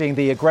regarding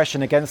the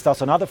aggression against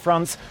us on other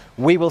fronts,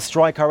 we will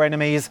strike our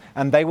enemies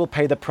and they will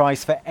pay the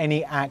price for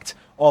any act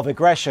of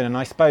aggression. And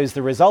I suppose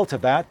the result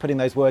of that, putting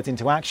those words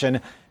into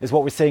action, is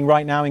what we're seeing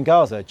right now in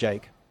Gaza,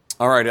 Jake.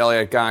 All right,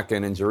 Elliot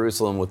Gotkin in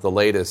Jerusalem with the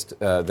latest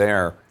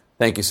there.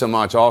 Thank you so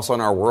much. Also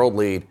on our world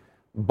lead,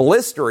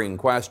 blistering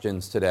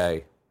questions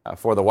today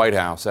for the White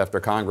House after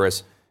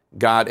Congress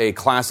got a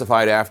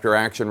classified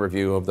after-action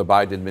review of the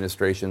Biden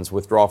administration's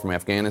withdrawal from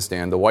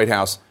Afghanistan. The White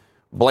House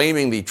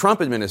blaming the Trump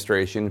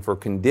administration for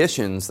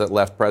conditions that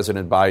left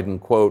President Biden,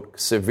 quote,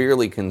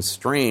 severely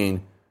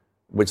constrained,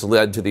 which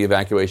led to the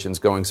evacuations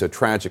going so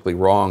tragically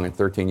wrong and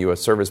 13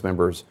 U.S. service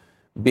members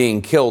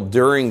being killed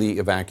during the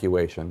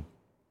evacuation.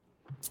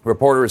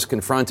 Reporters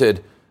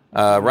confronted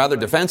rather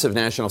defensive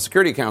National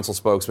Security Council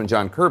spokesman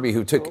John Kirby,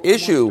 who took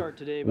issue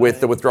with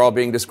the withdrawal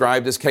being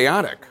described as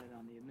chaotic.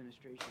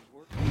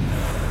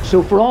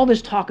 So for all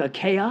this talk of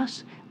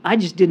chaos, I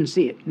just didn't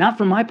see it, not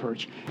from my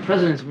perch. The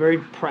president's very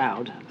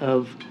proud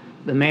of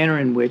the manner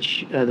in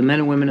which the men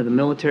and women of the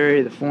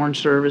military, the foreign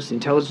service, the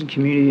intelligence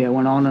community, I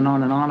went on and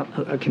on and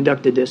on,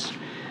 conducted this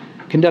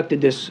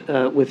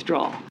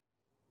withdrawal.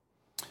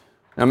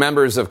 Now,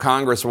 members of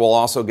Congress will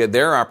also get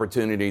their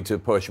opportunity to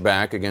push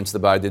back against the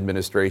Biden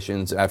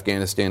administration's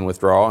Afghanistan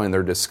withdrawal in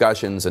their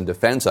discussions and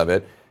defense of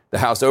it. The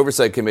House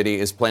Oversight Committee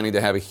is planning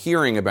to have a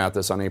hearing about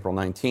this on April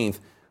 19th.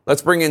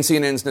 Let's bring in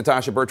CNN's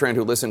Natasha Bertrand,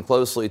 who listened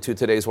closely to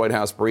today's White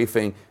House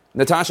briefing.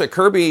 Natasha,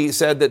 Kirby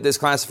said that this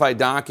classified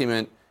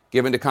document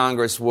given to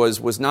Congress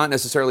was not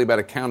necessarily about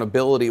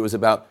accountability. It was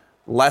about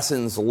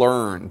lessons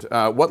learned.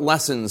 What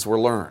lessons were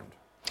learned?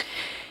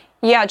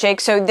 Yeah, Jake.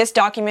 So this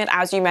document,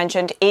 as you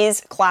mentioned, is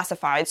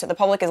classified. So the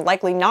public is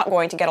likely not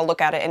going to get a look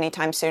at it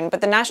anytime soon.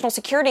 But the National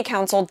Security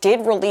Council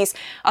did release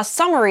a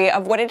summary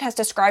of what it has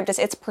described as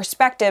its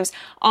perspectives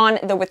on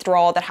the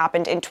withdrawal that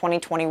happened in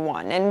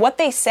 2021. And what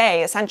they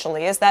say,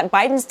 essentially, is that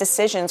Biden's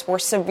decisions were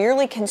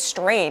severely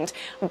constrained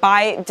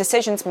by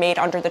decisions made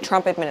under the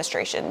Trump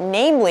administration,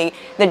 namely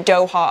the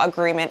Doha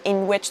Agreement,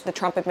 in which the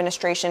Trump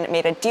administration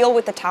made a deal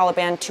with the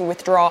Taliban to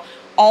withdraw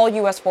all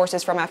U.S.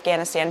 forces from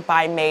Afghanistan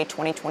by May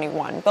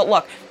 2021. But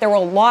look, there were a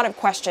lot of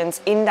questions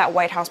in that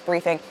White House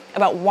briefing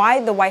about why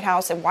the White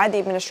House and why the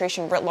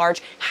administration writ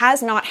large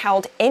has not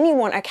held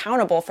anyone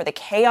accountable for the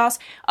chaos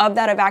of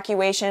that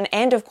evacuation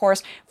and, of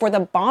course, for the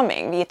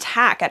bombing, the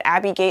attack at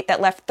Abbey Gate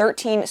that left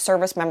 13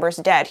 service members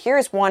dead.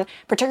 Here's one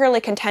particularly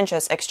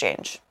contentious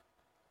exchange.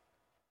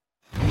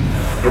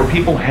 There were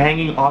people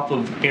hanging off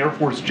of Air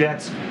Force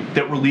jets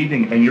that were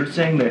leaving, and you're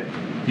saying that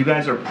you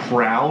guys are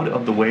proud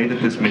of the way that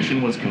this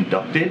mission was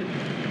conducted?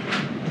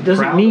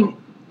 Doesn't mean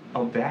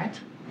of that?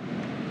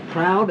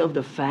 Proud of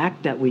the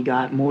fact that we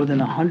got more than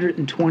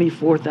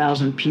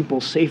 124,000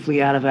 people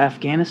safely out of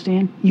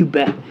Afghanistan? You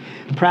bet.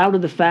 Proud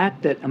of the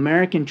fact that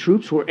American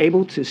troops were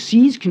able to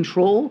seize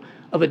control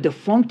of a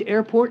defunct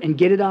airport and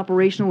get it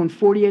operational in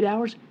 48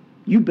 hours?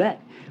 You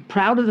bet.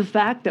 Proud of the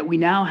fact that we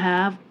now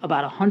have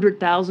about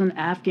 100,000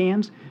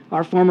 Afghans,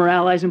 our former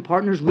allies and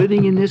partners,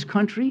 living in this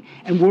country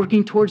and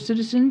working towards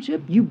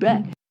citizenship? You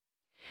bet.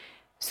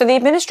 So the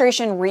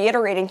administration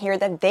reiterating here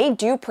that they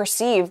do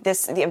perceive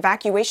the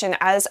evacuation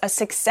as a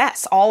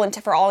success,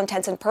 for all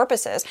intents and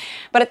purposes.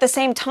 But at the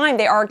same time,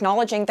 they are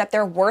acknowledging that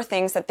there were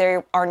things that they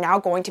are now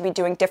going to be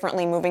doing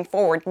differently moving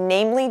forward.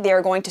 Namely, they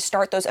are going to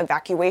start those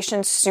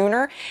evacuations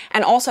sooner.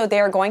 And also,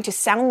 they are going to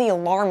sound the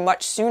alarm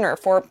much sooner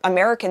for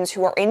Americans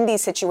who are in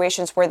these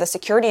situations where the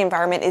security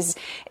environment is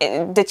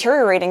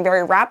deteriorating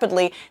very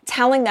rapidly,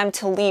 telling them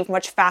to leave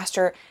much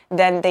faster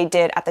than they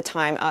did at the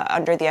time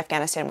under the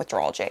Afghanistan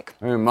withdrawal, Jake.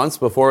 I mean, months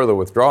before the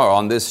withdrawal,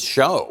 on this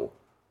show,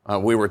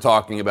 we were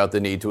talking about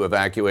the need to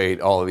evacuate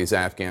all of these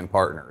Afghan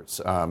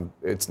partners.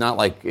 It's not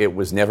like it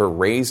was never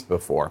raised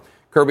before.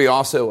 Kirby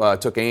also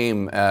took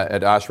aim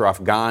at Ashraf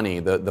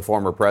Ghani, the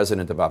former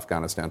president of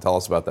Afghanistan. Tell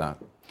us about that.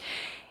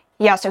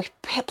 Yeah, so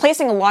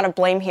placing a lot of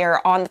blame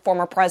here on the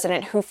former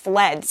president who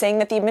fled, saying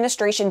that the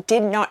administration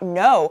did not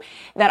know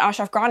that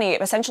Ashraf Ghani,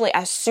 essentially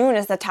as soon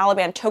as the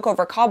Taliban took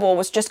over Kabul,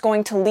 was just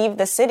going to leave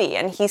the city.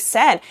 And he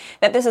said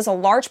that this is a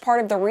large part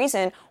of the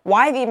reason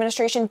why the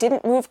administration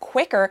didn't move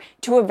quicker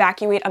to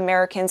evacuate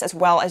Americans as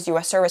well as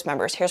U.S. service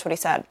members. Here's what he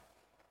said.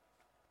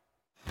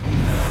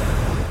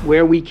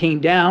 Where we came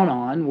down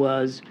on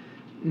was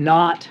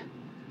not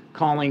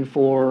calling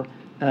for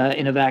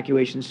an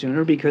evacuation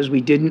sooner because we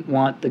didn't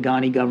want the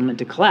Ghani government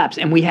to collapse.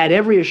 And we had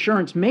every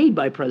assurance made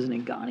by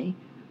President Ghani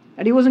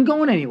that he wasn't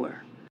going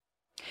anywhere.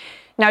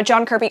 Now,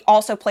 John Kirby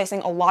also placing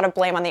a lot of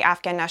blame on the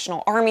Afghan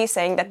National Army,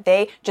 saying that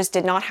they just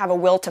did not have a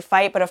will to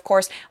fight. But of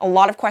course, a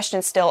lot of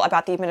questions still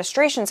about the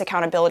administration's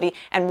accountability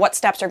and what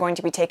steps are going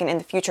to be taken in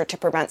the future to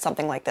prevent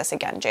something like this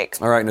again,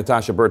 Jake. All right,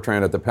 Natasha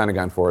Bertrand at the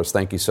Pentagon for us.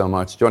 Thank you so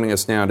much. Joining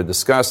us now to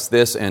discuss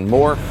this and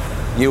more,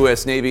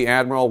 U.S. Navy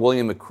Admiral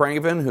William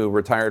McRaven, who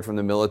retired from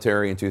the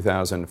military in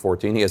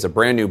 2014. He has a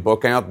brand new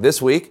book out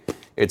this week.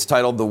 It's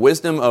titled The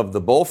Wisdom of the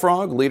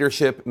Bullfrog,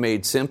 Leadership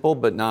Made Simple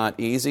But Not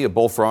Easy. A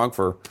bullfrog,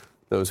 for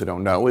those who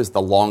don't know, is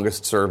the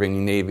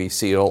longest-serving Navy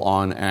SEAL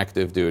on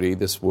active duty.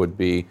 This would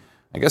be,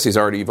 I guess you've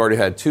already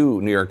had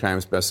 2 New York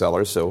Times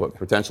bestsellers, so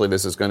potentially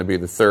this is going to be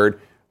the 3rd,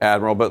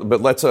 Admiral.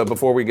 But let's,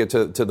 before we get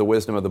to the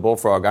wisdom of the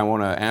bullfrog, I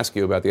want to ask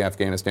you about the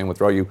Afghanistan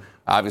withdrawal. You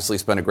obviously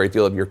spent a great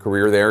deal of your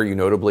career there. You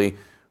notably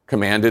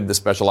commanded the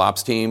special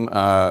ops team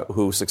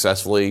who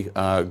successfully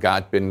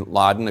got bin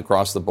Laden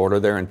across the border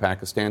there in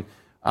Pakistan.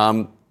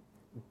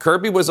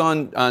 Kirby was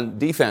on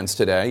defense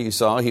today. You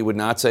saw he would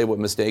not say what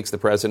mistakes the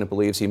president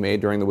believes he made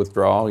during the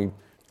withdrawal.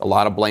 A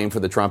lot of blame for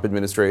the Trump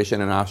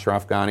administration and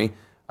Ashraf Ghani.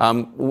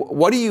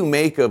 What do you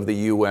make of the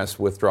U.S.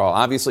 withdrawal?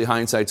 Obviously,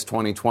 hindsight's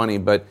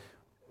 20/20, but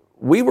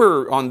we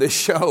were on this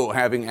show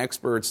having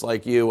experts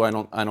like you. I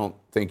don't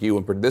think you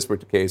in this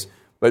particular case,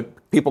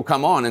 but people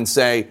come on and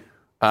say,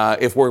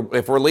 if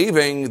we're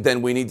leaving,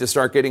 then we need to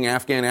start getting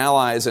Afghan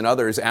allies and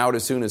others out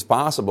as soon as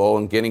possible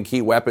and getting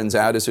key weapons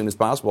out as soon as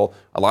possible.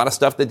 A lot of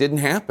stuff that didn't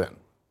happen.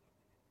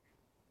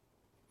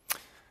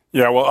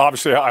 Yeah, well,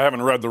 obviously I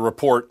haven't read the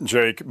report,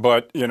 Jake,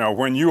 but,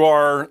 when you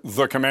are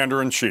the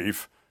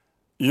commander-in-chief,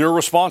 you're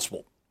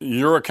responsible,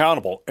 you're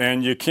accountable,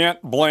 and you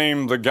can't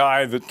blame the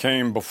guy that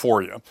came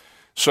before you.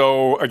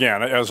 So,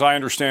 again, as I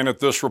understand it,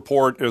 this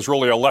report is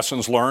really a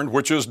lessons learned,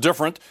 which is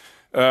different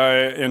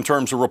in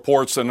terms of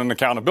reports than an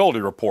accountability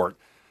report.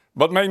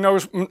 But make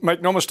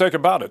no mistake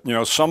about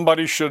it.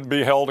 Somebody should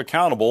be held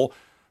accountable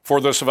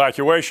for this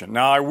evacuation.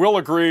 Now, I will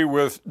agree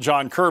with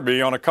John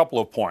Kirby on a couple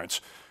of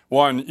points.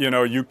 One,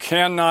 you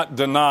cannot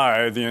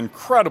deny the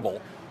incredible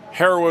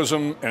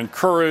heroism and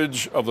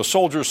courage of the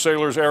soldiers,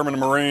 sailors, airmen,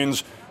 and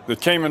Marines that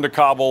came into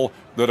Kabul,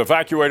 that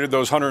evacuated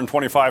those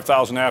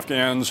 125,000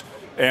 Afghans,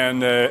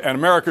 and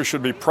America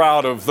should be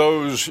proud of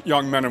those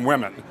young men and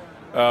women.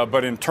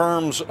 But in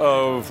terms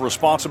of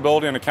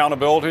responsibility and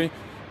accountability,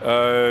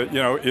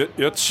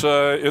 it's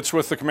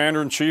with the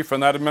commander-in-chief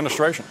and that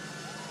administration.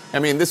 I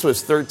mean, this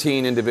was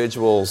 13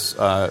 individuals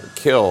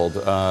killed,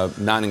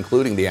 not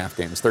including the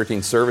Afghans.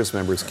 13 service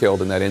members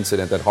killed in that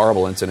incident, that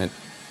horrible incident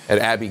at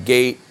Abbey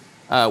Gate.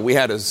 We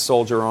had a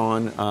soldier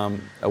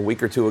on a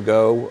week or two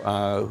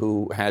ago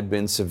who had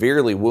been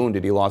severely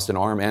wounded. He lost an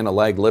arm and a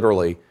leg,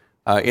 literally,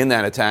 in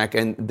that attack.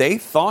 And they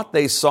thought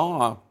they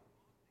saw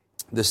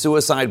the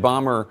suicide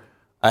bomber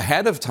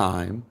ahead of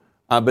time,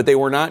 but they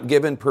were not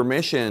given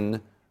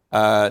permission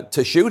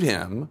to shoot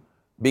him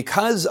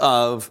because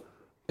of,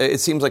 it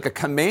seems like, a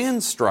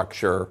command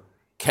structure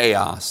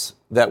chaos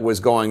that was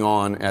going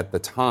on at the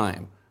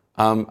time.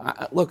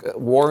 Look,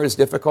 war is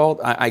difficult.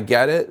 I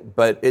get it,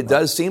 but it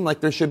does seem like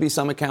there should be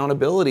some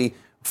accountability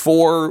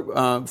for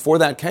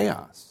that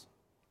chaos.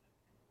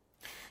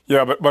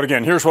 Yeah, but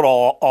again, here's what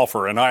I'll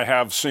offer, and I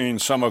have seen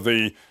some of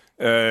the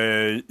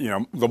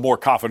the more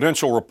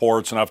confidential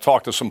reports, and I've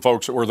talked to some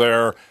folks that were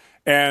there,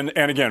 and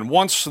again,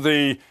 once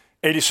the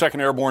 82nd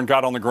Airborne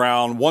got on the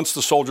ground, once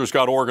the soldiers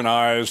got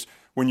organized,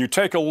 when you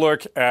take a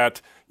look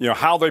at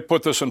how they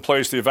put this in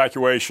place, the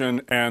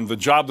evacuation, and the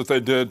job that they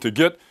did to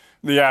get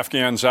the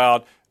Afghans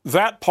out,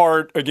 that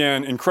part,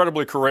 again,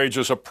 incredibly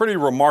courageous, a pretty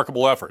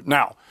remarkable effort.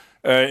 Now,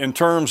 in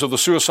terms of the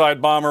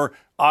suicide bomber,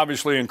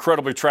 obviously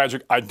incredibly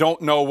tragic. I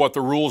don't know what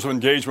the rules of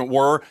engagement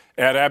were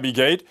at Abbey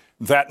Gate.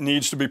 That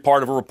needs to be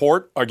part of a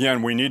report.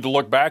 Again, we need to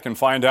look back and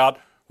find out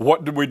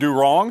what did we do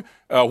wrong,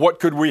 what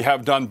could we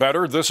have done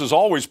better. This is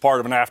always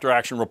part of an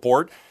after-action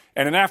report.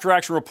 And an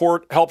after-action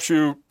report helps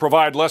you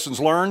provide lessons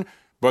learned,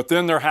 but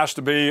then there has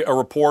to be a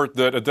report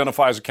that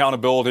identifies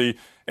accountability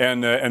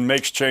and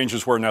makes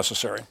changes where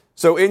necessary.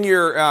 So in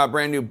your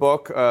brand new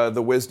book,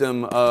 The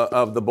Wisdom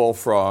of the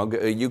Bullfrog,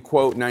 you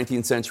quote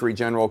 19th century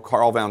General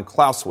Karl von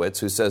Clausewitz,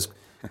 who says,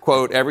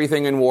 quote,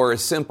 "Everything in war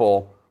is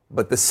simple,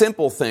 but the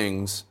simple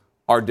things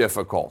are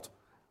difficult."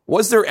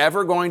 Was there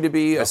ever going to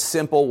be a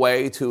simple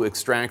way to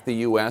extract the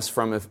U.S.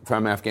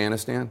 from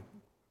Afghanistan?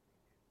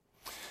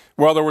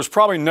 Well, there was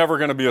probably never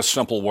going to be a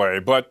simple way.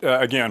 But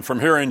again, from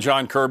hearing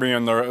John Kirby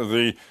and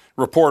the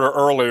reporter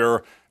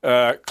earlier,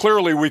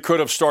 clearly we could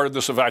have started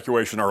this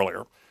evacuation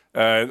earlier.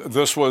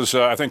 This was,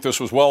 I think this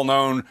was well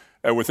known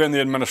within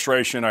the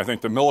administration. I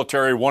think the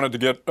military wanted to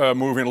get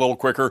moving a little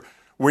quicker.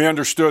 We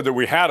understood that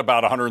we had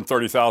about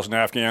 130,000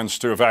 Afghans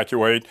to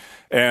evacuate.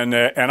 And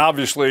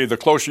obviously, the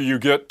closer you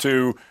get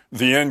to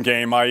the end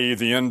game, i.e.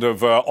 the end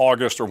of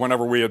August or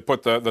whenever we had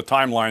put the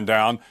timeline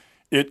down,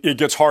 it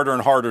gets harder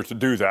and harder to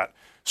do that.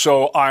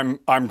 So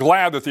I'm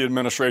glad that the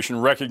administration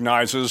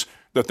recognizes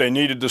that they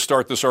needed to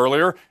start this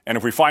earlier. And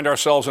if we find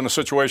ourselves in a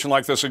situation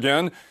like this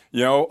again,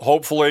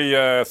 hopefully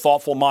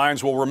thoughtful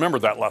minds will remember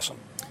that lesson.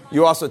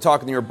 You also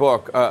talk in your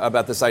book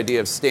about this idea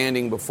of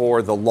standing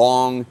before the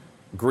long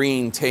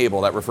green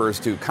table. That refers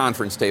to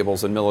conference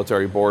tables in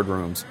military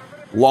boardrooms.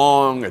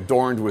 Long,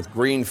 adorned with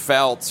green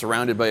felt,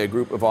 surrounded by a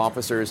group of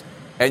officers.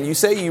 And you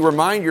say you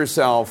remind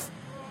yourself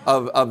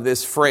of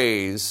this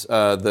phrase,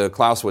 the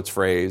Clausewitz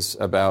phrase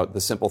about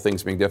the simple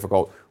things being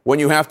difficult, when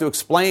you have to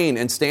explain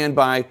and stand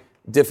by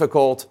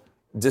difficult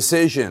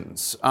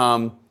decisions.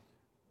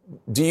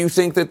 Do you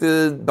think that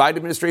the Biden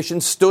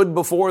administration stood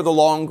before the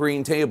long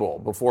green table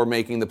before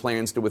making the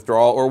plans to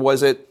withdraw, or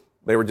was it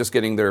they were just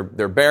getting their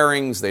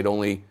bearings, they'd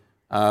only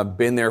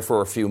been there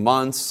for a few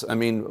months? I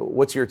mean,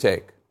 what's your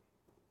take?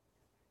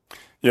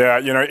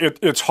 Yeah,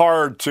 it's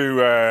hard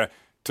to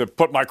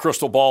put my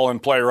crystal ball in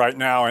play right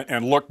now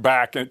and look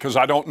back, because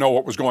I don't know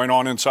what was going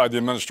on inside the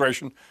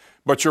administration.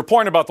 But your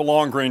point about the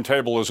long green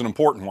table is an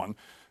important one,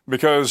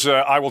 because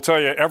I will tell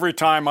you, every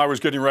time I was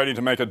getting ready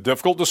to make a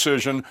difficult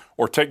decision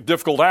or take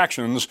difficult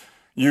actions,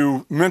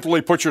 you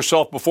mentally put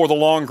yourself before the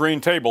long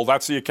green table.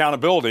 That's the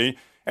accountability.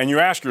 And you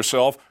ask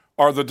yourself,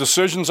 are the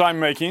decisions I'm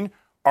making,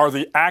 are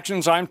the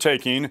actions I'm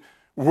taking,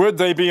 would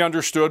they be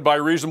understood by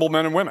reasonable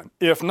men and women?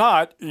 If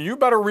not, you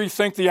better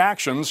rethink the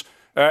actions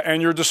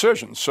and your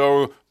decisions.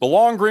 So the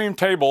long green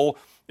table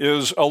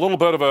is a little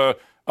bit of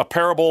a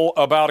parable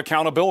about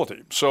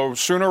accountability. So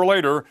sooner or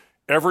later,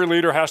 every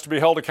leader has to be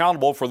held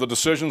accountable for the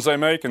decisions they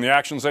make and the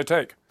actions they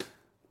take.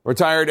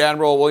 Retired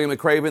Admiral William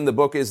McRaven, the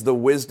book is The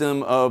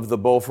Wisdom of the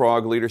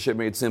Bullfrog, Leadership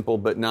Made Simple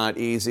but Not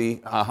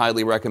Easy.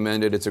 Highly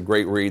recommended. It's a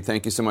great read.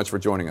 Thank you so much for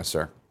joining us,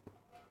 sir.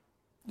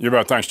 You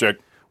bet. Thanks, Jake.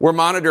 We're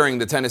monitoring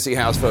the Tennessee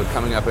House vote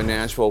coming up in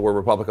Nashville, where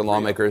Republican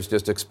lawmakers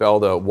just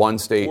expelled one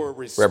state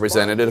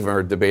representative and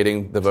are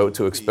debating the vote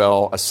to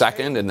expel a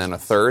second and then a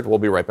third. We'll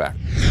be right back.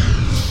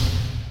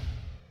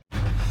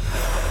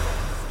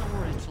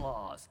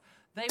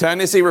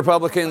 Tennessee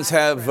Republicans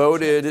have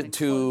voted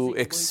to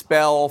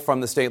expel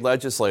from the state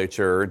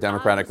legislature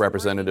Democratic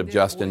Representative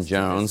Justin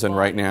Jones, and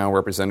right now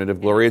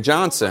Representative Gloria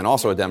Johnson,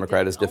 also a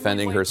Democrat, is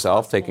defending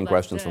herself, taking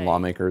questions from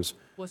lawmakers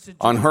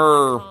on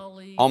her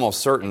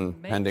almost certain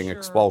pending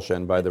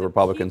expulsion by the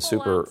Republican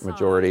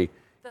supermajority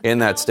in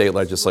that state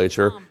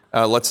legislature.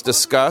 Let's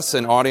discuss,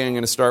 and Audie, I'm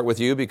going to start with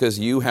you because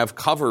you have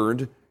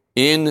covered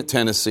in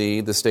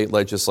Tennessee the state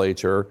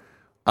legislature.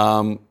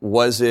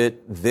 Was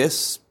it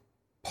this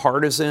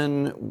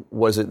partisan?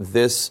 Was it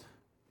this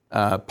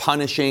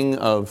punishing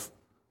of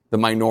the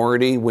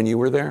minority when you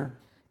were there?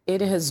 It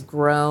has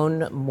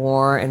grown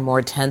more and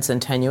more tense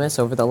and tenuous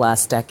over the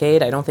last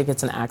decade. I don't think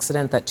it's an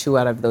accident that 2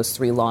 out of those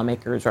 3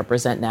 lawmakers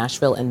represent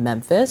Nashville and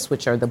Memphis,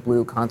 which are the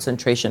blue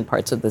concentration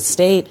parts of the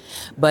state.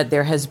 But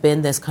there has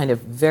been this kind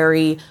of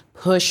very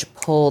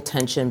push-pull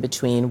tension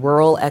between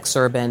rural,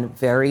 exurban,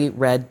 very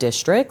red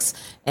districts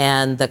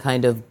and the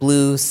kind of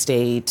blue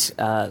city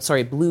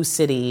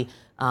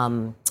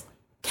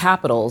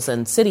capitals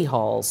and city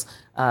halls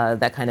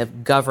that kind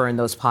of govern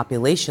those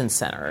population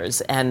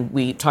centers. And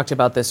we talked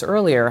about this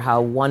earlier,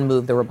 how one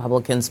move the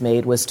Republicans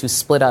made was to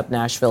split up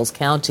Nashville's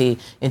county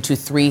into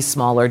 3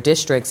 smaller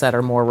districts that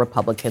are more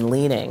Republican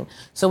leaning.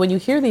 So when you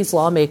hear these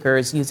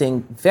lawmakers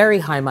using very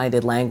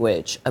high-minded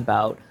language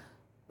about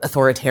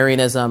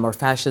authoritarianism or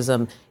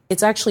fascism,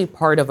 it's actually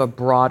part of a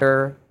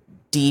broader,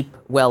 deep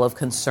well of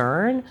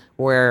concern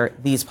where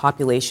these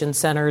population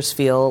centers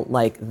feel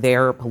like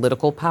their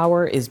political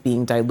power is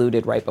being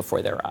diluted right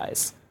before their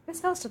eyes. This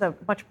goes to the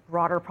much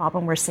broader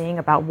problem we're seeing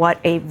about what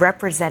a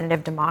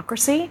representative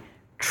democracy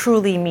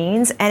truly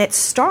means. And it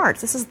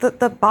starts, this is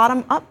the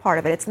bottom-up part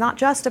of it. It's not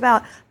just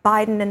about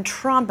Biden and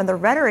Trump and the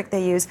rhetoric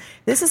they use.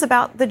 This is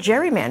about the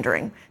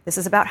gerrymandering. This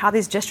is about how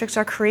these districts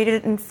are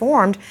created and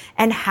formed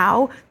and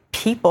how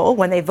people,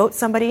 when they vote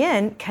somebody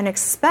in, can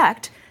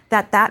expect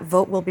that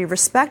vote will be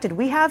respected.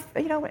 We have,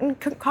 in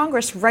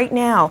Congress right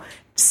now,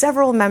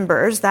 several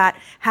members that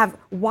have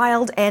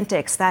wild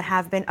antics, that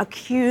have been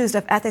accused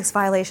of ethics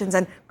violations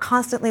and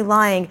constantly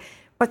lying,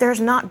 but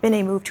there's not been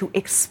a move to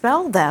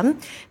expel them.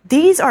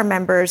 These are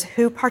members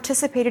who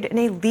participated in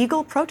a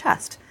legal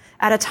protest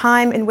at a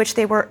time in which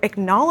they were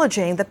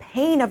acknowledging the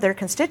pain of their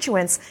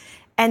constituents,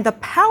 and the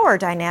power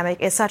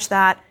dynamic is such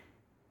that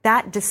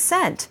that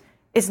dissent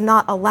is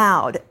not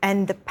allowed,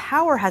 and the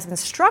power has been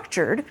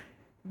structured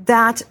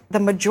that the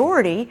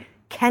majority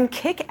can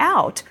kick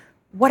out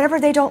whatever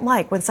they don't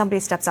like when somebody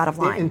steps out of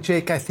line. And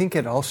Jake, I think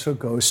it also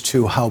goes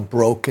to how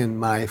broken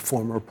my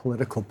former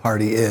political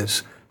party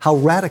is, how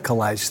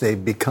radicalized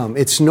they've become.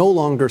 It's no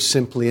longer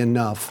simply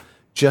enough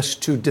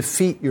just to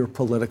defeat your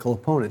political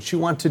opponents. You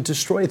want to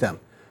destroy them.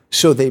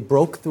 So they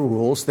broke the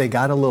rules. They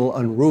got a little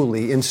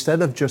unruly.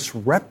 Instead of just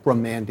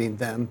reprimanding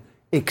them,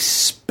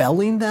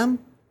 expelling them,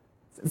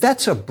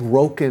 that's a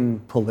broken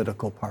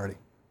political party.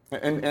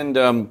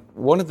 And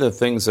one of the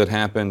things that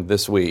happened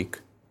this week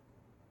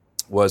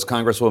was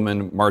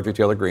Congresswoman Marjorie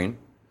Taylor Greene,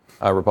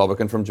 a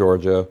Republican from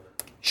Georgia.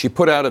 She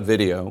put out a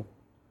video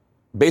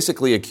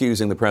basically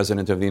accusing the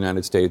President of the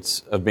United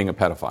States of being a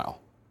pedophile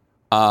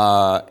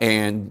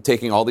and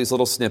taking all these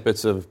little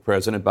snippets of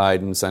President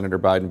Biden, Senator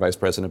Biden, Vice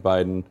President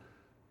Biden,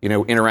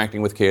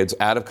 interacting with kids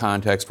out of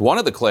context. One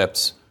of the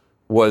clips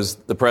was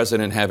the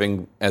president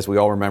having, as we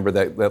all remember,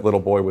 that little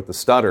boy with the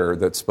stutter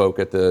that spoke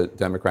at the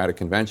Democratic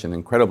convention.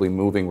 Incredibly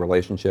moving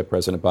relationship.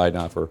 President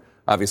Biden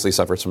obviously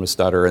suffers from a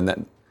stutter. And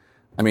then,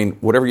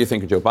 whatever you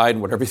think of Joe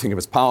Biden, whatever you think of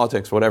his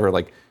politics, whatever,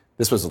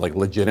 this was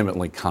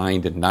legitimately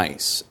kind and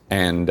nice.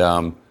 And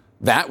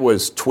that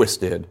was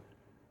twisted.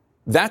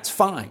 That's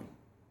fine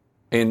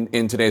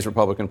in today's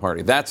Republican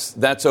Party.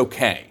 That's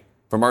okay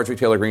for Marjorie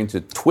Taylor Greene to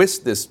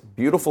twist this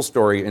beautiful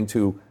story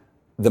into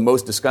the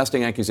most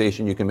disgusting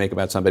accusation you can make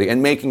about somebody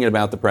and making it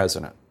about the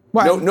president.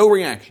 Well, no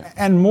reaction.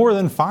 And more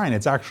than fine,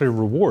 it's actually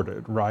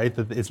rewarded, right?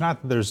 That it's not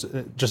that there's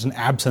just an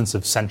absence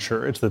of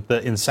censure. It's that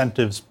the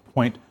incentives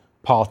point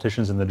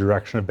politicians in the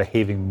direction of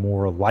behaving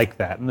more like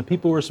that. And the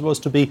people who are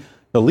supposed to be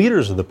the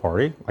leaders of the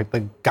party, like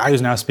the guy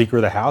who's now Speaker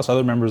of the House,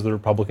 other members of the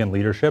Republican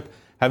leadership,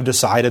 have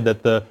decided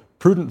that the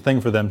prudent thing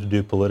for them to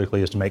do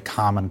politically is to make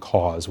common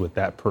cause with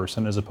that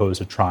person as opposed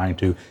to trying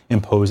to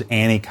impose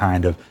any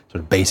kind of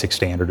sort of basic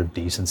standard of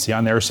decency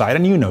on their side.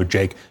 And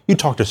Jake, you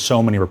talk to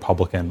so many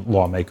Republican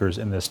lawmakers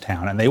in this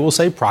town, and they will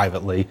say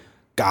privately,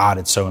 God,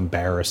 it's so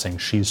embarrassing.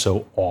 She's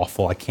so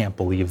awful. I can't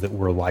believe that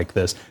we're like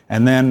this.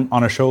 And then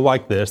on a show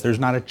like this, there's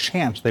not a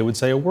chance they would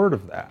say a word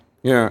of that.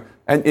 Yeah.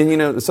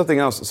 And something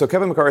else. So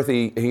Kevin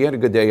McCarthy, he had a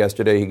good day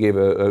yesterday. He gave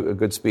a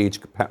good speech,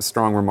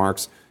 strong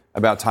remarks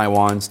about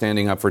Taiwan,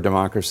 standing up for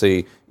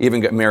democracy,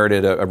 even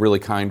merited a really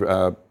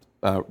kind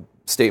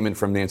statement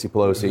from Nancy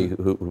Pelosi,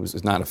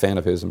 who's not a fan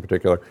of his in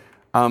particular.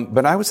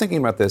 But I was thinking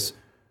about this.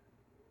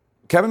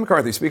 Kevin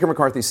McCarthy, Speaker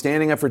McCarthy,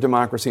 standing up for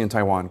democracy in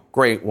Taiwan.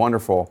 Great,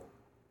 wonderful.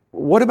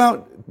 What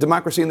about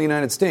democracy in the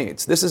United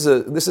States? This is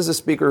a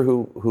speaker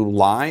who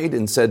lied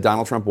and said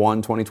Donald Trump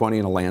won 2020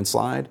 in a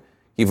landslide.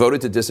 He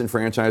voted to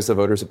disenfranchise the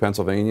voters of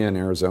Pennsylvania and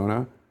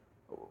Arizona.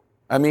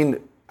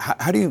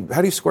 How do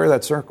you square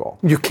that circle?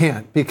 You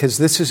can't, because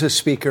this is a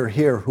speaker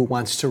here who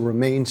wants to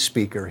remain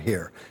speaker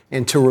here.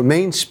 And to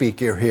remain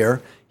speaker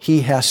here,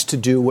 he has to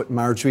do what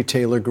Marjorie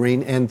Taylor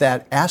Greene and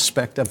that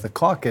aspect of the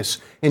caucus,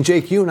 and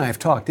Jake, you and I have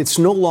talked, it's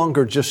no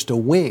longer just a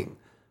wing.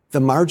 the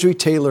Marjorie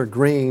Taylor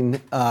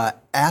Greene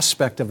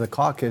aspect of the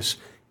caucus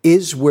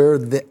is where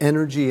the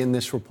energy in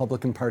this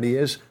Republican Party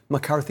is.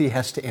 McCarthy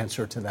has to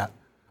answer to that.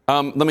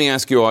 Let me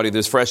ask you, Audie,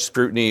 there's fresh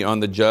scrutiny on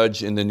the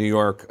judge in the New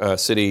York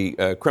City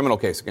criminal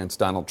case against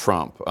Donald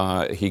Trump.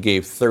 He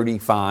gave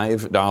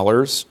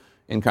 $35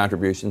 in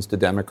contributions to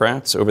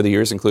Democrats over the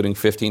years, including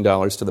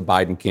 $15 to the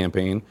Biden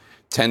campaign,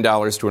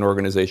 $10 to an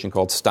organization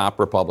called Stop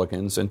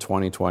Republicans in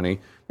 2020.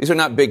 These are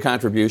not big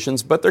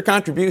contributions, but they're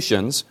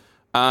contributions.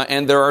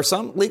 And there are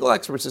some legal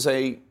experts who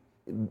say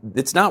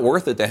it's not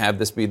worth it to have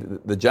this be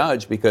the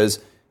judge because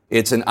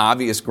it's an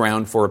obvious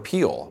ground for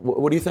appeal.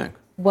 What do you think?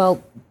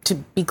 Well, to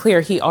be clear,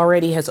 he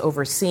already has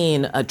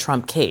overseen a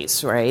Trump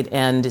case, right?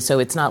 And so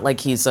it's not like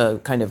he's a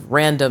kind of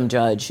random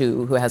judge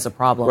who has a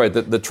problem. Right,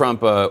 the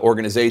Trump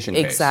organization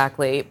case.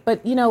 Exactly.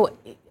 But,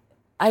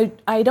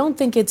 I don't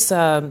think it's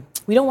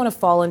we don't want to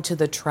fall into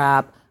the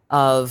trap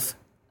of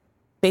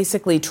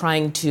basically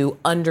trying to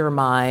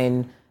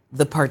undermine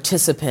the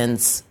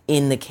participants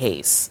in the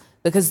case,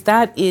 because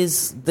that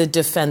is the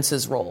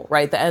defense's role,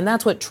 right? And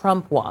that's what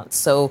Trump wants.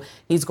 So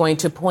he's going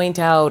to point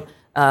out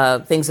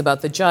things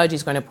about the judge.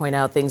 He's going to point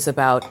out things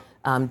about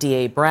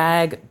D.A.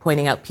 Bragg,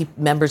 pointing out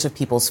members of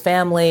people's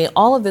family.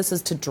 All of this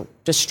is to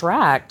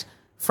distract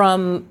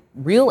from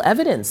real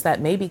evidence that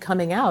may be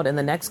coming out in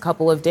the next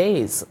couple of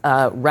days.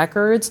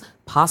 Records,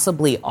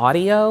 possibly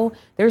audio.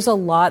 There's a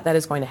lot that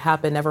is going to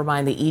happen. Never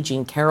mind the E.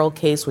 Jean Carroll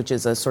case, which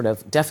is a sort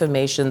of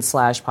defamation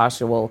 /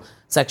 possible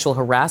sexual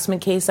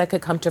harassment case that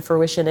could come to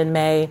fruition in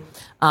May.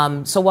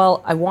 So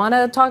while I want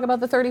to talk about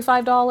the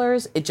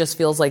 $35, it just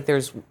feels like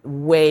there's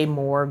way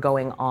more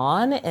going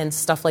on, and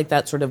stuff like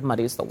that sort of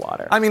muddies the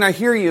water. I mean, I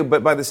hear you,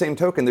 but by the same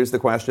token, there's the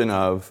question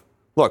of,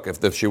 look, if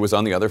the shoe was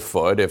on the other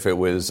foot, if it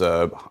was,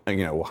 Hunter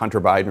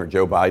Biden or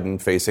Joe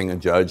Biden facing a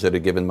judge that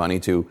had given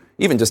money to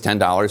even just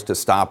 $10 to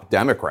stop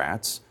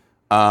Democrats,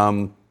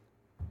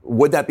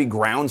 would that be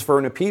grounds for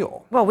an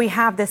appeal? Well, we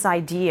have this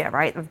idea,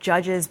 right, of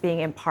judges being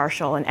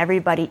impartial and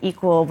everybody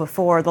equal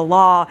before the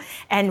law.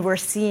 And we're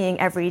seeing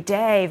every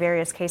day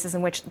various cases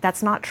in which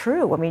that's not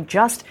true. I mean,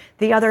 just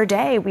the other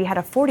day, we had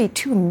a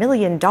 $42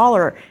 million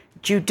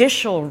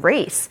judicial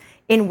race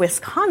in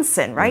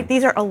Wisconsin, right?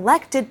 These are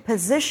elected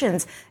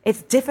positions.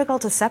 It's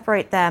difficult to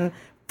separate them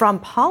from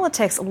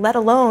politics, let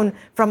alone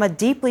from a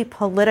deeply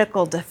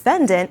political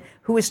defendant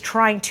who is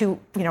trying to,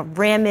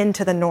 ram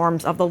into the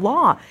norms of the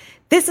law.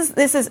 This is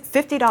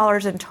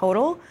 $50 in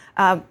total.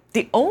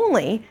 The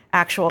only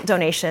actual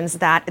donations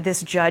that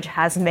this judge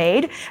has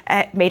made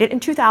it in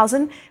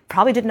 2000.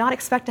 Probably did not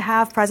expect to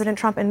have President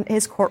Trump in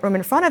his courtroom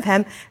in front of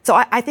him. So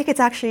I think it's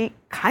actually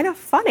kind of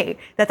funny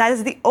that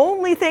is the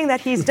only thing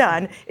that he's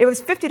done. It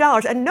was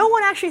 $50, and no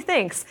one actually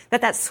thinks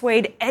that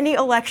swayed any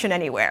election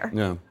anywhere.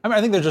 Yeah. I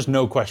think there's just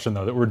no question,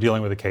 though, that we're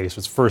dealing with a case.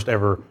 It's first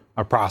ever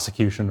a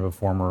prosecution of a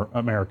former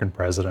American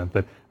president.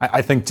 That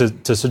I think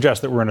to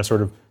suggest that we're in a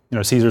sort of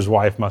Caesar's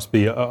wife must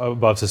be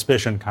above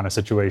suspicion kind of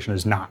situation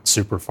is not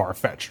super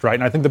far-fetched, right?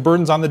 And I think the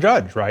burden's on the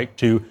judge, right,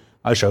 to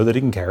show that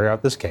he can carry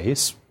out this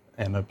case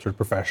in a sort of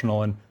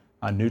professional and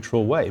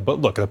neutral way.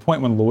 But look, at the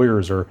point when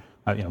lawyers or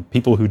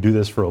people who do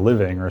this for a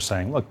living are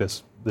saying, look,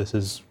 this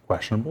is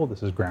questionable,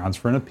 this is grounds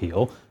for an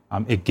appeal,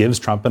 it gives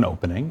Trump an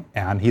opening,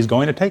 and he's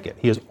going to take it.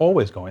 He is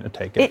always going to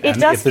take it.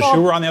 And if the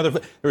shoe were on the other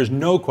foot, there is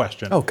no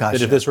question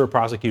that if this were a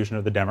prosecution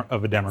of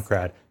a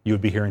Democrat, you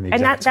would be hearing the exact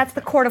same. And that's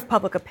the court of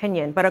public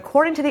opinion. But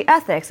according to the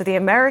ethics of the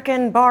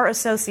American Bar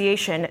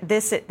Association,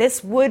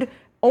 this would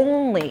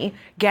only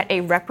get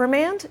a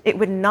reprimand. It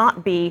would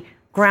not be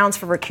grounds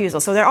for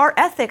recusal. So there are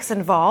ethics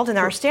involved and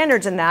there are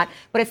standards in that,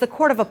 but it's the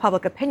court of a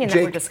public opinion that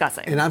we're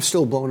discussing. And I'm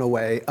still blown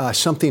away.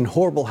 Something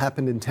horrible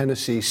happened in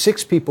Tennessee.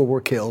 6 people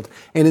were killed.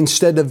 And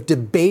instead of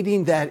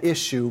debating that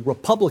issue,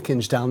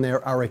 Republicans down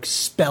there are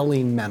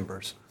expelling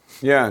members.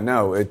 Yeah,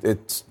 no,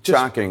 it's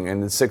shocking.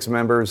 And the 6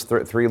 members,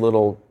 3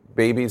 little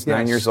babies,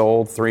 9 years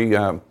old,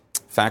 3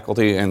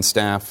 faculty and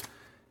staff.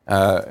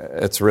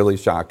 It's really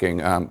shocking.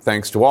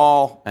 Thanks to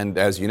all. And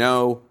as you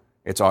know,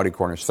 it's Audie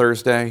Cornish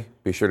Thursday.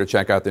 Be sure to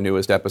check out the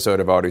newest episode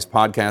of Audie's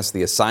podcast,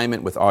 The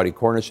Assignment with Audie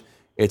Cornish.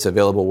 It's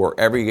available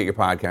wherever you get your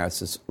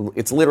podcasts.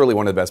 It's literally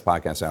one of the best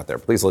podcasts out there.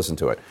 Please listen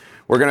to it.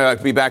 We're going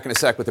to be back in a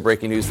sec with the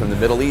breaking news from the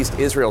Middle East.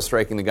 Israel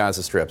striking the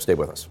Gaza Strip. Stay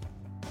with us.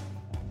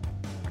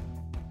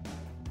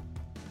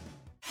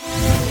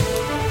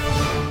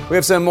 We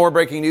have some more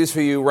breaking news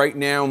for you right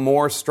now.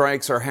 More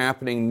strikes are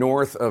happening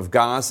north of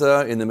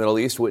Gaza in the Middle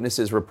East.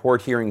 Witnesses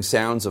report hearing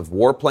sounds of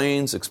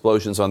warplanes,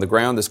 explosions on the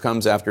ground. This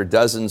comes after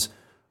dozens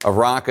of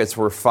rockets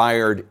were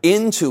fired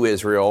into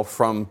Israel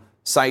from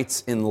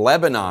sites in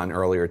Lebanon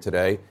earlier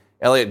today.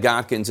 Elliot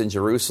Gotkins in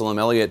Jerusalem.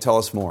 Elliot, tell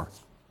us more.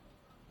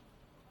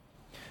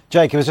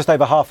 Jake, it was just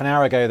over half an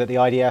hour ago that the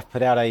IDF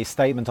put out a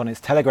statement on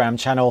its Telegram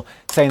channel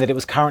saying that it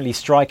was currently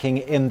striking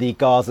in the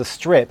Gaza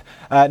Strip.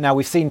 Now,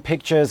 we've seen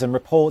pictures and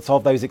reports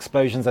of those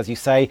explosions, as you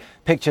say,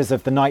 pictures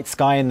of the night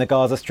sky in the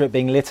Gaza Strip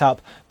being lit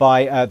up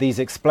by these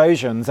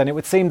explosions. And it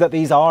would seem that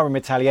these are in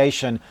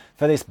retaliation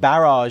for this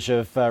barrage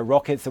of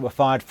rockets that were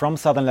fired from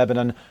southern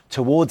Lebanon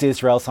towards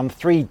Israel, some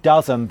 3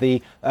 dozen, the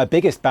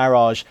biggest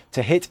barrage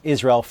to hit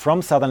Israel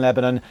from southern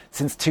Lebanon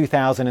since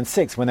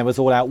 2006, when there was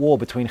all-out war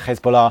between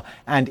Hezbollah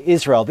and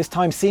Israel. This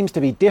time seems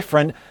to be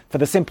different for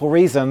the simple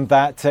reason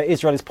that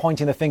Israel is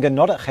pointing the finger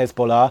not at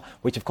Hezbollah,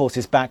 which of course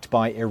is backed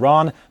by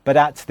Iran, but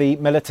at the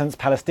militants,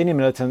 Palestinian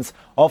militants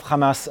of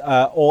Hamas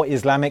or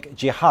Islamic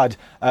Jihad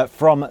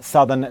from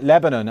southern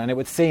Lebanon. And it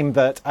would seem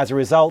that as a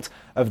result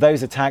of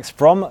those attacks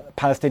from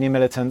Palestinian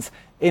militants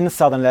in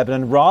southern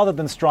Lebanon, rather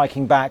than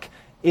striking back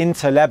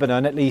into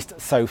Lebanon, at least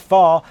so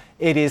far,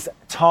 it is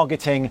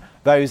targeting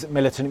those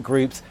militant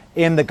groups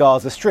in the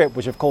Gaza Strip,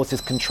 which of course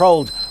is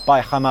controlled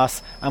by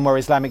Hamas and where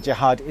Islamic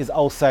Jihad is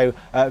also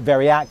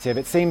very active.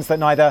 It seems that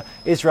neither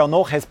Israel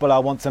nor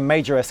Hezbollah wants a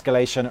major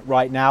escalation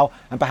right now,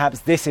 and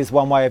perhaps this is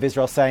one way of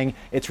Israel saying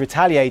it's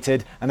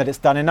retaliated and that it's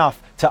done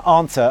enough to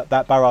answer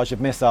that barrage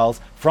of missiles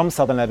from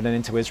southern Lebanon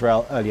into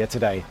Israel earlier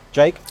today.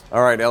 Jake?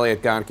 All right,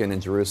 Elliot Godkin in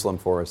Jerusalem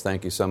for us.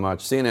 Thank you so much.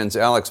 CNN's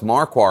Alex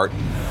Marquardt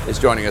is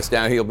joining us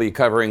now. He'll be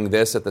covering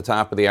this at the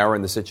top of the hour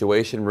in the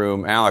Situation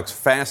Room. Alex,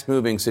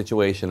 fast-moving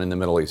situation in the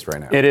Middle East right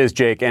now. It is,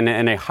 Jake, and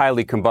a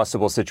highly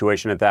combustible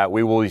situation at that.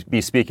 We will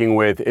be speaking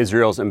with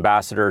Israel's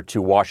ambassador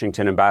to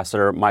Washington,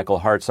 Ambassador Michael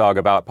Hartzog,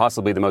 about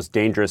possibly the most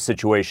dangerous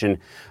situation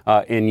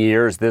in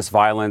years. This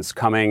violence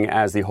coming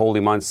as the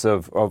holy months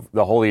of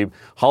the holy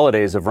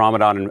holidays of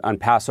Ramadan and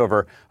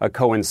Passover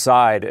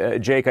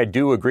coincide. Jake, I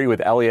do agree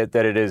with Elliot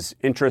that it is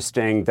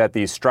interesting that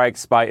these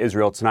strikes by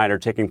Israel tonight are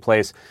taking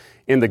place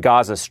in the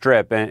Gaza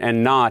Strip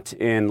and not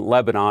in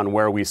Lebanon,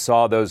 where we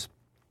saw those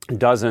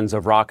dozens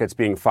of rockets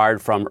being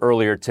fired from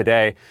earlier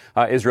today.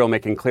 Israel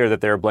making clear that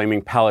they're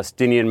blaming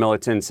Palestinian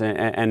militants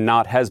and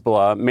not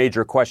Hezbollah.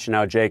 Major question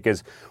now, Jake,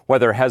 is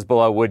whether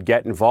Hezbollah would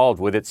get involved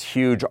with its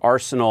huge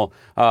arsenal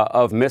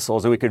of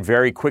missiles. And we could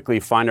very quickly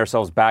find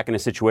ourselves back in a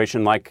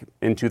situation like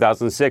in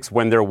 2006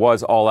 when there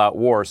was all-out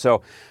war.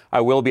 So I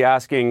will be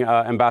asking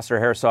Ambassador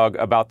Herzog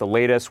about the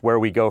latest, where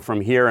we go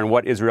from here, and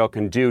what Israel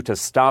can do to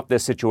stop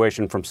this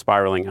situation from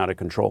spiraling out of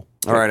control.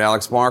 All right,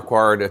 Alex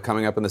Marquardt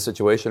coming up in the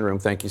Situation Room.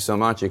 Thank you so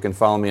much. You can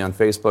follow me on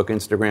Facebook,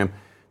 Instagram,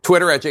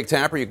 Twitter at Jake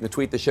Tapper. You can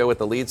tweet the show at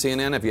The Lead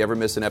CNN. If you ever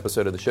miss an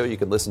episode of the show, you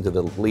can listen to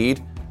The Lead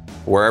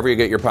wherever you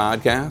get your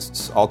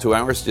podcasts. All 2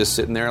 hours just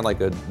sitting there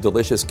like a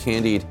delicious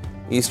candied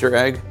Easter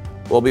egg.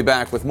 We'll be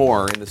back with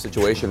more in the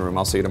Situation Room.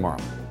 I'll see you tomorrow.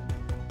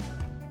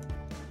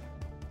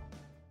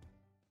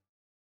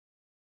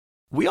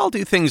 We all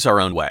do things our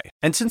own way.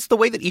 And since the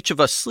way that each of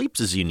us sleeps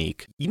is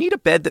unique, you need a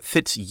bed that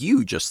fits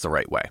you just the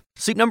right way.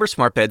 Sleep Number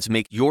smart beds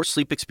make your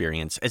sleep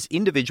experience as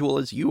individual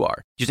as you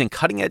are, using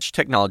cutting-edge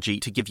technology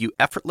to give you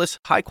effortless,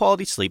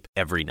 high-quality sleep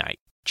every night.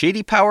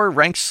 J.D. Power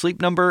ranks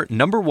Sleep Number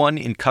 #1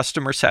 in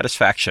customer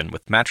satisfaction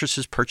with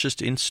mattresses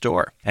purchased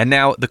in-store. And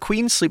now, the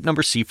Queen Sleep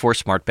Number C4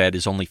 smart bed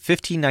is only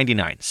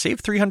 $1,599.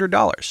 Save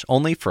 $300,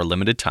 only for a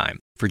limited time.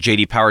 For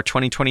J.D. Power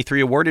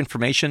 2023 award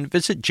information,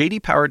 visit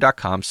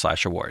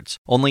jdpower.com/awards.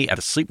 Only at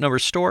a Sleep Number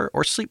store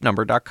or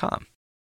sleepnumber.com.